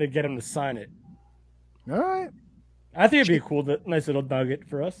gonna get him to sign it. All right, I think it'd be a cool, nice little nugget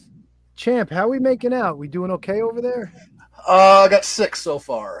for us. Champ, how we making out? We doing okay over there? I got 6 so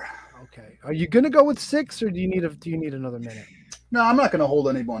far. Okay. Are you gonna go with 6, or do you need another minute? No, I'm not going to hold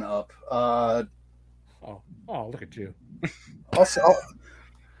anyone up. Oh, look at you.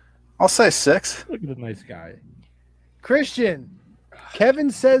 I'll say 6. Look at the nice guy. Christian, Kevin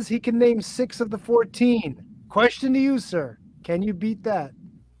says he can name 6 of the 14. Question to you, sir. Can you beat that?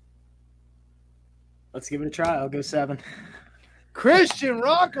 Let's give it a try. I'll go 7. Christian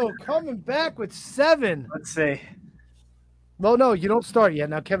Rocco coming back with 7. Let's see. Well, no, you don't start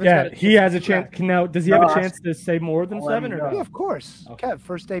yet. Now, Kevin's Yeah, got he has a chance. Now, does he have a chance to say more than I'll let 7 him or go. no? Yeah, of course. Kev,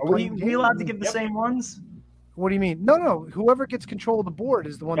 first day Are playing. we allowed to give the Yep. same ones? What do you mean? No. Whoever gets control of the board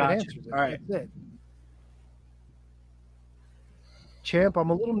is the one that Gotcha. answers it. All right. That's it. Champ, I'm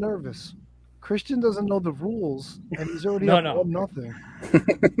a little nervous. Christian doesn't know the rules, and he's already up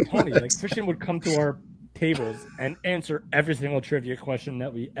 1-0. Tony, like Christian would come to our tables and answer every single trivia question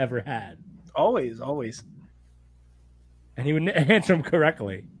that we ever had. Always. And he would answer them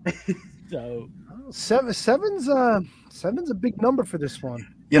correctly. So Seven's a big number for this one.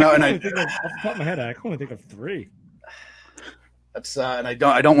 You know, and off the top of my head, I can only think of 3. That's and I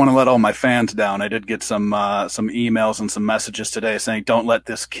don't want to let all my fans down. I did get some emails and some messages today saying, "Don't let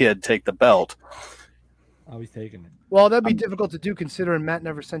this kid take the belt." Oh, he's taking it. Well, that'd be difficult to do considering Matt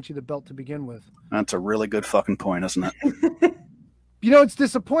never sent you the belt to begin with. That's a really good fucking point, isn't it? You know, it's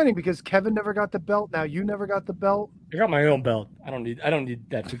disappointing because Kevin never got the belt. Now you never got the belt. I got my own belt. I don't need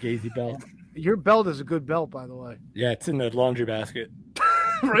that Fugazi belt. Your belt is a good belt, by the way. Yeah, it's in the laundry basket.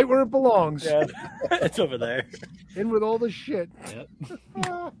 Right where it belongs. Yeah, it's over there. In with all the shit.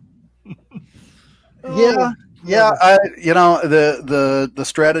 Yep. Yeah. The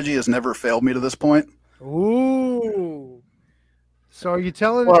strategy has never failed me to this point. Ooh. So are you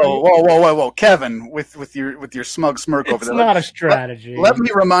telling? Whoa, Kevin, with your smug smirk over there. It's not a strategy. Let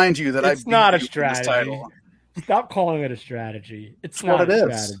me remind you that it's not a strategy. Stop calling it a strategy. It's not what it a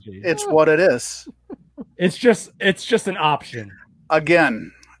is. strategy. It's what it is. It's just an option.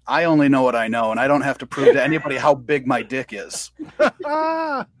 Again, I only know what I know, and I don't have to prove to anybody how big my dick is. It's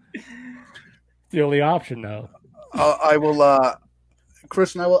the only option, though. I will,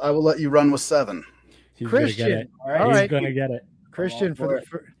 Christian. I will let you run with 7. He's Christian, gonna get it. all right. He's gonna get it. Christian,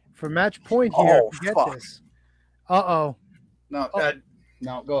 for match point here, get fuck. this. Uh-oh. No,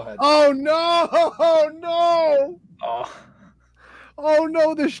 no, go ahead. Oh, no! Oh, no! Oh,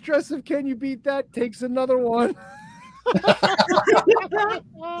 no, the stress of can you beat that takes another one.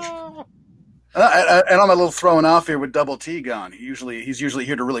 And I'm a little thrown off here with Double T gone. He's usually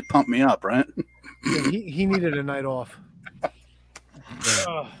here to really pump me up, right? Yeah, he needed a night off.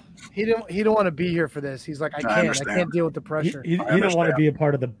 He didn't want to be here for this. He's like, I can't deal with the pressure. He didn't want to be a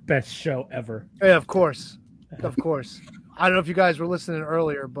part of the best show ever. Yeah, of course. I don't know if you guys were listening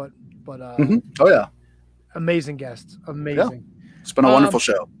earlier, but Oh yeah, amazing guests, amazing. Yeah. It's been a wonderful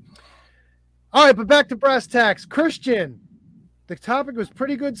show. All right, but back to brass tacks. Christian, the topic was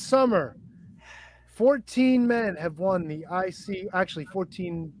pretty good summer. 14 men have won the IC. Actually,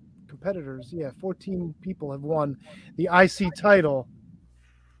 14 competitors. Yeah, 14 people have won the IC title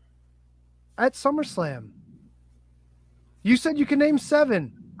at SummerSlam. You said you can name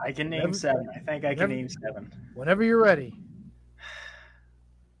 7. I can name 7. I think I can name 7. Whenever you're ready.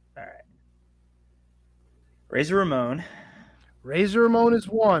 All right. Razor Ramon. Razor Ramon is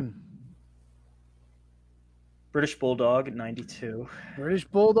 1. British Bulldog at 92. British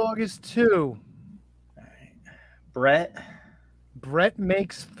Bulldog is 2. All right. Brett. Brett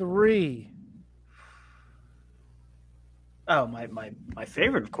makes 3. Oh, my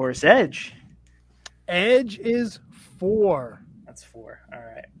favorite, of course, Edge. Edge is 4. That's 4. All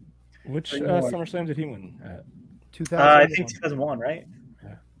right. Which SummerSlam did he win at? 2000. I think 2001, right?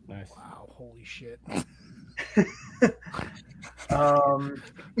 Yeah, nice. Wow, holy shit.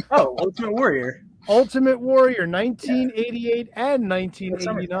 Ultimate Warrior. Ultimate Warrior, 1988 and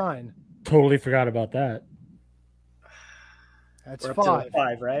 1989. Totally forgot about that. That's We're 5. up to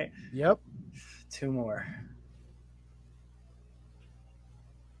 5, right? Yep. 2 more.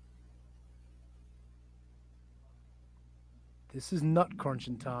 This is nut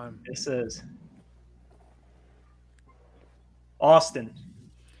crunching time. This is Austin.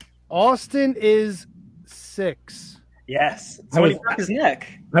 Austin is 6. Yes. So when he broke his neck.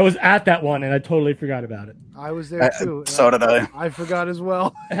 I was at that one and I totally forgot about it. I was there too. So did I. I forgot as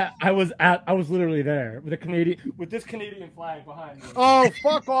well. I was literally there with this Canadian flag behind me. Oh,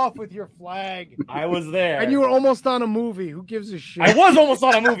 fuck off with your flag. I was there. And you were almost on a movie. Who gives a shit? I was almost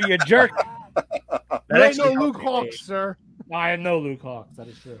on a movie, you jerk. You ain't no Luke Hawks, sir. I am no Luke Hawks. That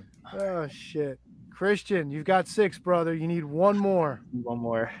is true. Oh, shit. Christian, you've got 6, brother. You need one more. One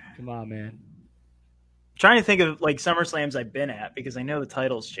more. Come on, man. Trying to think of like SummerSlams I've been at because I know the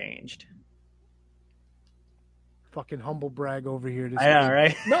titles changed. Fucking humble brag over here. I know,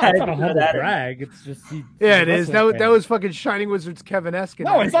 right? No, it's not a humble brag. It's just it is. That was fucking Shining Wizards Kevin-esque.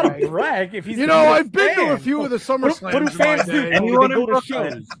 No, it's not a brag. If he's I've been to a few of the SummerSlams. What do fans do? Anyone they go to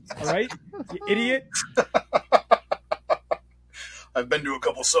shows, all right? You idiot. I've been to a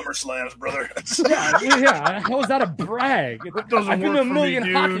couple SummerSlams, brother. yeah. How is that a brag? I've been to a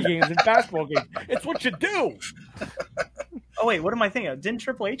million hockey games and basketball games. It's what you do. Oh wait, what am I thinking of? Didn't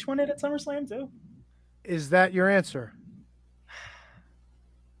Triple H win it at SummerSlam too? Is that your answer?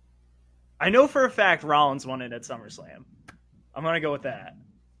 I know for a fact Rollins won it at SummerSlam. I'm gonna go with that.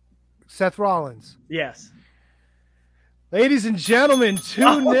 Seth Rollins. Yes. Ladies and gentlemen,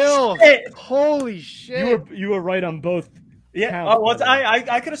 2-0. Oh, shit. Holy shit! You were right on both. Yeah. counts,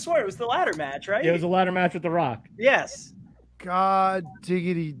 I could have sworn it was the ladder match, right? Yeah, it was a ladder match with The Rock. Yes. God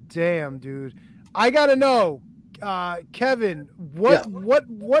diggity damn, dude! I gotta know, Kevin.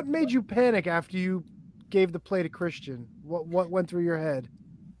 What made you panic after you gave the play to Christian? What went through your head?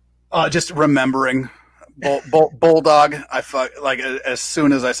 Just remembering Bulldog. As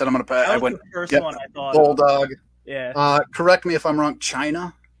soon as I said I'm going to pay, I went the first one I thought Bulldog. of. Yeah. Correct me if I'm wrong.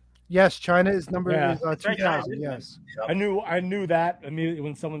 China. Yes, China is number 2000. China, yes. I knew that immediately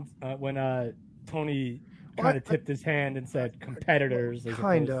when Tony kind of tipped his hand and said competitors.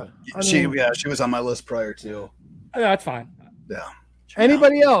 Kinda. She was on my list prior to. That's fine. Yeah.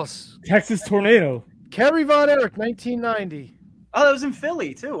 Anybody else? Texas Tornado. Kerry Von Erich, 1990. Oh, that was in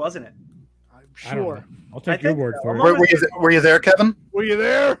Philly too, wasn't it? Sure. I'll take your word for it. Were you there, Kevin? Were you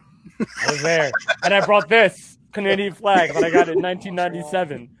there? I was there, and I brought this Canadian flag that I got in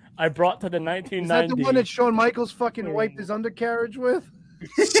 1997. I brought to the 1990. Is that the one that Shawn Michaels fucking wiped his undercarriage with?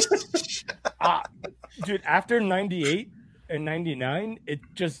 Dude, after 98 and 99, it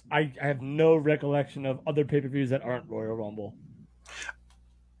just I have no recollection of other pay-per-views that aren't Royal Rumble.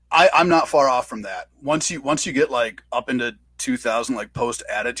 I'm not far off from that. Once you get like up into 2000, like post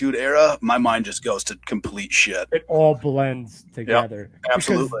Attitude Era, my mind just goes to complete shit. It all blends together. Yep,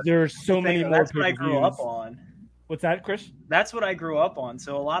 absolutely. Because there are so many more. That's what I grew up on. What's that, Chris? That's what I grew up on.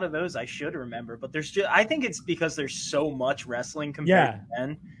 So a lot of those I should remember, but I think it's because there's so much wrestling compared to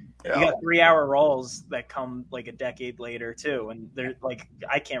then. Yeah. You got 3-hour Raws that come like a decade later too, and they're like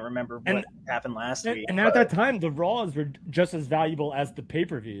I can't remember what happened last week. And at that time, the Raws were just as valuable as the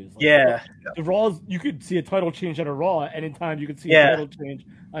pay-per-views. The Raws, you could see a title change at a Raw anytime you could see a title change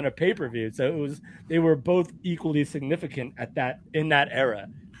on a pay-per-view. So they were both equally significant in that era.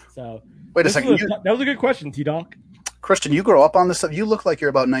 So wait a second, that was a good question, T-Donk. Christian, you grow up on this stuff. You look like you're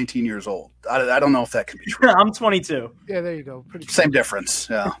about 19 years old. I don't know if that can be true. I'm 22. Yeah, there you go. Same difference.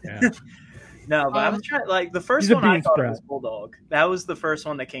 Yeah. No, but I was trying. Like the first one I thought it was Bulldog. That was the first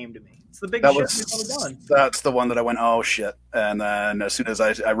one that came to me. It's the biggest shit we've ever done. That's the one that I went, oh shit! And then as soon as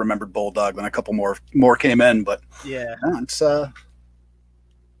I remembered Bulldog, then a couple more came in. But yeah, it's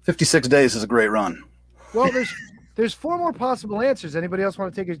 56 days is a great run. Well, there's 4 more possible answers. Anybody else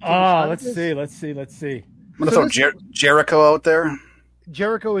want to take a? Let's see. I'm gonna throw Jericho out there.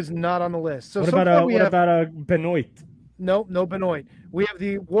 Jericho is not on the list. So what about Benoit? No Benoit. We have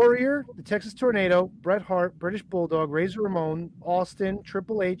the Warrior, the Texas Tornado, Bret Hart, British Bulldog, Razor Ramon, Austin,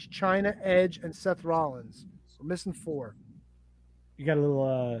 Triple H, China, Edge, and Seth Rollins. We're missing 4. You got a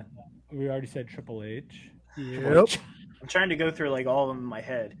little. We already said Triple H. Yep. I'm trying to go through like all of them in my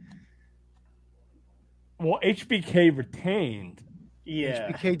head. Well, HBK retained.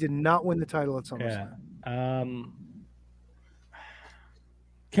 Yeah. HBK did not win the title at SummerSlam. Yeah.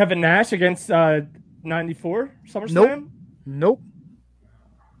 Kevin Nash against 94 SummerSlam? Nope.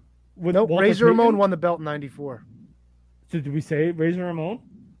 Razor Ramon won the belt in 94. So did we say Razor Ramon?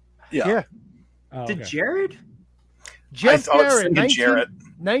 Yeah. Oh, Did Jared? Jeff Jarrett,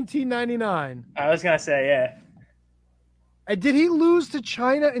 1999. I was gonna say, yeah. And did he lose to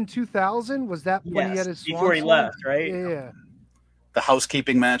China in 2000? Was that when he had his before he swan left, song? right? Yeah. The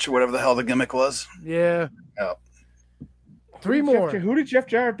housekeeping match or whatever the hell the gimmick was. Yeah. Oh. 3 more. Who did Jeff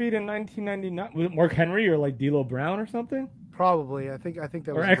Jarrett beat in 1999? Was it Mark Henry or like D'Lo Brown or something? Probably. I think that was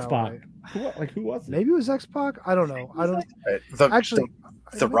or X-Pac. Who was it? Maybe it was X-Pac. I don't know.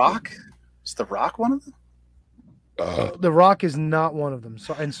 The Rock. Is The Rock one of them? The Rock is not one of them.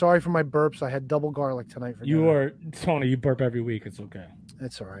 So, and sorry for my burps. I had double garlic tonight for You dinner. are Tony. You burp every week. It's okay.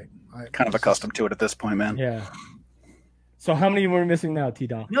 It's all right. Kind of accustomed to it at this point, man. Yeah. So how many were missing now,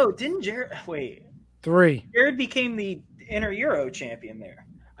 T-Don? No, didn't Jared? Wait. 3. Jared became the Inter Euro champion there.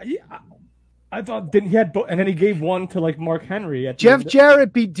 I thought he had and then he gave one to like Mark Henry. At Jeff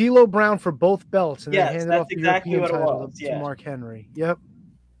Jarrett beat D'Lo Brown for both belts, and Yes, then handed that's off the exactly European what it title was, to yeah. Mark Henry. Yep.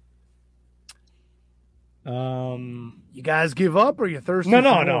 You guys give up, or you thirsty? No.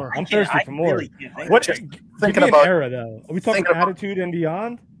 for more? I'm thirsty for more. really can't think What? of Give thinking me an about- era though. Are we talking thinking about- attitude and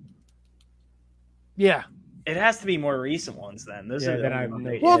beyond? Yeah. It has to be more recent ones then. Those Yeah, are the then only I have ones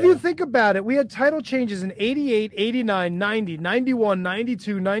no- that- Well, if you think about it, we had title changes in 88, 89, 90, 91,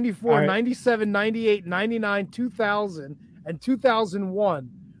 92, 94, All right. 97, 98, 99, 2000, and 2001.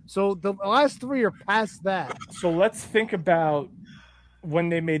 So the last 3 are past that. So let's think about when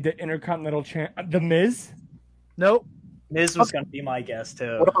they made the Intercontinental champ. The Miz. Nope. Miz was going to be my guess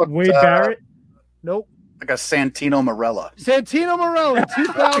too. What about Wade Barrett. Nope. Like a Santino Marella. Santino Marella,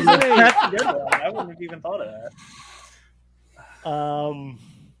 2008. That's a good one. I wouldn't have even thought of that.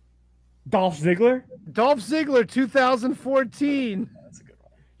 Dolph Ziggler. Dolph Ziggler, 2014. You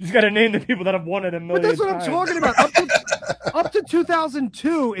just got to name the people that have won it a million But that's what times. I'm talking about. Up to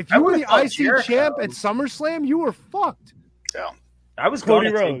 2002, if I you were would've the thought IC Jericho. champ at SummerSlam, you were fucked. Yeah. I was Cody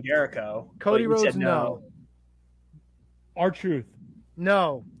going to say Rhodes. Jericho. Cody but you Rhodes, said no. R-Truth.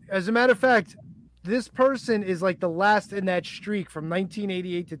 No. As a matter of fact, this person is like the last in that streak from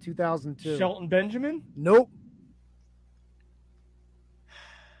 1988 to 2002. Shelton Benjamin. Nope.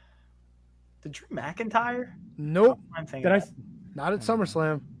 The Drew McIntyre? Nope. I'm thinking. Did I? of. Not at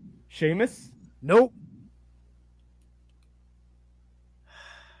SummerSlam. Sheamus. Nope.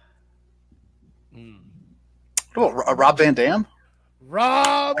 What about Rob Van Dam?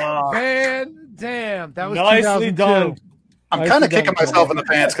 Rob Van Dam. That was Nicely 2002. done. I'm Nicely kind of done, kicking Tony. myself in the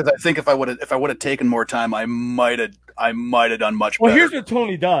pants because I think if I would have taken more time, I might have done much Well, better. here's what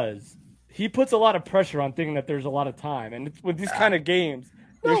Tony does. He puts a lot of pressure on thinking that there's a lot of time, and with these kind of games,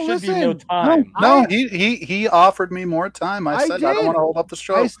 there No, should be no listen. time. No, he offered me more time. I said I don't did. want to hold up the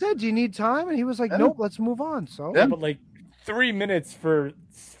show. I said, do you need time? And he was like, Yeah. nope, let's move on. So Yeah. But like 3 minutes for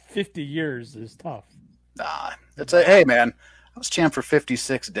 50 years is tough. Nah, it's a hey man. I was champ for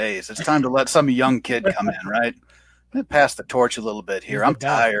 56 days. It's time to let some young kid come in, right? Let me pass the torch a little bit here. He's I'm the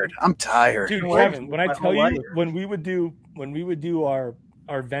best. tired. I'm tired. Dude, Well, Kevin, when I my tell whole you life. when we would do our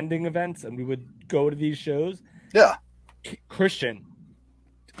vending events and we would go to these shows, Yeah. Christian,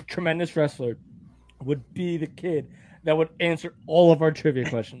 tremendous wrestler, would be the kid that would answer all of our trivia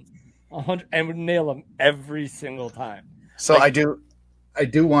questions, 100, and would nail them every single time. So I do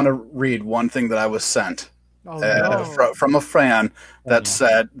want to read one thing that I was sent from a fan that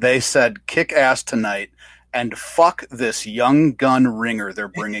said kick ass tonight and fuck this young gun ringer they're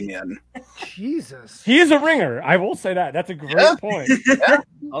bringing in. Jesus. He is a ringer. I will say that. That's a great point.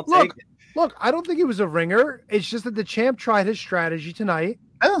 I'll Look, take it. look, I don't think he was a ringer. It's just that the champ tried his strategy tonight,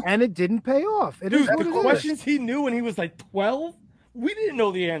 and it didn't pay off. It is Dude, what the it is. questions he knew when he was like 12, we didn't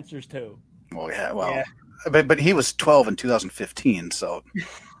know the answers to. Well, yeah, well, but he was 12 in 2015, so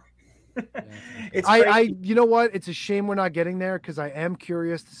It's you know what? It's a shame we're not getting there because I am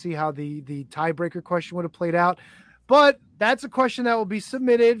curious to see how the tiebreaker question would have played out. But that's a question that will be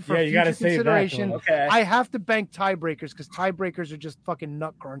submitted for Yeah, you gotta future save that, consideration. Tony. Okay. I have to bank tiebreakers because tiebreakers are just fucking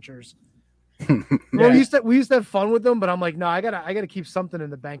nut crunchers. Yeah. We used to have fun with them, but I'm like, no, I gotta keep something in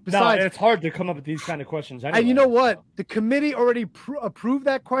the bank. No, Besides, it's hard to come up with these kind of questions. Anyway. and you know what? The committee already approved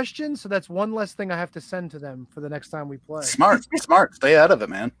that question, so that's one less thing I have to send to them for the next time we play. smart. Stay out of it,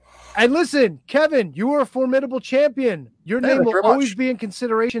 man. And listen, Kevin, you are a formidable champion. Your Yeah, name thank you will very always much. be in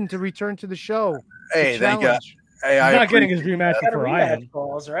consideration to return to the show. Hey, The thank you. challenge. Hey, He's I not getting appreciate- his rematch Got a before I am. rematch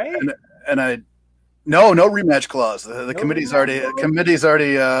clause, right? and I no rematch clause. The committee's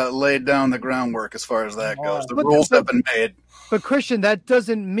already laid down the groundwork as far as that goes. The But- rules but- have been made. But Christian, that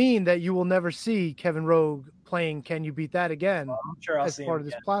doesn't mean that you will never see Kevin Rogue playing Can You Beat That Again I'm sure I'll as see part him of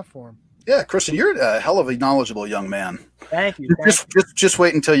this again. platform. Yeah, Christian, you're a hell of a knowledgeable young man. Thank you. Just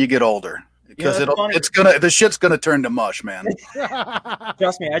wait until you get older, because that's funny. the shit's gonna turn to mush, man.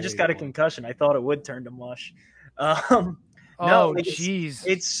 Trust me, I just got a concussion. I thought it would turn to mush. Oh, No, like, jeez.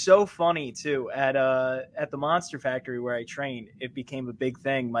 it's so funny too. At the Monster Factory where I trained, it became a big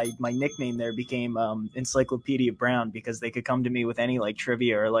thing. My nickname there became Encyclopedia Brown because they could come to me with any like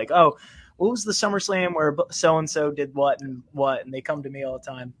trivia or like, oh, what was the SummerSlam where so and so did what, and they come to me all the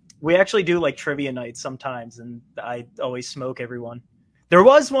time. We actually do like trivia nights sometimes, and I always smoke everyone. There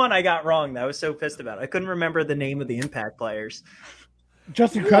was one I got wrong that I was so pissed about. I couldn't remember the name of the Impact players.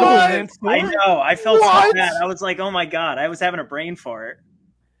 Just Incredible Lance I Storm? know. I felt What? so bad. I was like, oh my God. I was having a brain fart.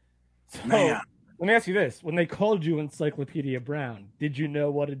 So, let me ask you this. When they called you Encyclopedia Brown, did you know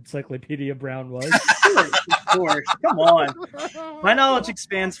what Encyclopedia Brown was? Of course. Come on. My knowledge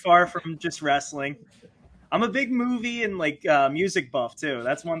expands far from just wrestling. I'm a big movie and like music buff too.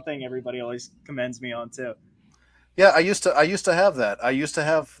 That's one thing everybody always commends me on too. Yeah, I used to have that. I used to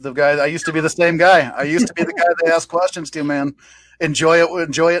have the guy. I used to be the same guy. I used to be the guy they ask questions to. Man, enjoy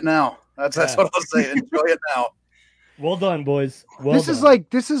it now. That's what I'll say. Enjoy it now. Well done, boys. Well this done.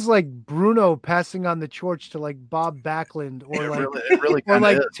 is like Bruno passing on the torch to like Bob Backlund, or like It really or kinda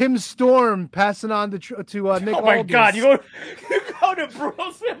like is. Tim Storm passing on to Nick. Oh my Aldis. God! You go to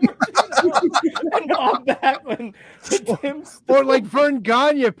Bruno Sammartino and Bob Backlund to Tim Storm. Or like Vern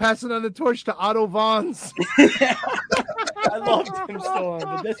Gagne passing on the torch to Otto Vons. I love Tim Storm,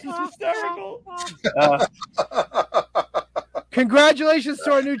 but this is hysterical. Congratulations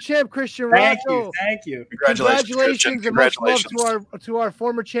to our new champ, Christian Thank Rocco. you. Thank you. Congratulations and much love Congratulations. to our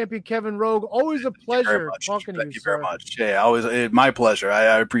former champion Kevin Rogue. Always a pleasure talking to you. Thank you very much. Yeah, always my pleasure.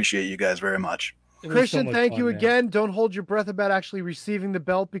 I appreciate you guys very much. Christian, thank you again. Don't hold your breath about actually receiving the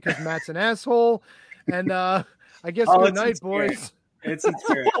belt because Matt's an asshole. And I guess good night, boys. It's in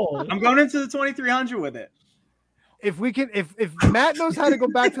spirit. I'm going into the 2300 with it. If we can, if Matt knows how to go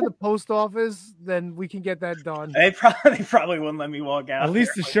back to the post office, then we can get that done. They probably wouldn't let me walk out. At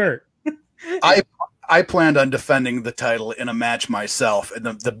least the shirt. I planned on defending the title in a match myself, and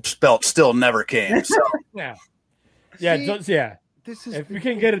the belt still never came. So. Yeah. See, Yeah. This is if we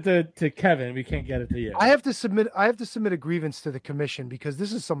can't get it to Kevin, we can't get it to you. I have to submit a grievance to the commission because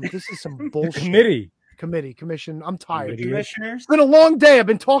this is some bullshit. Commission. I'm tired. Commissioners? It's been a long day. I've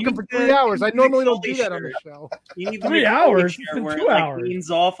been talking for 3 hours. I normally don't do that on the show. You need 3 hours? It's been where 2 hours.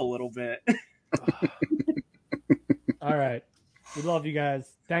 Leans off a little bit. All right. We love you guys.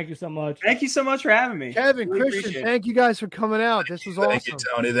 Thank you so much. Thank you so much for having me. Kevin, Really Christian, appreciate it. thank you guys for coming out. This was awesome. Thank you,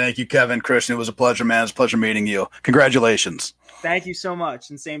 Tony. Thank you, Kevin. Christian, it was a pleasure, man. It's a pleasure meeting you. Congratulations. Thank you so much,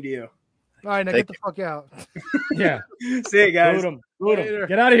 and same to you. All right, now Thank get the fuck out. Yeah. See you guys. Boot 'em.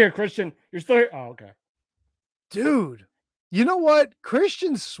 Get out of here, Christian. You're still here. Oh, okay. Dude, you know what?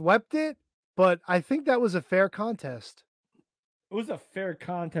 Christian swept it, but I think that was a fair contest. It was a fair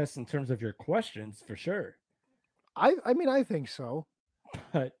contest in terms of your questions, for sure. I mean, I think so.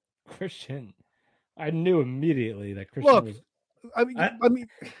 But Christian, I knew immediately that Christian Look, was. I mean,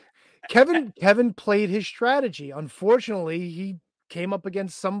 Kevin played his strategy. Unfortunately, he came up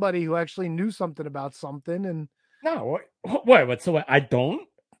against somebody who actually knew something about something. And no, what? So I don't.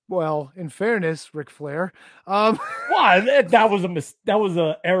 Well, in fairness, Ric Flair. Why? That was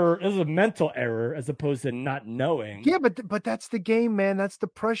a error. It was a mental error as opposed to not knowing. Yeah, but that's the game, man. That's the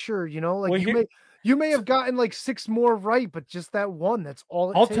pressure, you know. Like Well, you may have gotten like 6 more right, but just that one. That's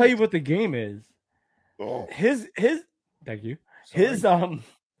all. I'll tell you what the game is. Oh. His. Thank you. Sorry.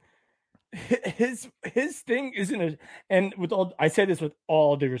 His thing isn't a. And with all, I say this with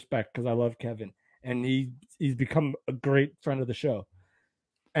all due respect because I love Kevin, and he's become a great friend of the show.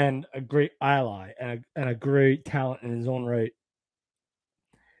 And a great ally and a great talent in his own right.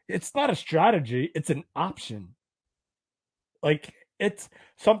 It's not a strategy, it's an option. Like it's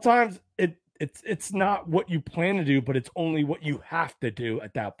sometimes it's not what you plan to do, but it's only what you have to do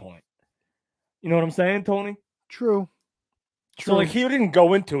at that point. You know what I'm saying, Tony? True. So like he didn't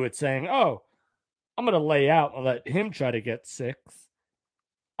go into it saying, "Oh, I'm gonna lay out and let him try to get 6.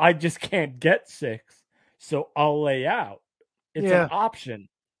 I just can't get 6, so I'll lay out." It's an option.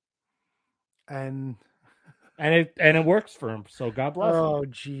 And it works for him. So God bless him. Oh,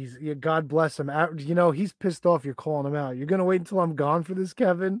 geez. Yeah, God bless him. You know, he's pissed off you're calling him out. You're going to wait until I'm gone for this,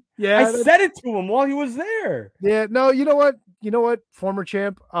 Kevin? Yeah. I said it to him while he was there. Yeah, no, you know what? Former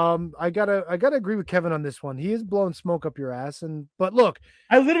champ. I gotta agree with Kevin on this one. He is blowing smoke up your ass. But look,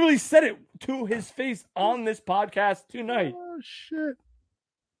 I literally said it to his face on this podcast tonight. Oh shit.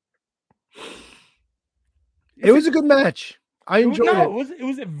 It was a good match. I enjoyed it. It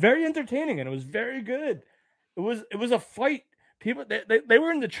was very entertaining and it was very good. It was a fight. People they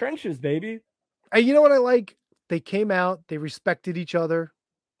were in the trenches, baby. And you know what I like? They came out, they respected each other.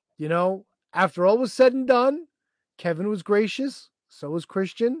 You know, after all was said and done, Kevin was gracious, so was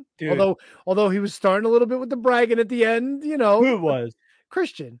Christian. Dude. Although he was starting a little bit with the bragging at the end, you know. Who was?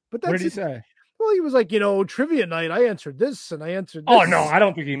 Christian. But What that's did he say? Well, he was like, trivia night. I answered this and I answered this. Oh no, I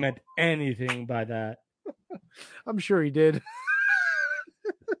don't think he meant anything by that. I'm sure he did.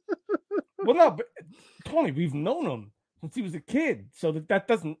 Well, no, but Tony, we've known him since he was a kid, so that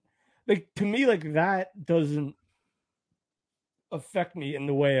doesn't to me that doesn't affect me in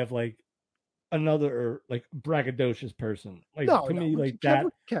the way of like another like braggadocious person. Like No, to no, me, like Kev, that.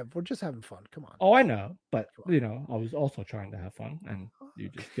 Kev, we're just having fun. Come on. Oh, I know, but I was also trying to have fun, and you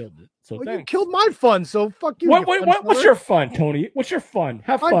just killed it. So Well, you thanks. killed my fun, so fuck you. What? you Wait, fun what? What's killer. your fun, Tony? What's your fun?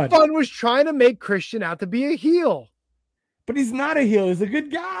 Have My fun. fun was trying to make Christian out to be a heel. But he's not a heel. He's a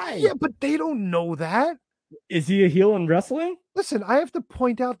good guy. Yeah, but they don't know that. Is he a heel in wrestling? Listen, I have to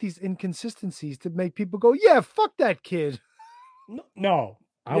point out these inconsistencies to make people go, yeah, fuck that kid. No,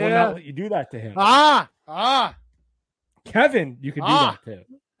 I would not let you do that to him. Kevin, you could do that to.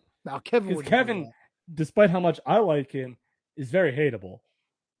 Now, Kevin, because Kevin, despite how much I like him, is very hateable.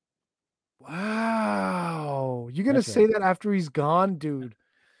 Wow, you're gonna That's say right. that after he's gone, dude?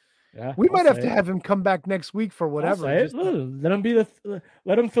 Yeah, we I'll might have say to it. have him come back next week for I'll whatever. say it. just- Let him be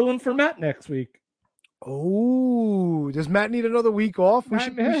let him fill in for Matt next week. Oh, does Matt need another week off? We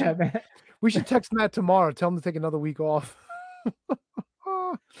Matt. should text Matt tomorrow. Tell him to take another week off.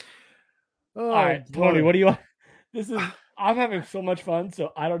 All right, Tony, what do you want? I'm having so much fun,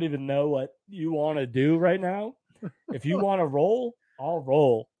 so I don't even know what you want to do right now. If you want to roll, I'll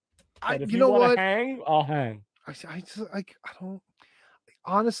roll. But if you you know want what? to hang, I'll hang. I don't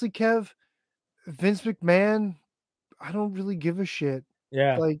honestly, Kev, Vince McMahon, I don't really give a shit.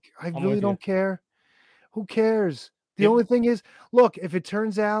 Yeah, Like I I'm really with you. don't care. Who cares? The Yep. only thing is, look, if it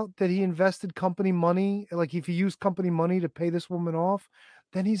turns out that he invested company money, like if he used company money to pay this woman off,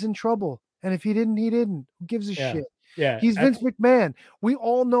 then he's in trouble. And if he didn't, he didn't. Who gives a Yeah. shit? Yeah, He's Vince McMahon. We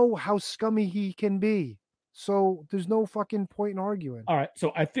all know how scummy he can be. So there's no fucking point in arguing. All right,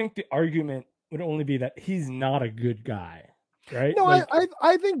 so I think the argument would only be that he's not a good guy, right? No, Like,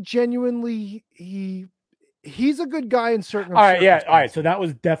 I think genuinely he's a good guy in certain all right, yeah, all right. circumstances. So that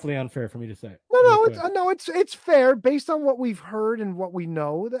was definitely unfair for me to say. No, it's fair based on what we've heard and what we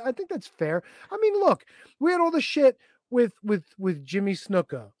know. I think that's fair. I mean, look, we had all the shit with Jimmy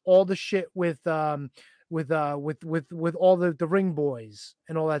Snuka, all the shit with all the ring boys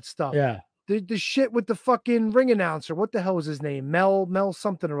and all that stuff. Yeah. The shit with the fucking ring announcer. What the hell is his name? Mel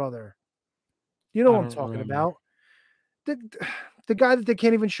something or other. You know I what I'm don't talking remember. about. The guy that they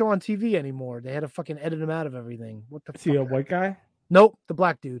can't even show on TV anymore. They had to fucking edit him out of everything. What the Is he a white guy? Nope, the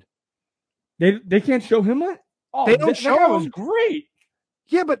black dude. They can't show him on. Oh, They don't that show guy was him. great.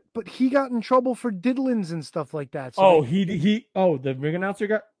 Yeah, but he got in trouble for diddlings and stuff like that. So Oh, the ring announcer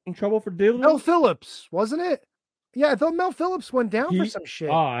got in trouble for diddling. Mel Phillips, wasn't it? Yeah, I thought Mel Phillips went down for some shit.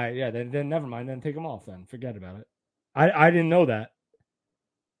 Yeah. Then never mind. Then take him off. Then forget about it. I didn't know that.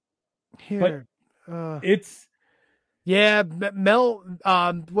 Here, it's Mel.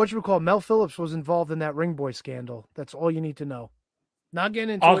 Mel Phillips was involved in that ring boy scandal. That's all you need to know. Not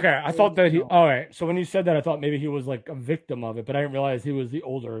getting into okay. it. I thought that he. All right. So when you said that, I thought maybe he was like a victim of it, but I didn't realize he was the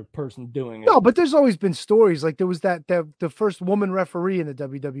older person doing it. No, but there's always been stories like there was the first woman referee in the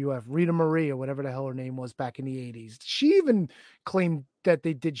WWF, Rita Marie or whatever the hell her name was back in the 80s. She even claimed that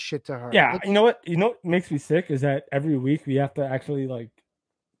they did shit to her. Yeah, Like, you know what? You know what makes me sick is that every week we have to actually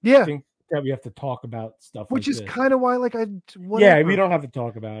think that we have to talk about stuff, which like is this. kind of why Yeah, we don't have to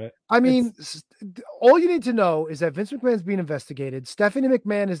talk about it. I mean, all you need to know is that Vince McMahon's being investigated. Stephanie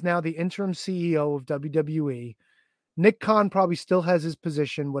McMahon is now the interim CEO of WWE. Nick Khan probably still has his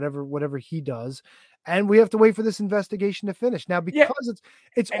position, whatever he does, and we have to wait for this investigation to finish. Now, because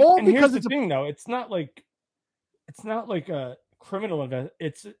it's all and because here's it's the thing, though. It's not like a criminal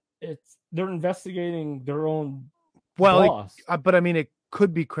It's they're investigating their own boss. but I mean, it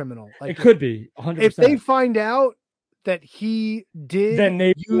could be criminal. Like It could be 100%. If they find out that he did, then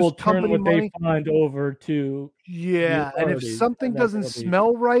they use will turn company what money, they find over to yeah, the and if authorities, something and that's doesn't what'll be-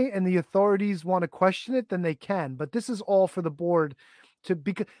 smell right and the authorities want to question it, then they can. But this is all for the board to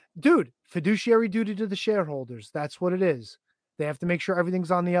because dude, fiduciary duty to the shareholders. That's what it is. They have to make sure everything's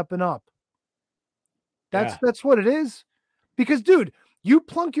on the up and up. That's what it is. Because dude, you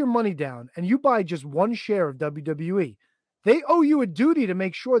plunk your money down and you buy just one share of WWE. They owe you a duty to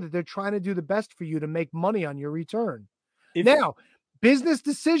make sure that they're trying to do the best for you to make money on your return. Now, business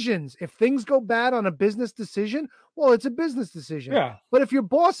decisions, if things go bad on a business decision, well, it's a business decision. Yeah. But if your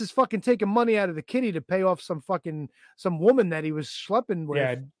boss is fucking taking money out of the kitty to pay off some woman that he was schlepping with,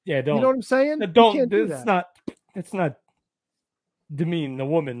 yeah, don't. you know what I'm saying? You Don't. can't do It's that. not demean the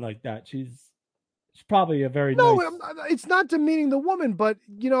woman like that. She's probably a very No, nice. it's not demeaning the woman, but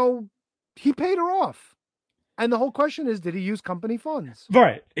he paid her off. And the whole question is, did he use company funds?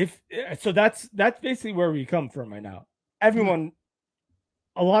 Right. So that's basically where we come from right now. Everyone,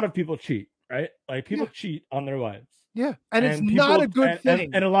 a lot of people cheat, right? Like people cheat on their wives. Yeah. And it's people- not a good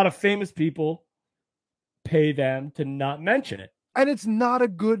thing. And a lot of famous people pay them to not mention it. And it's not a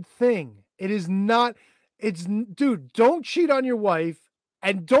good thing. It is not. Dude, don't cheat on your wife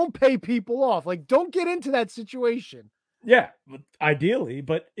and don't pay people off. Like, don't get into that situation. Yeah, ideally,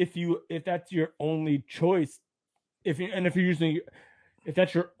 but if that's your only choice, if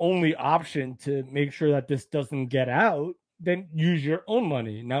that's your only option to make sure that this doesn't get out, then use your own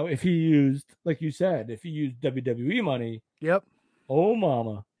money. Now, if he used, like you said, if he used WWE money, yep. Oh,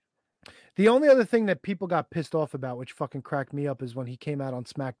 mama. The only other thing that people got pissed off about, which fucking cracked me up, is when he came out on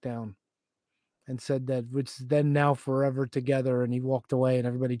SmackDown and said that it's then now forever together, and he walked away and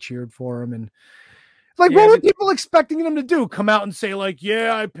everybody cheered for him. And like, what were people expecting him to do? Come out and say like,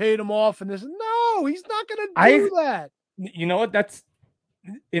 yeah, I paid him off and this. No, he's not going to do that. You know what? That's,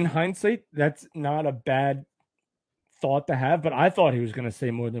 in hindsight, that's not a bad thought to have, but I thought he was going to say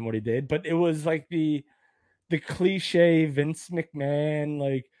more than what he did. But it was like the cliche Vince McMahon,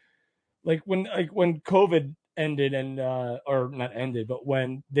 like when COVID ended and or not ended, but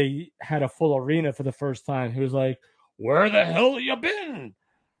when they had a full arena for the first time, he was like, "Where the hell you been?"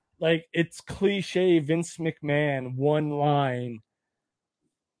 Like, it's cliche Vince McMahon one line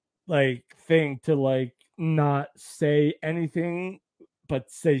like thing to like not say anything but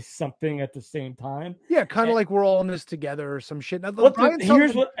say something at the same time. Yeah, kind of like we're all in this together or some shit. Now,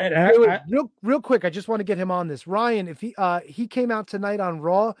 Here's what real quick, I just want to get him on this. Ryan, if he came out tonight on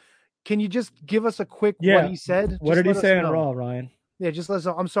Raw, can you just give us a quick what he said? What Just did he let us say on know. Raw, Ryan? Yeah, just let us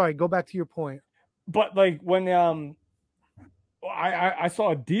know. I'm sorry, go back to your point. But like when I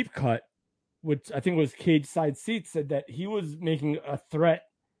saw a deep cut, which I think was Cage Side Seats, said that he was making a threat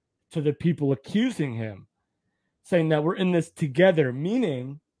to the people accusing him, saying that we're in this together,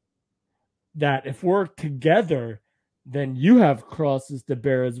 meaning that if we're together, then you have crosses to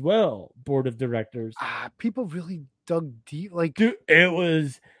bear as well, board of directors. People really dug deep. Like, dude,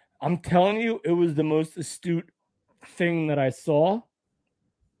 I'm telling you, it was the most astute thing that I saw.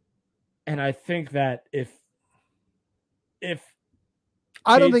 And I think that if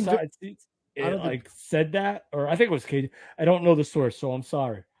I don't Cage think Side Seats said that, or I think it was Cage. I don't know the source, so I'm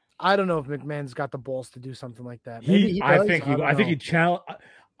sorry. I don't know if McMahon's got the balls to do something like that. Maybe he does. I think he challenged.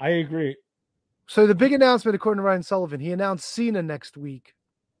 I agree. So the big announcement, according to Ryan Sullivan, he announced Cena next week.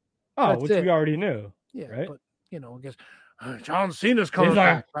 Oh, which we already knew. Yeah, right? but I guess John Cena's coming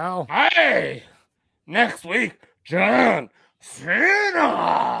back, pal. Hey, next week, John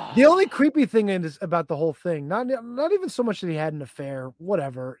Cena. The only creepy thing is about the whole thing, not even so much that he had an affair,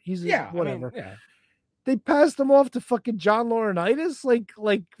 whatever. Whatever. They passed him off to fucking John Laurinaitis.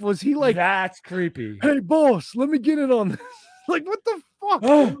 Like was he like, that's creepy? Hey, boss, let me get it on this. Like, what the fuck?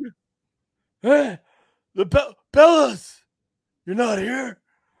 Hey, the Bellas, you're not here.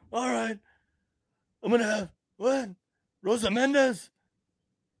 All right, I'm gonna have what? Rosa Mendez.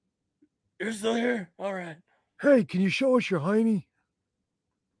 You're still here. All right. Hey, can you show us your hiney?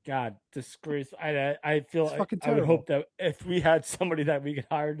 God, disgrace. I feel It's fucking I would terrible. hope that if we had somebody that we could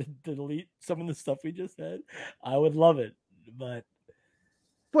hire to delete some of the stuff we just said, I would love it. But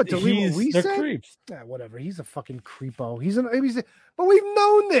what, delete what we they're said? creeps. Yeah, whatever. He's a fucking creepo. But we've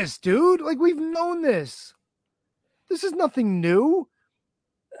known this, dude. Like, we've known this. This is nothing new.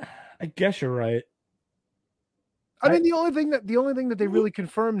 I guess you're right. I mean, the only thing that they really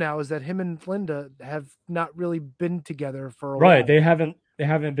confirm now is that him and Linda have not really been together for a while. Right. They haven't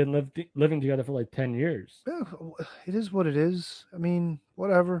been living together for like 10 years. It is what it is. I mean,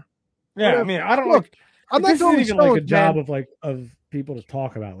 whatever. Yeah, Whatever. I mean, I don't Look, like. I'm not this isn't throwing even like a stones, job man. of people to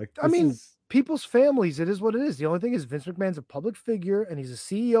talk about. Like, I mean, is, people's families, it is what it is. The only thing is Vince McMahon's a public figure and he's a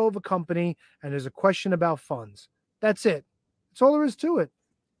CEO of a company, and there's a question about funds. That's it. That's all there is to it.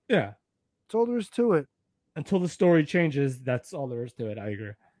 yeah. That's all there is to it. Until the story changes, that's all there is to it. I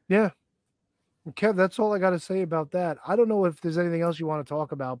agree. Yeah. Kev, that's all I got to say about that. I don't know if there's anything else you want to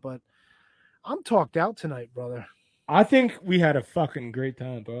talk about, but I'm talked out tonight, brother. I think we had a fucking great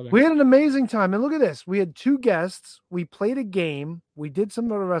time, brother. We had an amazing time. And look at this. We had 2 guests. We played a game. We did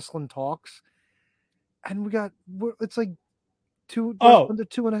some other wrestling talks. And it's like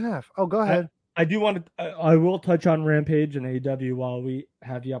 2.5. Oh, go ahead. I do want to. I will touch on Rampage and AEW while we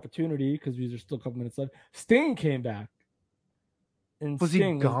have the opportunity, because these are still a couple minutes left. Sting came back. And was he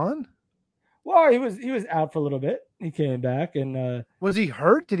gone? Well, he was out for a little bit. He came back and was he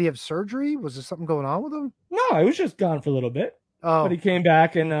hurt? Did he have surgery? Was there something going on with him? No, he was just gone for a little bit. Oh, but he came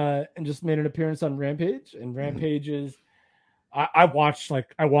back and just made an appearance on Rampage. And Rampage is, I watched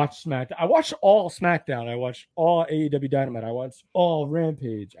SmackDown. I watched all SmackDown. I watched all AEW Dynamite. I watched all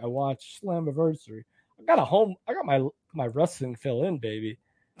Rampage. I watched Slammiversary. I got my wrestling fill in, baby.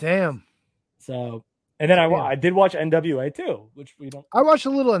 Damn. So, and then I did watch NWA too, which we don't. I watched a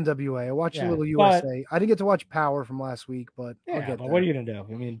little NWA. I watched a little USA. But, I didn't get to watch Power from last week, but I'll get but there. what are you gonna do?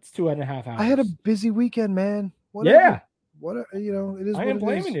 I mean, it's 2.5 hours. I had a busy weekend, man. Whatever. what it is. I what ain't it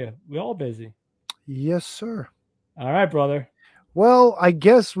blaming is. you. We all busy. Yes, sir. All right, brother. Well, I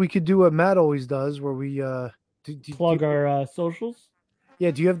guess we could do what Matt always does, where we Plug our socials.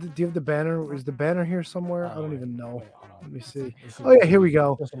 Yeah, do you have the banner? Is the banner here somewhere? I don't even know. Let me see. Let's Oh yeah, here we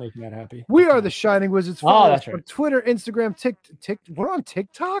go. This will make Matt happy. We are the Shining Wizards. Oh, Follow that's us on right. Twitter, Instagram, we're on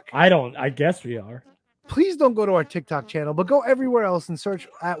TikTok. I guess we are. Please don't go to our TikTok channel, but go everywhere else and search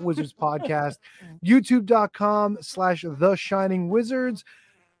at Wizards Podcast. YouTube.com/The Shining Wizards.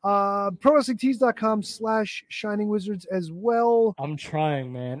 ProWrestlingTees.com/Shining Wizards as well. I'm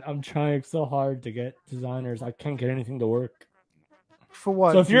trying, man. I'm trying so hard to get designers. I can't get anything to work. For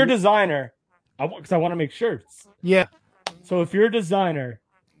what? So if you're a designer, because I want to make shirts. Yeah. So if you're a designer,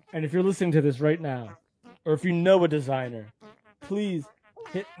 and if you're listening to this right now, or if you know a designer, please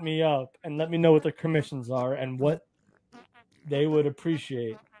hit me up and let me know what their commissions are and what they would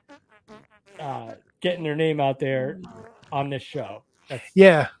appreciate getting their name out there on this show.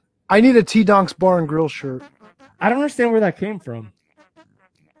 Yeah. I need a T-Donks Bar and Grill shirt. I don't understand where that came from.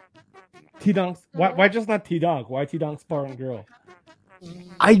 T-Donks. Why just not T-Donk? Why T-Donks Bar and Grill?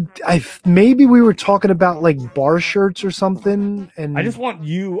 I maybe we were talking about like bar shirts or something, and I just want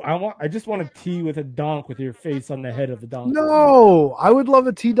you. I just want a T with a donk with your face on the head of the donk. No, I would love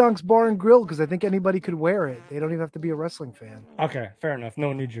a T-Donks Bar and Grill because I think anybody could wear it. They don't even have to be a wrestling fan. Okay, fair enough. No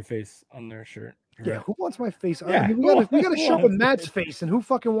one needs your face on their shirt. Yeah, who wants my face? Yeah, I mean, we got a shirt with Matt's face, and who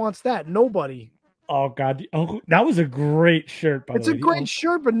fucking wants that? Nobody. Oh God, the Uncle, that was a great shirt. By It's the a way, great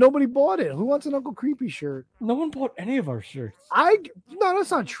shirt, but nobody bought it. Who wants an Uncle Creepy shirt? No one bought any of our shirts. No,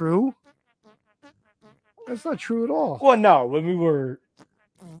 that's not true. That's not true at all. Well, no, when we were,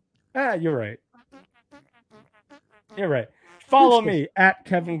 you're right. You're right. Follow me at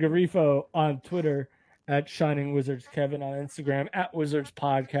Kevin Garifo on Twitter, at Shining Wizards Kevin on Instagram, at Wizards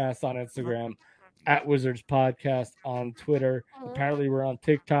Podcast on Instagram, at Wizards Podcast on Twitter. Apparently, we're on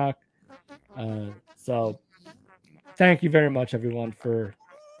TikTok. So thank you very much, everyone, for.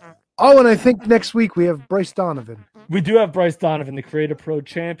 Oh, and I think next week we have Bryce Donovan. We do have Bryce Donovan, the Creative Pro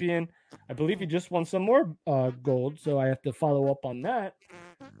champion. I believe he just won some more gold, so I have to follow up on that.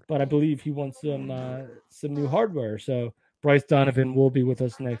 But I believe he wants some new hardware. So Bryce Donovan will be with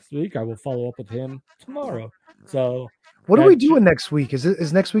us next week. I will follow up with him tomorrow. So what are we doing next week?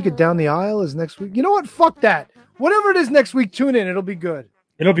 Is next week a down the aisle? Is next week? You know what? Fuck that. Whatever it is next week, tune in. It'll be good.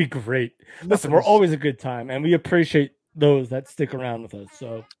 It'll be great. Listen, we're always a good time, and we appreciate those that stick around with us.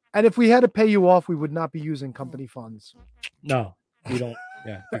 So, and if we had to pay you off, we would not be using company funds. No, we don't.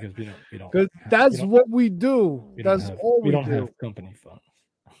 Yeah, because we don't. Because that's what we do. That's all we do. We don't have company funds.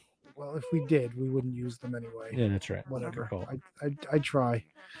 Well, if we did, we wouldn't use them anyway. Yeah, that's right. Whatever. I try.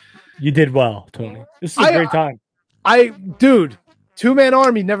 You did well, Tony. This is a great time. Dude, two-man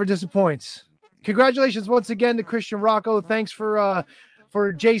army never disappoints. Congratulations once again to Christian Rocco. Thanks for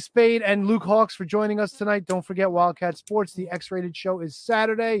Jay Spade and Luke Hawks for joining us tonight. Don't forget WildKat Sports. The X-Rated show is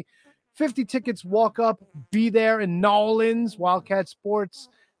Saturday. 50 tickets, walk up, be there in Nolans,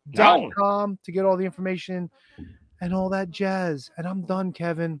 wildcatsports.com to get all the information and all that jazz. And I'm done,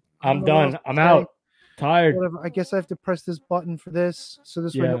 Kevin. I'm done. I'm out. Tired. Whatever. I guess I have to press this button for this, so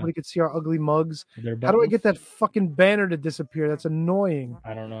this way nobody can see our ugly mugs. How do I get that fucking banner to disappear? That's annoying.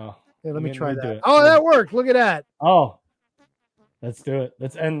 I don't know. Yeah, let me try that. It. Oh, that worked. Look at that. Oh, let's do it.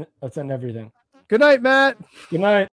 Let's end everything. Good night, Matt. Good night.